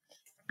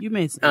 You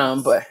made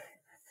sense. But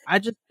I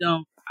just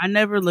don't. I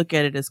never look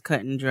at it as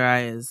cut and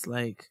dry. As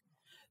like,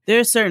 there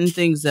are certain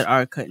things that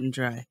are cut and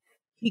dry.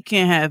 He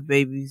can't have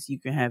babies. You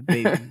can have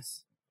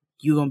babies.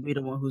 You gonna be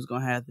the one who's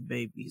gonna have the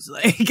babies.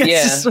 Like,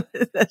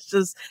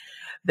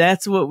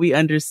 that's what we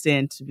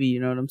understand to be. You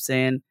know what I'm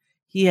saying?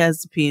 He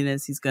has the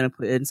penis. He's gonna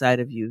put inside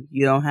of you.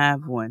 You don't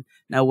have one.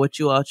 Now, what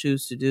you all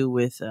choose to do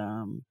with,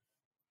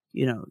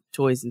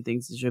 toys and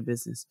things is your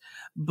business.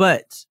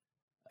 But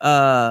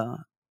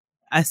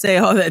I say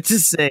all that to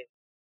say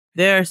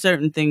there are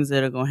certain things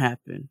that are going to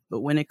happen. But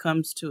when it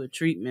comes to a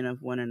treatment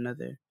of one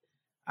another,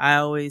 I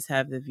always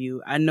have the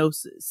view. I know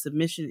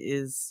submission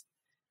is,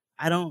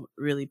 I don't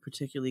really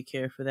particularly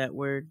care for that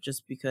word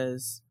just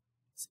because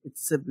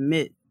it's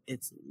submit.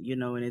 It's,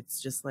 and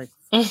it's just like,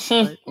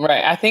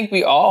 right. I think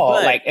we all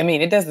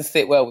it doesn't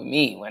sit well with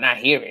me when I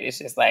hear it. It's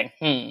just like,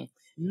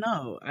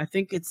 No, I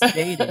think it's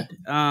dated.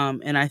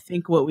 And I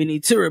think what we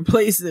need to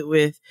replace it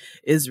with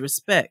is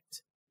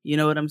respect. You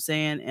know what I'm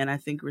saying? And I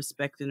think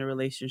respect in a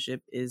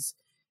relationship is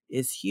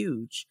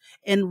huge.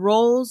 And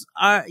roles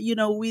are,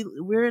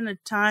 we're in a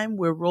time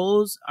where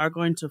roles are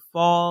going to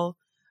fall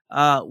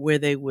where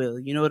they will.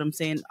 You know what I'm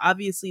saying?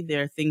 Obviously,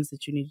 there are things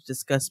that you need to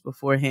discuss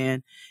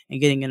beforehand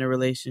and getting in a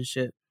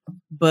relationship.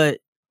 But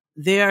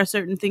there are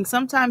certain things.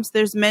 Sometimes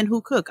there's men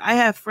who cook. I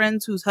have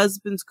friends whose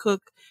husbands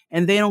cook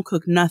and they don't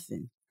cook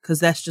nothing. Because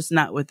that's just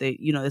not what they,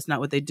 that's not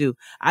what they do.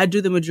 I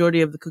do the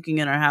majority of the cooking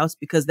in our house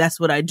because that's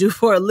what I do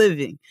for a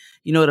living.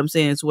 You know what I'm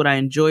saying? It's what I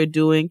enjoy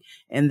doing.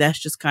 And that's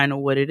just kind of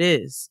what it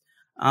is.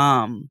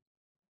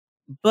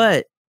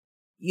 But,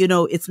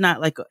 it's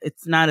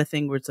not a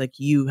thing where it's like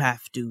you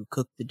have to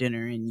cook the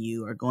dinner and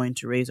you are going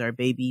to raise our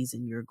babies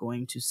and you're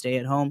going to stay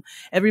at home.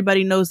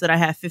 Everybody knows that I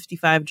have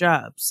 55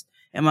 jobs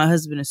and my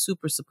husband is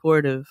super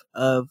supportive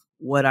of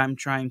what I'm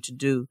trying to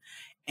do.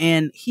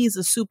 And he's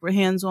a super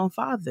hands-on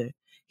father.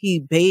 He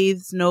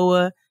bathes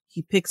Noah.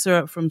 He picks her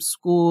up from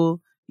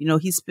school.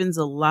 He spends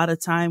a lot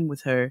of time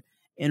with her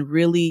and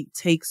really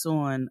takes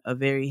on a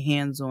very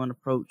hands-on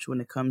approach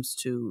when it comes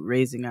to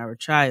raising our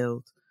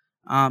child,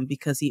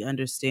 because he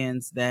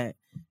understands that,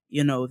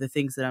 the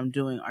things that I'm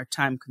doing are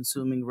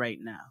time-consuming right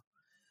now.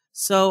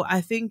 So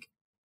I think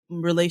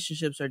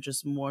relationships are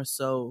just more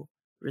so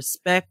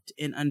respect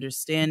and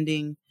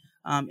understanding.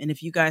 And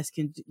if you guys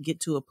can get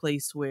to a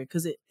place where,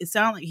 because it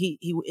sounded like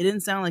it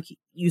didn't sound like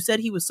you said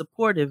he was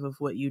supportive of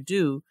what you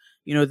do.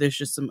 There's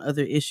just some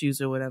other issues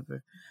or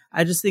whatever.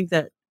 I just think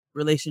that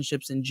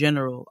relationships in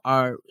general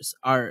are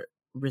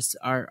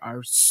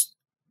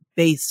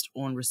based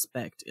on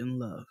respect and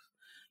love.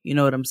 You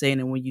know what I'm saying?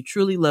 And when you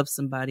truly love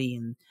somebody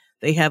and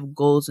they have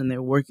goals and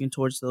they're working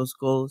towards those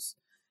goals,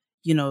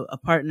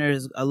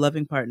 a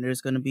loving partner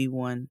is going to be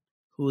one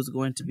who is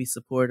going to be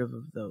supportive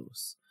of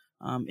those.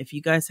 If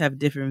you guys have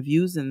different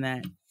views in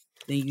that,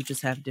 then you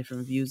just have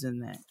different views in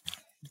that.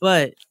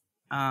 But,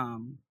 I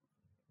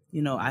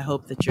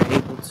hope that you're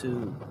able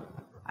to,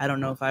 I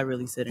don't know if I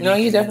really said anything. No,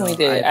 you definitely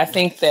did. I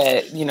think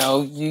that, you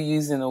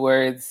using the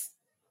words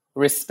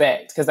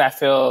respect, because I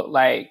feel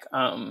like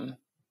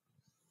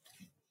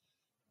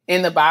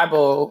in the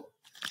Bible,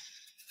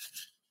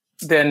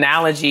 the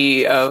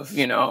analogy of,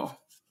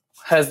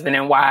 husband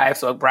and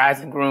wives or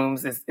brides and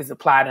grooms is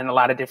applied in a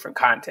lot of different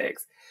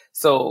contexts.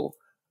 So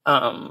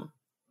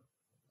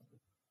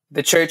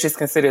the church is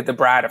considered the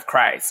bride of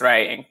Christ,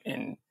 right?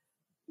 And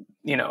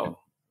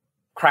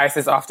Christ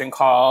is often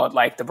called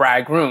like the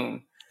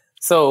bridegroom.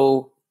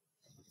 So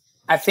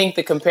I think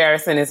the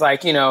comparison is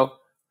like,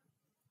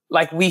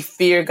 like we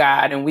fear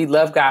God and we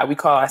love God. We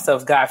call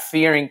ourselves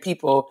God-fearing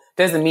people.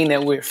 Doesn't mean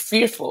that we're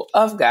fearful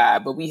of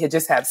God, but we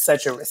just have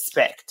such a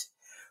respect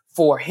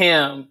for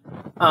him,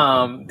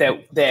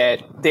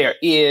 that there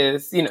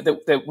is,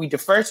 that we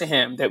defer to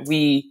him, that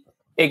we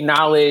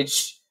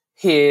acknowledge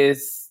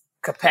his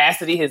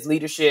capacity, his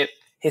leadership,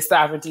 his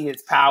sovereignty,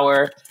 his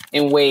power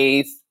in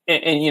ways,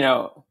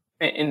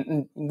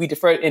 and we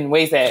defer in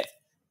ways that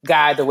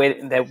guide the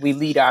way that we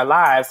lead our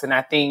lives. And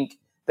I think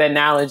the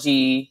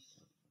analogy,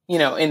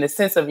 in the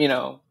sense of,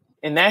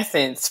 in that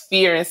sense,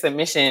 fear and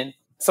submission.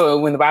 So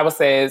when the Bible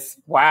says,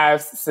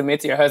 wives,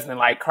 submit to your husband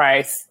like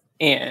Christ,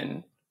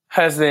 and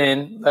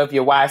husband, love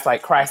your wife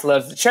like Christ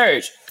loves the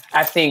church,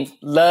 I think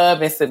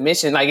love and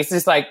submission, like it's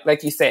just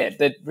like you said,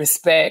 the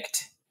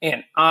respect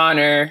and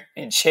honor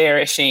and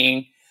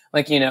cherishing,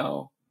 like,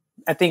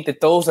 I think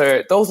that those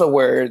are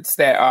words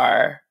that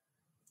are,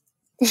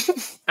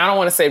 I don't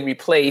want to say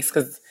replace,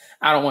 because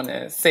I don't want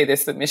to say that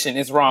submission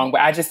is wrong,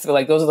 but I just feel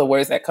like those are the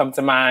words that come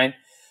to mind,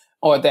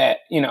 or that,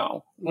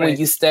 when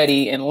you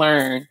study and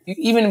learn,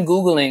 even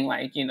Googling,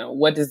 like,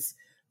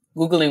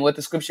 Googling what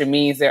the scripture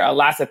means, there are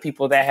lots of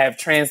people that have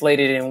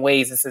translated it in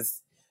ways that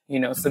says,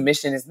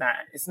 submission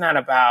it's not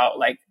about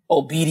like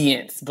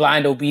obedience,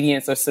 blind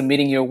obedience, or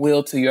submitting your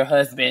will to your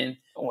husband,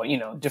 or,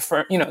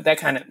 defer, that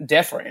kind of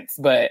deference.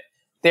 But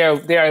there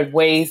are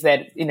ways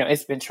that,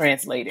 it's been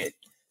translated.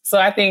 So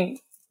I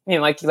think,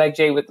 like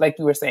Jay, like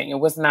you were saying,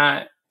 it's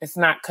not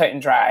cut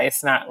and dry.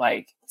 It's not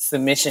like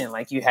submission,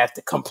 like you have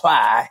to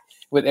comply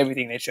with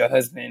everything that your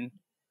husband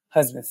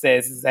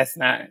says. That's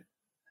not.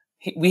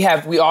 We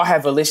all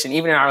have volition.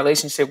 Even in our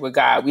relationship with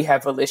God, we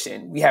have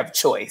volition. We have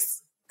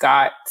choice.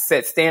 God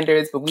sets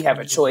standards, but we have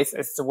a choice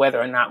as to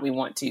whether or not we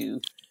want to.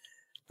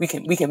 We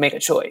can make a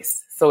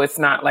choice. So it's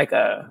not like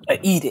a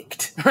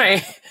edict,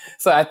 right?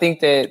 So I think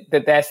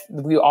that's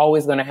we're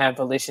always going to have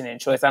volition and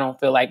choice. I don't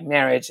feel like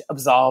marriage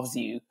absolves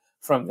you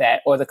from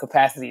that, or the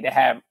capacity to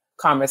have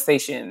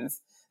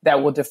conversations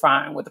that will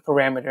define what the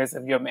parameters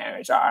of your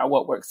marriage are,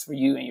 what works for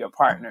you and your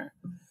partner.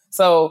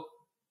 So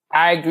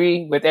I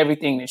agree with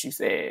everything that you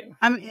said.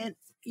 I mean,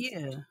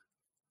 yeah.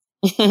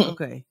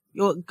 Okay.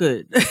 You're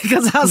good.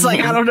 Because I was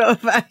like, I don't know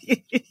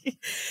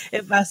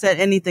if I said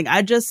anything.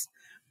 I just,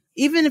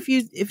 even if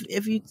you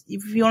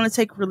want to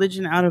take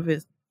religion out of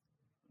it,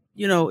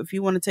 if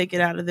you want to take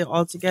it out of it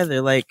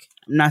altogether, like,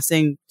 I'm not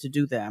saying to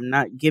do that. I'm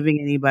not giving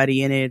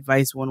anybody any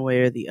advice one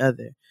way or the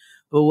other.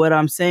 But what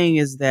I'm saying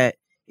is that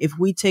if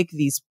we take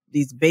these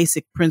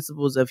basic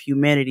principles of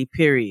humanity,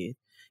 period,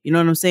 you know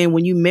what I'm saying?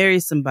 When you marry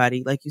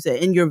somebody, like you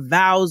said, in your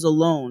vows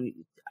alone,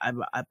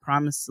 I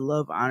promise to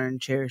love, honor, and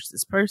cherish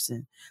this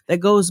person. That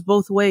goes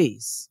both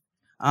ways.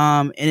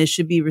 And it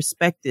should be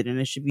respected,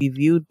 and it should be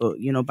viewed,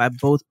 by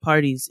both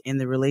parties in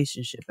the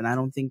relationship. And I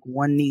don't think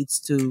one needs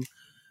to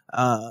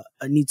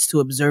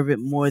observe it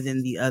more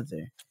than the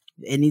other.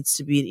 It needs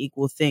to be an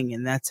equal thing.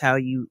 And that's how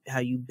you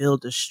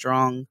build a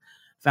strong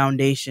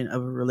foundation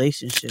of a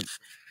relationship,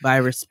 by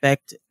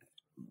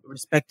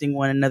respecting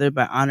one another,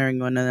 by honoring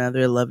one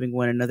another, loving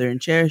one another,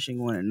 and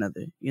cherishing one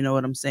another. You know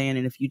what I'm saying?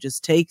 And if you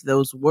just take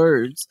those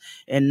words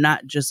and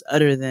not just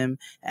utter them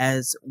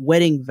as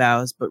wedding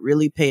vows, but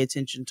really pay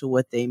attention to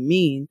what they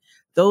mean,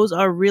 those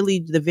are really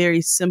the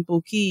very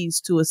simple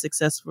keys to a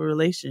successful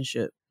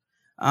relationship.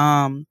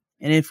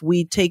 And if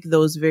we take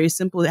those very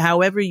simple,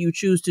 however you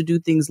choose to do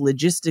things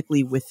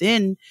logistically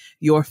within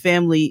your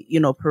family,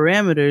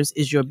 parameters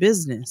is your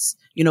business.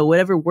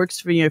 Whatever works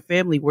for your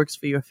family works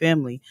for your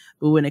family.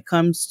 But when it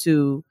comes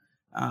to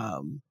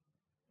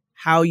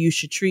how you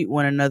should treat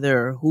one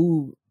another, or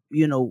who,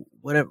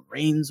 whatever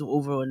reigns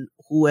over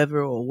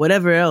whoever or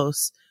whatever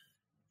else,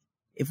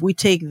 if we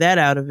take that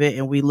out of it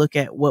and we look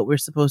at what we're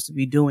supposed to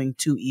be doing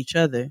to each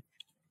other,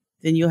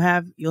 then you'll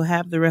have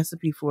the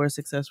recipe for a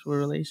successful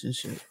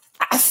relationship.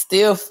 I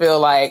still feel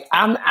like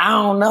I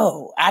don't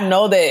know. I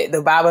know that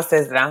the Bible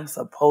says that I'm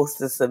supposed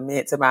to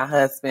submit to my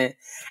husband,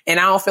 and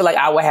I don't feel like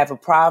I would have a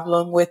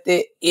problem with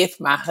it if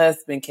my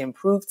husband can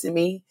prove to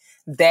me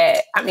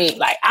that,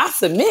 I'll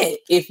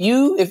submit if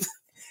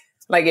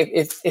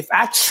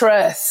I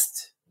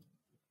trust,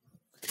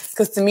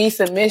 because to me,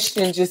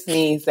 submission just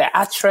means that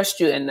I trust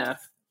you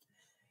enough.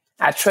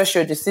 I trust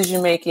your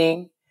decision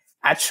making.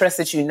 I trust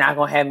that you're not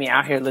going to have me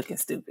out here looking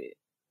stupid.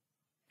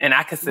 And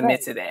I could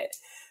submit to that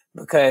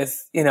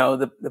because, you know,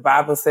 the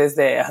Bible says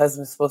that a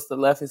husband's supposed to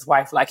love his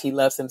wife like he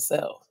loves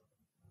himself.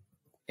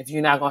 If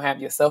you're not going to have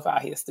yourself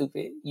out here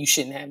stupid, you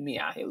shouldn't have me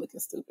out here looking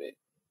stupid.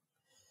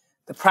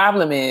 The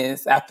problem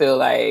is, I feel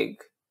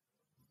like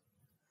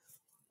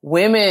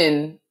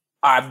women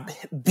are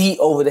beat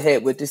over the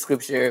head with the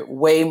scripture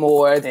way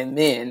more than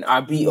men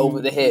are beat over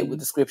the head with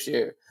the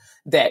scripture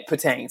that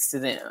pertains to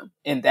them.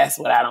 And that's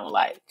what I don't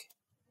like.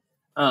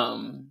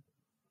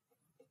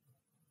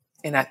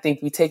 And I think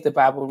we take the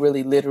Bible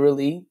really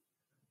literally.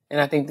 And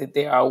I think that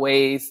there are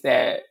ways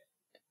that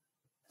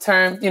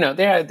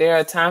there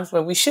are times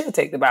where we should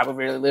take the Bible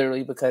really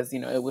literally because, you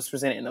know, it was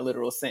presented in a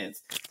literal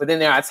sense. But then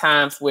there are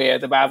times where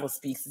the Bible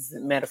speaks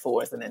in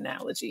metaphors and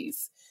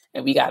analogies.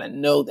 And we got to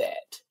know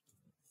that.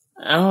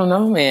 I don't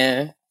know,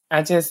 man.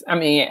 I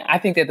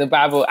think that the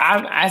Bible,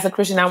 as a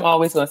Christian, I'm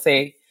always going to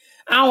say,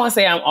 I don't want to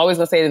say I'm always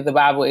going to say that the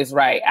Bible is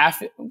right.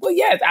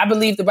 Yes, I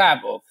believe the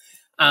Bible.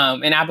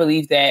 And I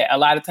believe that a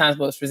lot of times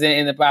what was presented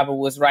in the Bible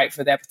was right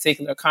for that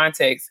particular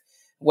context.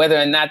 Whether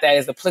or not that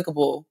is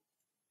applicable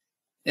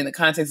in the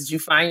context that you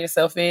find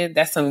yourself in,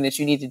 that's something that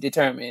you need to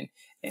determine.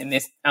 And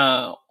this,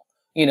 and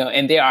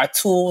there are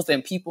tools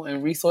and people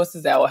and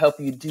resources that will help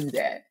you do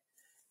that.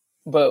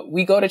 But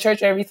we go to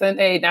church every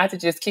Sunday not to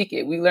just kick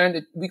it. We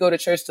go to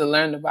church to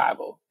learn the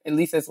Bible. At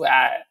least that's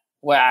where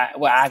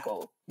I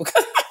go.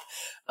 Because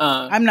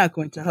I'm not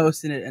going to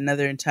host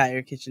another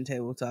entire kitchen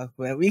table talk,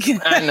 but we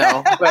can. I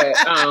know, but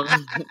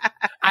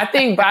I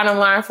think bottom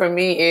line for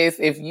me is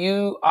if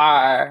you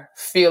are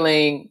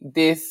feeling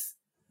this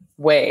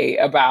way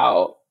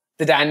about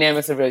the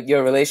dynamics of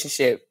your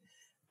relationship,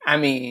 I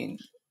mean,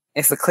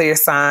 it's a clear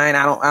sign.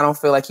 I don't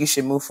feel like you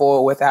should move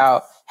forward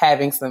without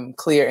having some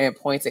clear and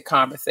pointed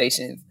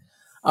conversations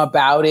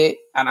about it.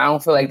 And I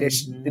don't feel like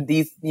this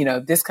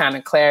kind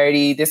of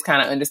clarity, this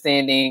kind of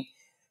understanding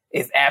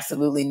is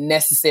absolutely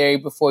necessary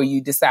before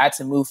you decide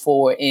to move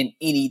forward in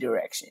any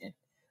direction.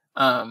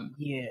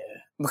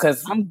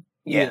 Because I'm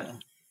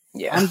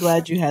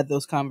glad you had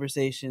those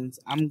conversations.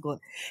 I'm glad,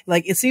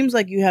 like, it seems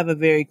like you have a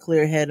very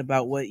clear head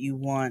about what you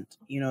want,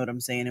 you know what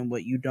I'm saying, and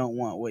what you don't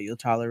want, what you'll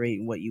tolerate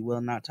and what you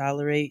will not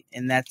tolerate.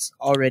 And that's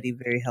already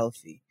very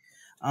healthy.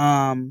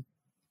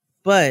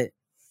 But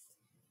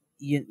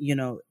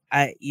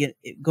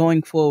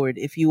going forward,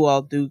 if you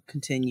all do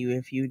continue,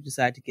 if you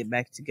decide to get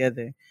back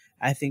together,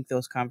 I think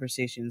those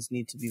conversations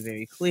need to be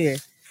very clear.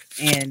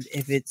 And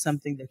if it's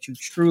something that you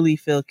truly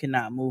feel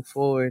cannot move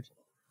forward,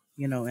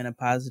 you know, in a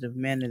positive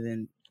manner,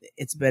 then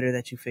it's better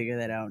that you figure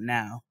that out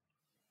now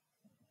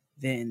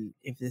than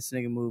if this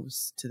nigga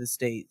moves to the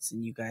States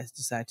and you guys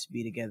decide to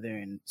be together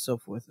and so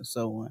forth and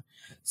so on.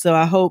 So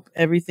I hope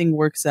everything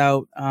works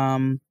out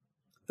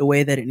the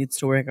way that it needs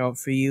to work out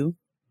for you.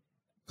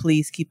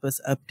 Please keep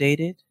us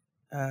updated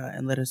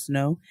and let us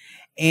know.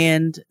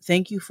 And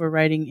thank you for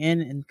writing in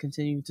and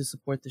continuing to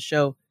support the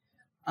show.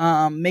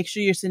 Make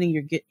sure you're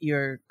sending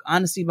your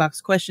Honesty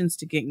Box questions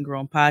to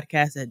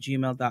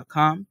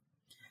gettinggrownpodcast@gmail.com.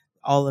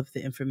 All of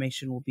the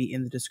information will be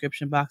in the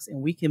description box,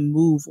 and we can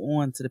move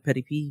on to the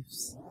petty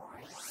peeves.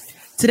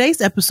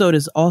 Today's episode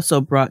is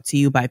also brought to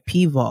you by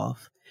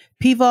PVolve.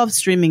 PVolve's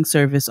streaming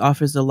service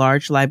offers a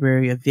large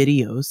library of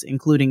videos,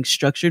 including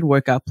structured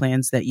workout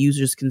plans that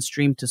users can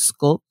stream to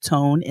sculpt,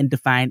 tone, and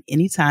define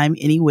anytime,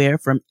 anywhere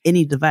from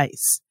any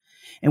device.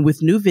 And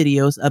with new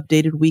videos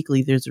updated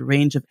weekly, there's a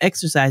range of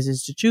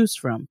exercises to choose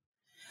from.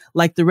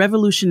 Like the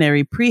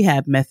revolutionary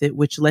prehab method,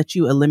 which lets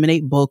you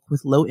eliminate bulk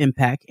with low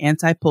impact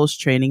anti-pulse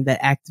training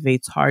that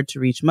activates hard to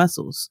reach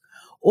muscles.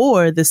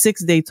 Or the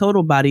 6-day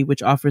total body,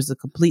 which offers a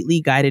completely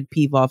guided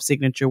PVolve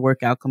signature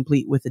workout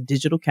complete with a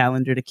digital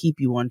calendar to keep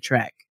you on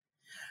track.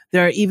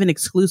 There are even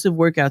exclusive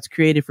workouts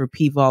created for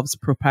PVolve's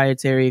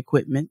proprietary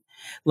equipment,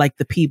 like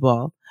the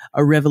P-Ball,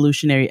 a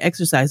revolutionary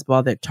exercise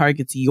ball that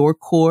targets your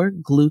core,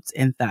 glutes,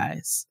 and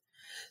thighs.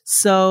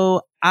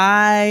 So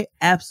I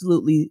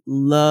absolutely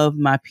love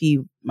my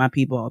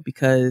P-Ball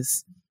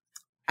because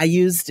I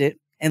used it.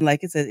 And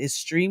like I said, it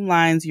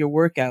streamlines your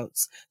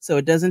workouts. So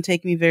it doesn't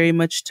take me very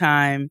much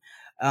time.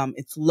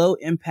 It's low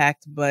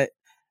impact, but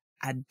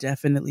I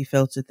definitely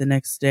felt it the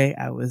next day.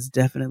 I was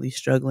definitely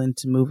struggling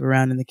to move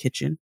around in the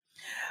kitchen.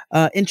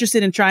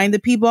 Interested in trying the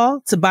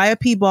P-Ball? To buy a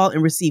P-Ball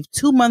and receive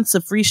 2 months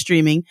of free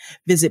streaming,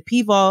 visit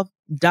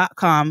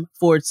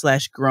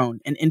pvolve.com/grown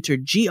and enter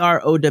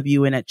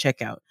GROWN at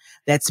checkout.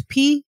 That's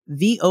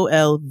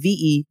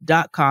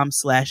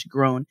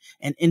PVOLVE.com/grown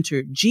and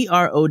enter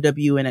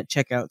GROWN at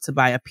checkout to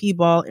buy a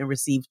P-Ball and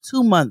receive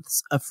 2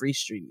 months of free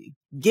streaming.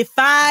 Get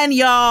fine,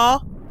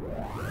 y'all.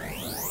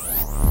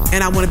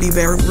 And I want to be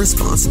very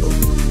responsible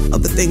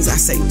of the things I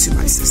say to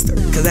my sister.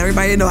 Because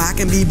everybody know I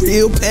can be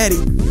real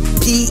petty.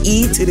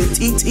 P-E to the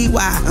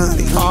T-T-Y,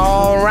 honey.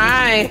 All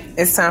right.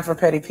 It's time for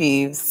petty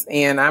peeves.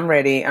 And I'm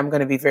ready. I'm going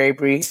to be very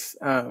brief.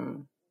 My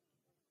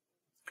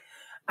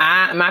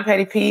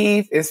petty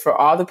peeve is for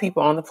all the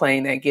people on the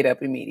plane that get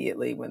up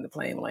immediately when the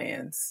plane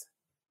lands.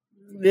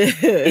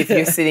 If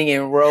you're sitting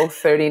in row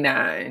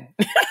 39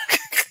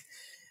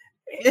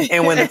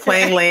 And when the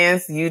plane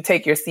lands, you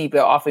take your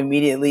seatbelt off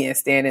immediately and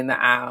stand in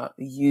the aisle.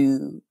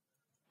 You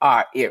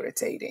are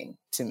irritating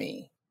to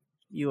me.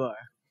 You are.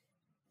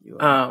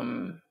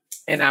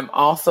 And I'm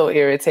also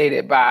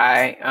irritated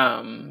by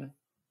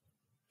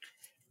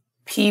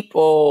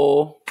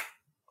people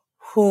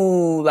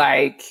who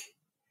like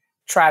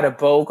try to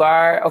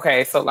bogart.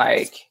 Okay, so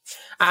like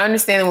I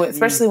understand when,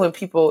 especially when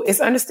people, it's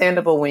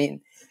understandable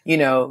when, you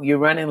know, you're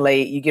running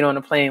late, you get on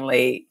the plane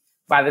late.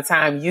 By the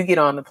time you get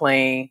on the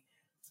plane,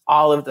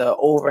 all of the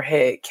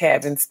overhead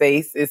cabin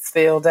space is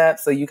filled up.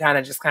 So you kind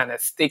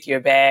of stick your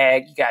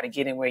bag. You got to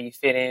get in where you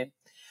fit in.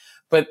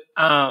 But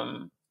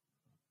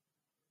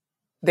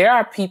there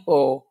are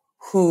people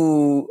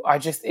who are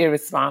just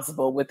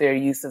irresponsible with their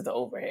use of the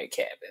overhead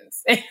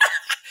cabins.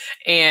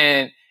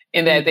 and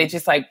that they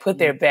just like put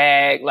their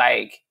bag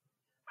like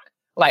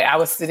I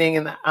was sitting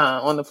in the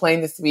on the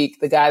plane this week.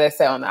 The guy that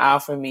sat on the aisle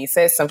from me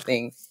said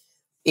something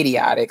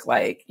idiotic,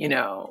 like, you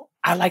know,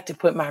 I like to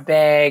put my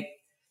bag,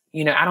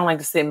 you know, I don't like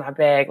to sit in my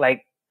bag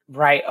like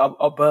right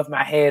above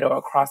my head or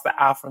across the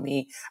aisle from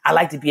me. I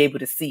like to be able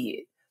to see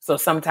it. So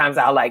sometimes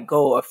I'll like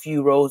go a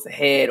few rows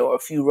ahead or a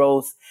few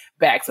rows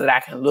back so that I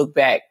can look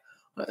back.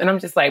 And I'm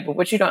just like, but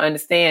what you don't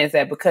understand is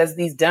that because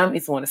these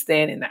dummies want to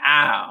stand in the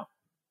aisle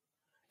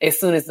as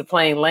soon as the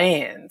plane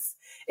lands,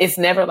 it's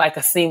never like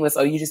a seamless,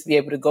 or you just be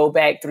able to go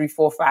back 3,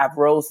 4, 5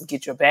 rows to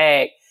get your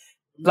bag.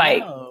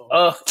 Like,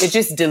 it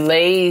just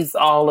delays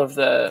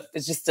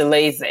it just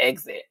delays the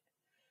exit.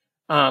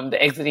 The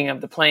exiting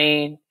of the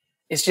plane.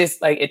 It's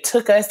just like, if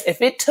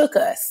it took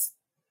us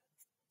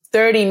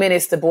 30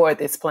 minutes to board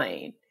this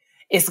plane,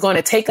 it's going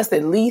to take us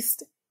at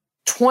least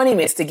 20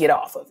 minutes to get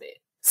off of it.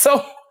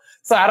 So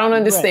I don't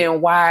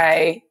understand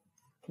why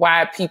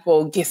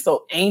people get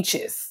so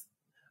anxious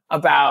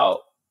about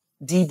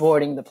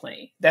deboarding the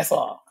plane. That's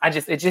all.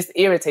 It just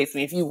irritates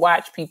me. If you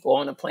watch people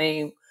on a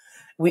plane,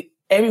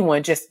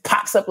 everyone just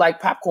pops up like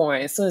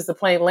popcorn. As soon as the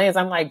plane lands,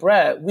 I'm like,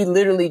 bruh, we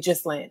literally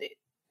just landed.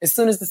 As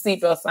soon as the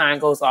seatbelt sign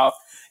goes off,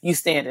 you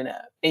standing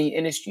up,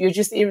 and you're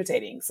just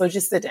irritating. So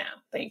just sit down.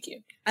 Thank you.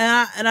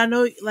 And I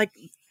know, like,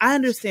 I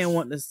understand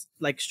wanting to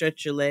like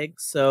stretch your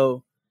legs.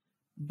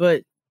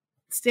 But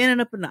standing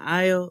up in the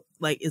aisle,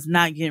 like, is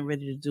not getting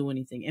ready to do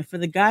anything. And for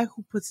the guy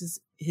who puts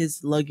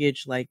his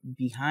luggage like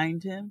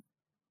behind him,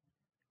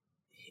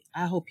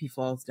 I hope he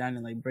falls down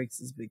and like breaks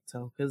his big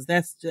toe, because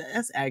that's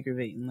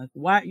aggravating. Like,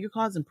 why you're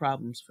causing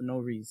problems for no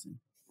reason?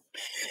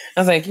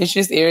 I was like, it's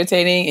just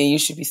irritating, and you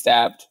should be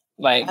stopped.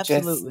 Like,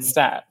 Absolutely.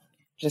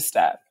 Just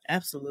stop.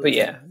 Absolutely. But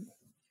yeah,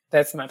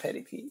 that's my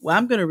petty peeve. Well,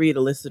 I'm gonna read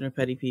a listener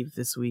petty peeve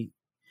this week.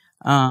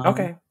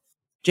 Okay.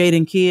 Jade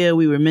and Kia,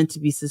 we were meant to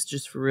be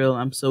sisters for real.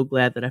 I'm so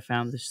glad that I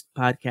found this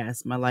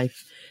podcast. My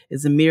life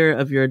is a mirror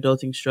of your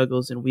adulting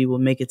struggles, and we will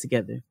make it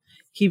together.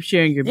 Keep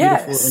sharing your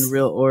beautiful and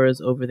real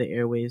auras over the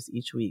airwaves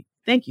each week.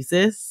 Thank you,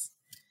 sis.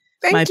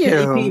 My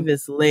petty peeve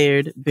is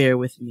layered. Bear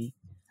with me.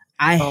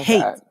 I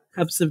hate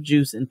cups of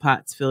juice and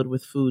pots filled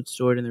with food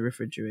stored in the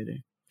refrigerator.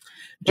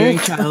 During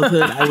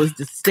childhood, I was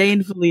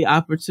disdainfully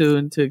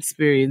opportune to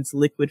experience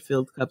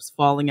liquid-filled cups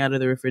falling out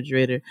of the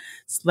refrigerator,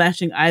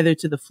 splashing either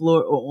to the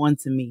floor or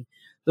onto me.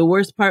 The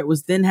worst part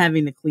was then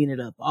having to clean it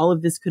up. All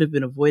of this could have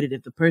been avoided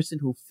if the person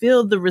who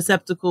filled the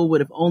receptacle would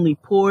have only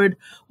poured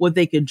what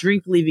they could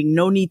drink, leaving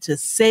no need to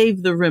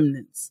save the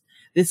remnants.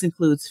 This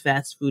includes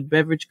fast food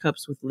beverage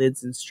cups with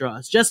lids and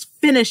straws. Just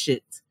finish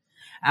it.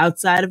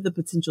 Outside of the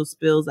potential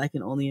spills, I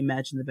can only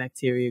imagine the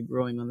bacteria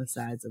growing on the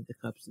sides of the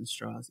cups and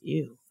straws.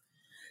 Ew.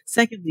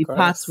 Secondly,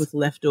 pots with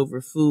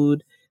leftover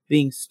food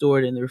being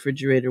stored in the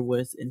refrigerator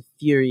was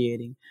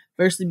infuriating.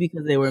 Firstly,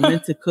 because they were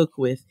meant to cook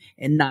with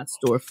and not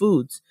store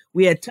foods.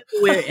 We had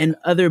Tupperware and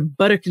other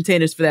butter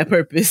containers for that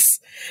purpose.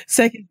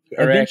 Second,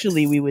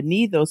 eventually we would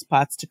need those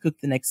pots to cook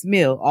the next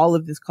meal. All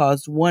of this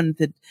caused one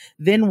to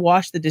then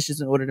wash the dishes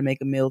in order to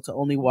make a meal, to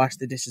only wash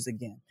the dishes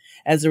again.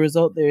 As a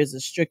result, there is a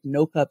strict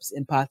no cups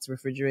in pots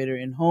refrigerator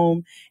in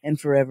home and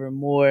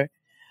forevermore.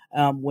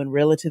 When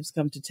relatives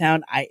come to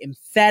town, I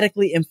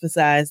emphatically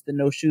emphasize the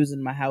no shoes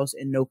in my house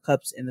and no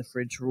cups in the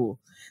fridge rule.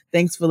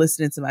 Thanks for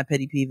listening to my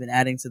petty peeve and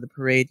adding to the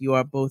parade. You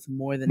are both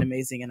more than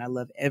amazing, and I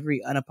love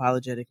every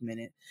unapologetic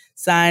minute.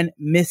 Signed,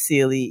 Miss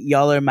Sealy.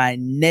 Y'all are my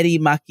neti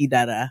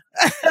makidara.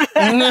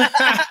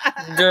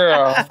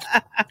 Girl.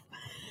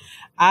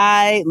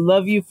 I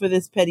love you for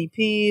this petty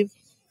peeve.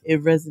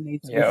 It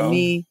resonates with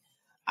me.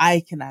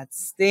 I cannot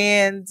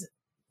stand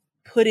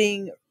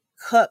putting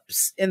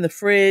cups in the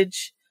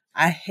fridge.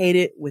 I hate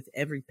it with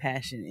every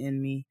passion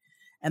in me.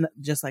 And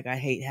just like I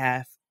hate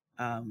half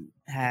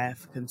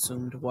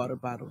consumed water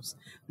bottles,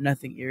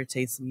 nothing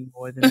irritates me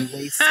more than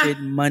wasted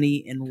money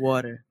in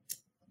water.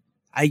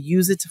 I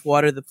use it to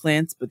water the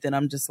plants, but then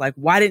I'm just like,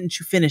 why didn't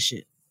you finish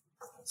it?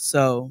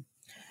 So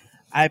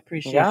I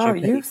appreciate your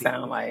petty you peeve.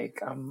 sound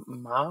like a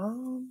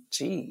mom.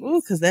 Jeez.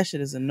 Ooh, because that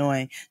shit is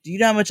annoying. Do you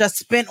know how much I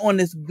spent on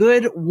this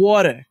good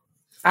water?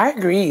 I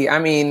agree. I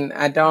mean,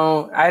 I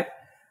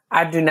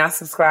do not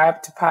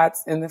subscribe to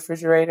pots in the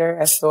refrigerator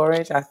as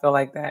storage. I feel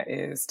like that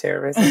is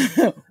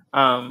terrorism.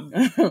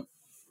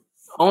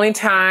 Only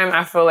time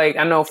I feel like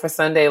I know for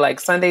Sunday, like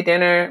Sunday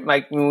dinner,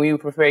 like when you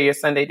prepare your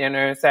Sunday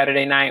dinner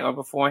Saturday night or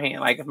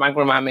beforehand, like if my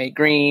grandma made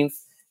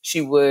greens,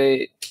 she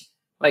would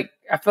like,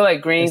 I feel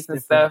like greens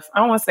and stuff, I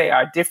don't want to say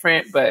are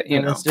different, but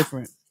you know. That's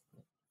different.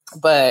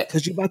 But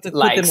because you're about to put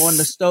like, them on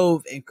the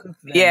stove and cook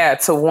them. Yeah,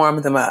 to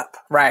warm them up.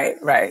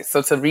 Right.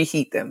 So to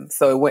reheat them.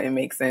 So it wouldn't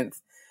make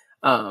sense.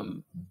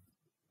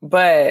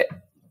 But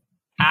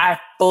I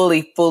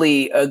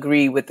fully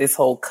agree with this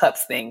whole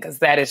cups thing because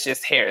that is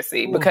just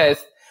heresy. Ooh.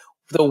 Because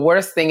the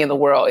worst thing in the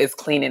world is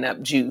cleaning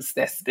up juice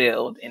that's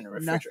spilled in the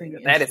refrigerator.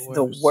 That is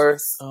the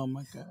worst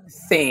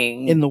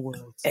thing in the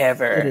world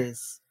ever. It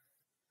is.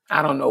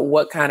 I don't know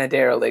what kind of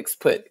derelicts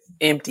put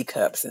empty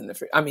cups in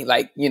the I mean,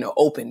 like, you know,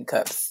 open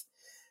cups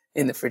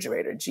in the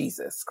refrigerator.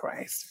 Jesus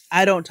Christ.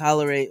 I don't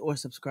tolerate or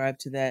subscribe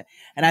to that.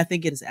 And I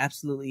think it is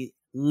absolutely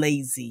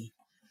lazy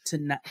to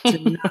not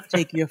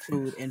take your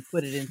food and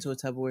put it into a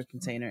Tupperware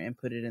container and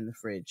put it in the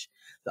fridge.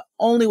 The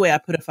only way I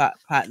put a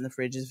pot in the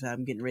fridge is if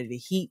I'm getting ready to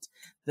heat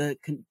the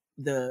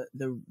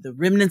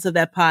remnants of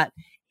that pot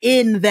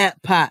in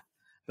that pot.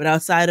 But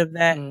outside of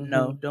that,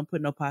 no, don't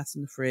put no pots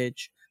in the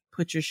fridge.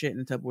 Put your shit in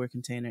a Tupperware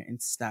container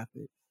and stop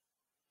it.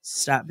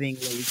 Stop being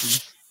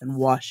lazy and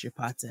wash your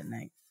pots at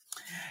night.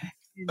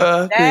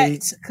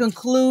 That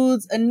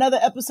concludes another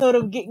episode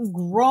of Getting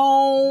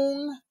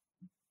Grown.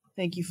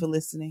 Thank you for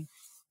listening.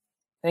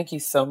 Thank you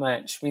so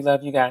much. We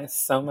love you guys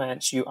so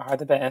much. You are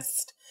the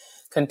best.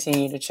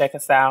 Continue to check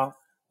us out.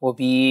 We'll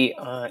be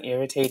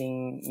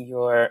irritating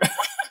your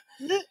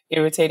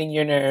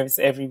nerves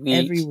every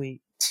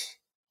week.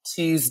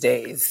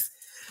 Tuesdays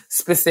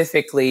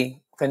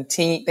specifically.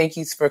 Thank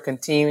you for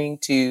continuing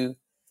to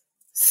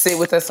sit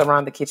with us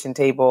around the kitchen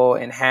table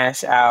and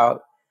hash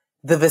out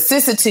the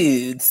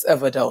vicissitudes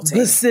of adulting.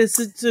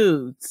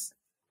 Vicissitudes.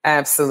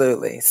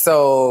 Absolutely.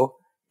 So,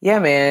 yeah,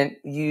 man,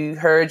 you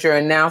heard your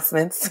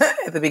announcements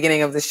at the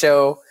beginning of the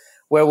show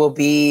where we'll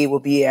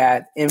be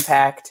at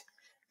Impact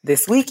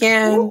this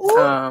weekend.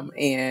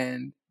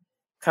 And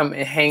come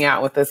and hang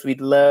out with us. We'd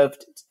love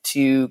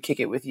to kick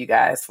it with you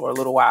guys for a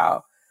little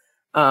while.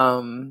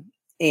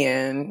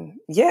 And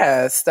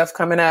yeah, stuff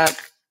coming up.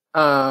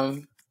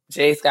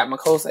 Jay's got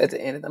Makosa at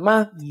the end of the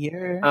month.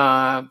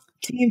 Yeah.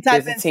 Team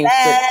Type and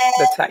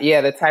Fast.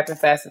 The Type and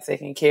Fast and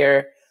Taking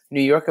Care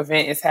New York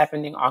event is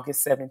happening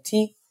August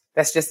 17th.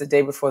 That's just the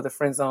day before the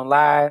Friend Zone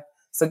Live.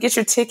 So get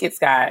your tickets,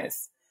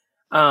 guys.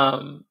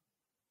 And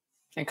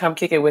come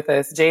kick it with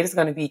us. Jade is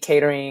going to be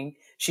catering.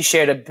 She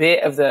shared a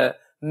bit of the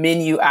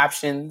menu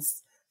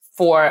options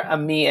for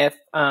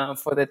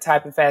for the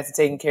Type and Fast and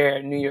Taking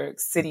Care New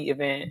York City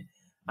event.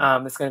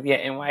 It's going to be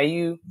at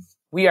NYU.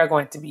 We are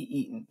going to be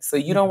eating. So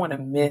you don't want to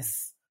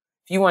miss.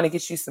 If you want to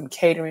get you some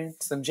catering,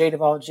 some Jade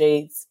of all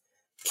Jades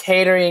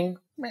catering,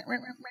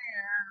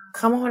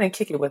 come on and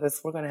kick it with us.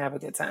 We're going to have a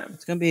good time.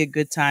 It's going to be a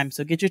good time.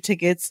 So get your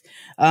tickets.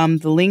 The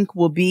link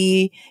will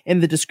be in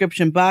the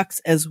description box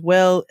as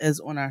well as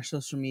on our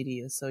social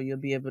media. So you'll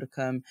be able to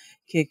come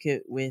kick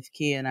it with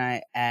Kia and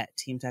I at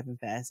Team Type and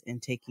Fast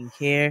and Taking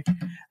Care.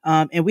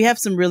 And we have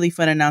some really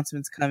fun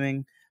announcements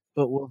coming,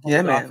 but we'll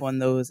hold off on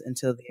those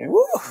until they're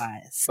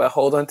finalized. But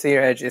hold on to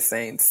your edges,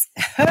 Saints.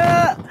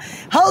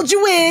 Hold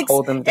your wigs.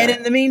 Hold them down. And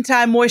in the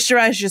meantime,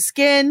 moisturize your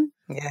skin.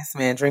 Yes,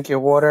 man. Drink your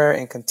water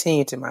and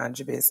continue to mind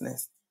your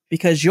business.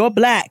 Because your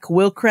black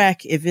will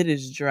crack if it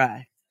is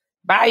dry.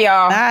 Bye,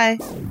 y'all. Bye.